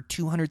this for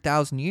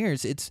 200,000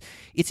 years. It's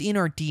in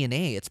our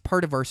DNA. It's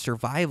part of our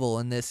survival,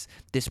 and this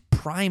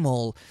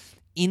primal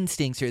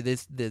instincts, or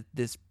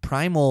this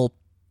primal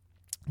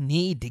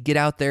need to get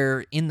out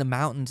there in the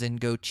mountains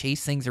and go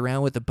chase things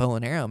around with a bow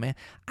and arrow, man.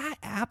 I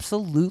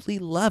absolutely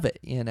love it,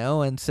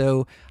 and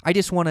so I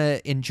just want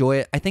to enjoy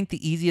it. I think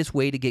the easiest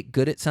way to get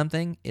good at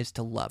something is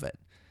to love it.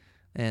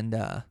 And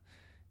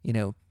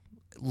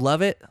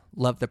love it,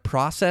 love the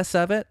process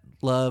of it,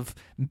 love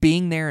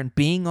being there and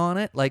being on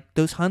it. Like,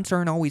 those hunts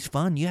aren't always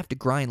fun. You have to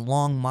grind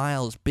long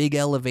miles, big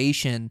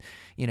elevation.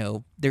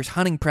 There's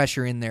hunting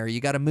pressure in there. You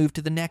got to move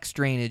to the next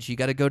drainage. You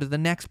got to go to the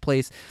next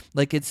place.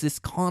 Like, it's this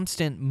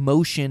constant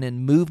motion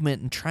and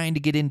movement and trying to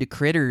get into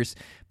critters.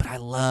 But I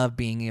love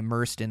being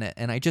immersed in it,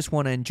 and I just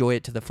want to enjoy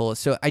it to the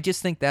fullest. So I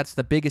just think that's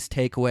the biggest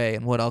takeaway,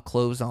 and what I'll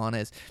close on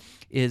is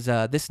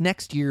this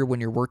next year,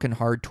 when you're working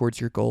hard towards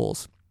your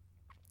goals,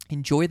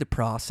 enjoy the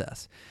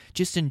process.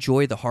 Just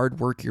enjoy the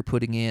hard work you're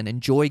putting in.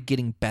 Enjoy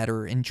getting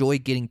better. Enjoy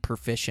getting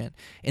proficient.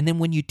 And then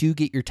when you do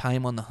get your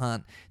time on the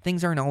hunt,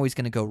 things aren't always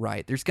going to go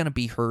right. There's going to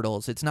be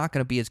hurdles. It's not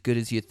going to be as good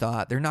as you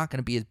thought. They're not going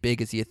to be as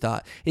big as you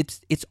thought.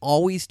 It's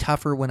always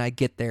tougher when I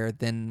get there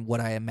than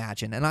what I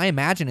imagine. And I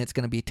imagine it's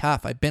going to be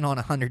tough. I've been on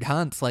 100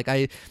 hunts. Like,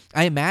 I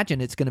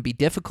imagine it's going to be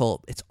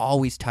difficult. It's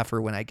always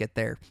tougher when I get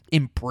there.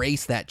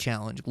 Embrace that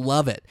challenge.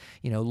 Love it.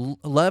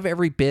 Love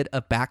every bit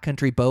of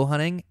backcountry bow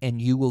hunting,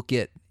 and you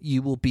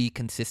will be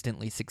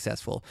consistently successful.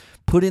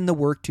 Put in the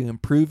work to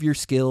improve your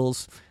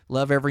skills.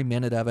 Love every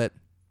minute of it.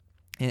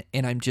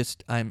 And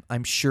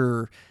I'm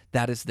sure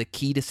that is the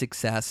key to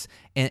success,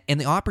 and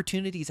the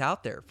opportunities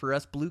out there for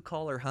us blue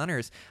collar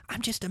hunters.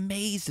 I'm just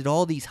amazed at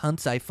all these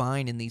hunts I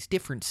find in these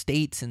different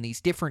states and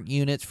these different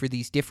units for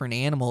these different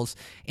animals,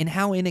 and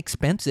how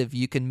inexpensive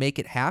you can make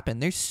it happen.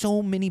 There's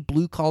so many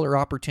blue collar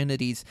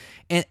opportunities,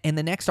 and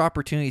the next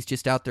opportunity is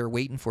just out there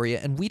waiting for you.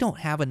 And we don't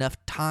have enough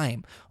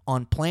time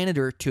on planet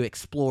Earth to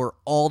explore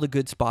all the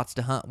good spots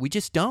to hunt. We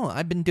just don't.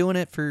 I've been doing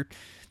it for,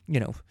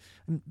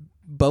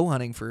 bow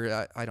hunting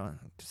for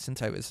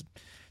since I was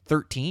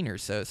 13 or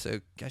so.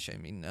 So gosh,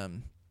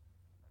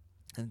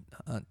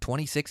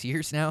 26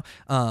 years now,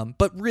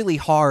 but really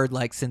hard,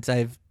 like since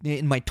I've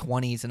in my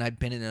 20s and I've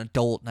been an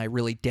adult and I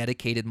really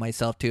dedicated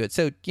myself to it.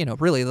 So,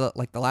 really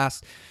like the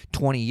last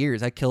 20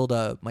 years, I killed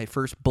my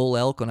first bull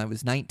elk when I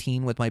was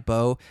 19 with my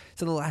bow.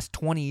 So the last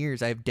 20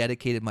 years I've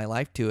dedicated my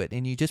life to it.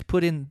 And you just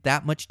put in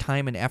that much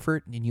time and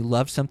effort, and you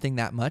love something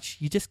that much,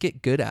 you just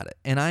get good at it.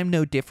 And I'm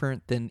no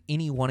different than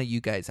any one of you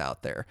guys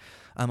out there.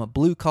 I'm a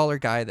blue collar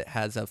guy that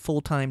has a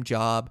full-time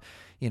job.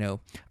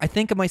 I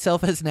think of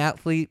myself as an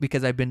athlete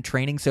because I've been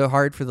training so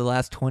hard for the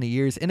last 20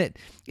 years, and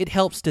it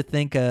helps to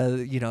think,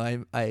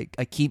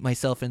 I keep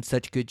myself in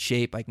such good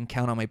shape. I can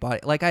count on my body.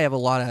 Like, I have a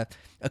lot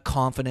of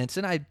confidence,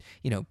 and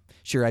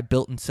sure, I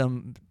built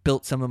some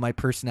of my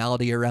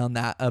personality around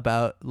that,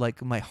 about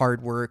like my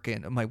hard work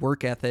and my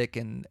work ethic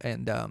and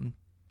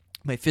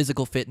my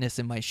physical fitness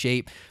and my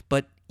shape,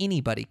 but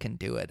anybody can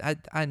do it.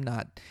 I'm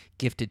not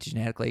gifted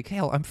genetically.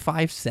 Hell, I'm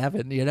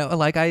 5'7",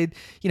 like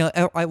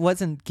I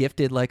wasn't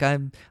gifted. Like,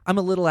 I'm a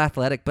little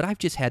athletic, but I've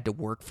just had to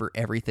work for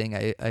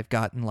everything I've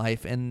got in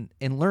life. And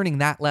learning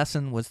that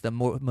lesson was the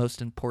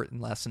most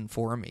important lesson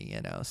for me,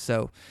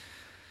 so,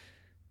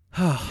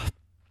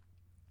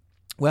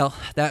 well,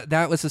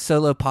 that was a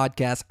solo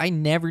podcast. I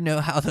never know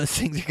how those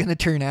things are going to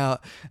turn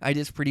out. I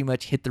just pretty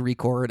much hit the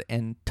record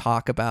and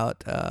talk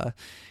about,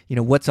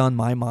 what's on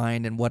my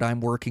mind and what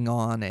I'm working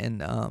on.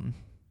 And,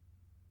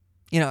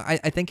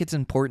 I think it's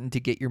important to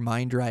get your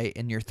mind right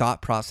and your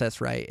thought process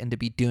right, and to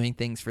be doing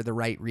things for the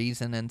right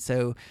reason. And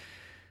so,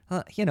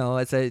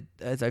 as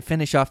I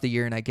finish off the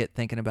year and I get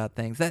thinking about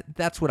things,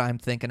 that's what I'm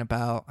thinking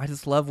about. I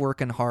just love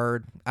working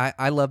hard.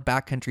 I love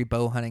backcountry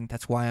bow hunting.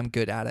 That's why I'm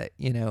good at it.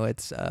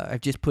 It's I've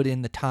just put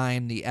in the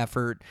time, the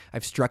effort.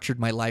 I've structured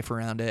my life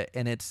around it,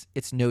 and it's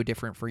no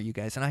different for you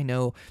guys. And I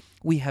know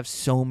we have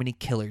so many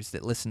killers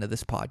that listen to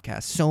this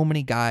podcast, so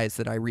many guys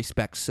that I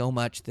respect so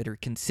much, that are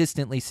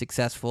consistently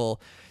successful,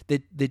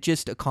 that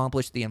just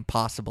accomplish the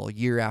impossible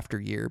year after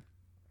year.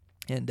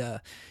 And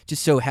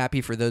just so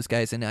happy for those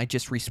guys, and I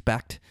just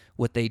respect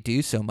what they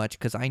do so much,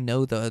 because I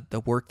know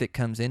the work that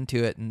comes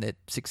into it, and that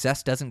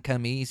success doesn't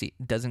come easy.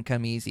 It doesn't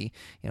come easy.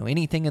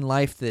 Anything in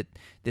life that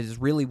is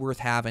really worth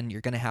having,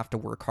 you're going to have to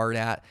work hard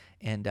at,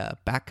 and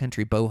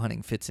backcountry bow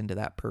hunting fits into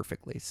that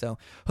perfectly. So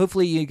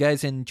hopefully you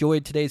guys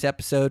enjoyed today's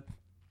episode.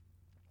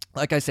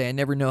 Like I say, I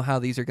never know how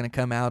these are going to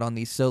come out on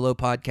these solo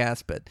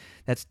podcasts, but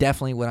that's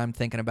definitely what I'm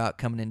thinking about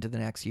coming into the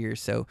next year.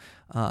 So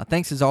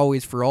thanks as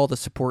always for all the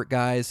support,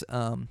 guys.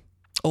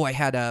 I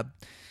had I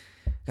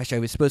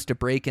was supposed to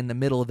break in the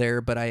middle there,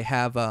 but I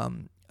have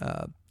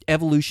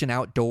Evolution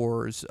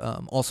Outdoors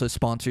also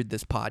sponsored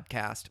this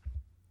podcast.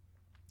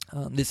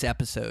 This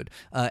episode.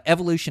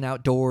 Evolution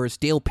Outdoors,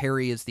 Dale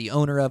Perry is the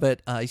owner of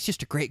it. He's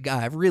just a great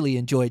guy. I've really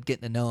enjoyed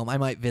getting to know him. I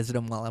might visit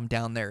him while I'm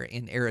down there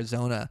in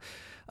Arizona.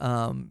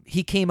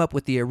 He came up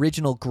with the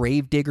original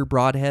Gravedigger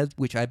broadhead,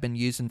 which I've been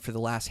using for the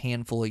last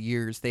handful of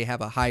years. They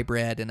have a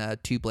hybrid and a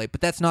two-blade,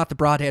 but that's not the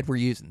broadhead we're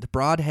using. The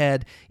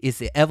broadhead is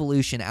the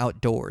Evolution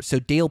Outdoors. So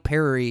Dale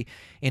Perry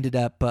ended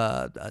up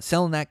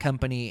selling that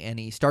company, and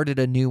he started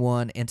a new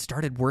one and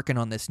started working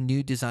on this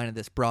new design of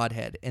this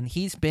broadhead. And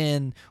he's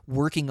been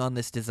working on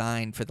this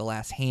design for the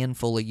last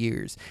handful of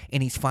years,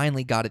 and he's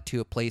finally got it to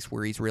a place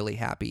where he's really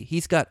happy.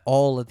 He's got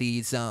all of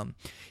these.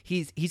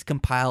 He's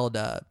compiled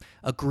a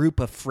group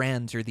of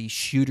friends or these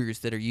shooters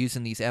that are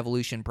using these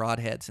Evolution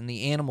broadheads, and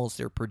the animals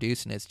they're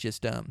producing is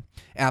just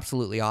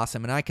absolutely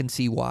awesome. And I can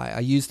see why. I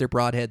used their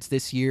broadheads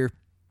this year.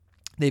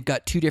 They've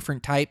got two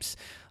different types.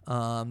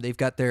 They've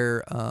got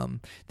their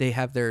they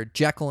have their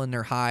Jekyll and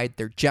their Hyde.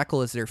 Their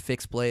Jekyll is their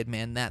fixed blade.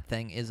 Man, that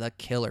thing is a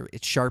killer.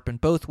 It's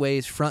sharpened both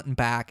ways, front and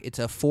back. It's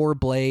a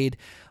 4-blade.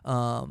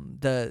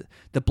 The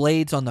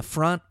blades on the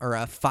front are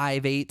a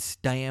 5/8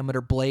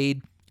 diameter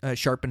blade,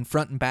 sharpened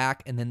front and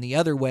back, and then the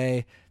other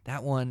way,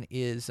 that one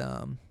is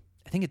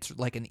I think it's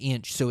like an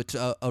inch. So it's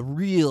a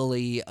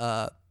really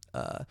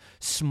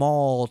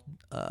small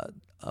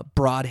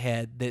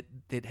broadhead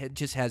that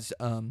just has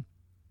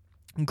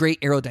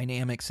great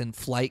aerodynamics and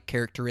flight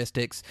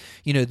characteristics.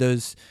 You know,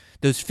 those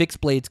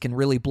fixed blades can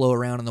really blow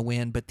around in the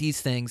wind, but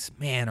these things,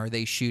 man, are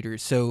they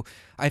shooters. So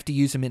I have to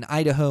use them in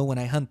Idaho when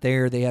I hunt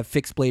there. They have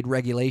fixed blade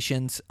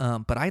regulations,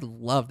 but I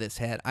love this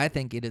head. I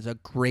think it is a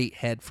great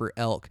head for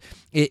elk.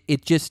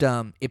 It just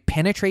it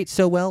penetrates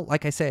so well.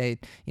 Like I say,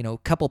 you know, a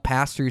couple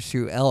pass-throughs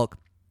through elk,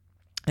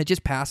 it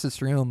just passes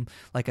through them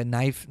like a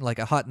knife, like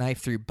a hot knife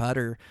through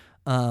butter.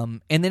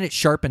 And then it's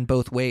sharpened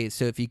both ways.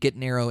 So if you get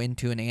an arrow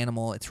into an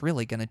animal, it's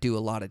really going to do a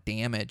lot of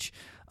damage.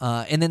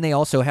 And then they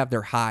also have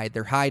their Hyde.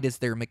 Their Hyde is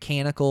their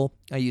mechanical.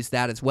 I used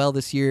that as well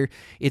this year.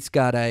 It's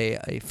got a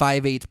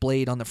 5/8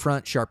 blade on the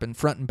front, sharpened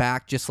front and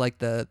back, just like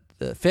the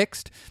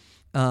fixed.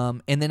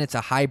 And then it's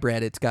a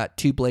hybrid. It's got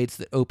two blades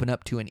that open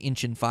up to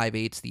 1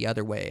 5/8 the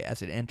other way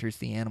as it enters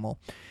the animal,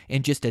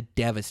 and just a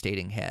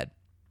devastating head.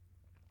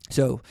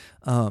 So,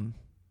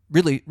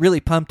 really, really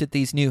pumped at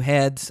these new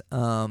heads.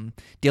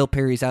 Dale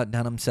Perry's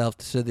outdone himself.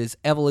 So this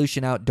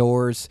Evolution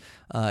Outdoors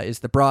is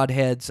the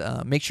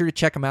broadheads. Make sure to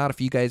check them out if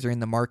you guys are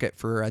in the market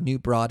for a new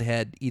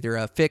broadhead, either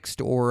a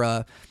fixed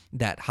or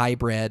that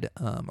hybrid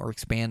or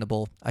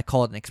expandable. I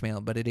call it an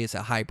expandable, but it is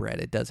a hybrid.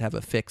 It does have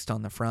a fixed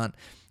on the front.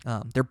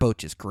 They're both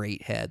just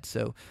great heads.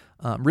 So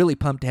really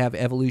pumped to have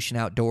Evolution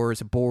Outdoors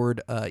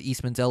aboard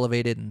Eastman's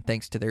Elevated, and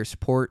thanks to their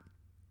support.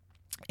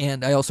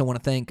 And I also want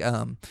to thank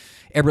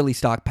Eberly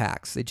Stock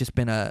Packs. They've just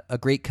been a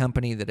great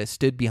company that has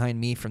stood behind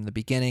me from the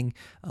beginning.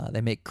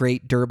 They make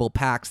great durable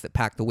packs that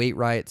pack the weight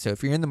right. So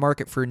if you're in the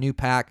market for a new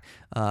pack,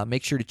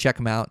 make sure to check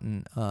them out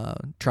and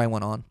try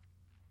one on.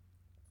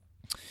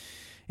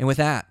 And with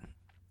that,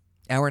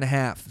 hour and a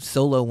half,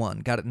 solo one,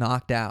 got it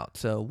knocked out.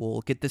 So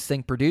we'll get this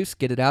thing produced,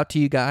 get it out to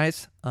you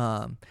guys.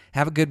 Have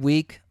a good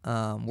week.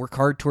 Work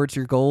hard towards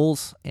your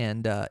goals,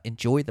 and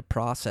enjoy the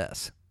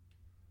process.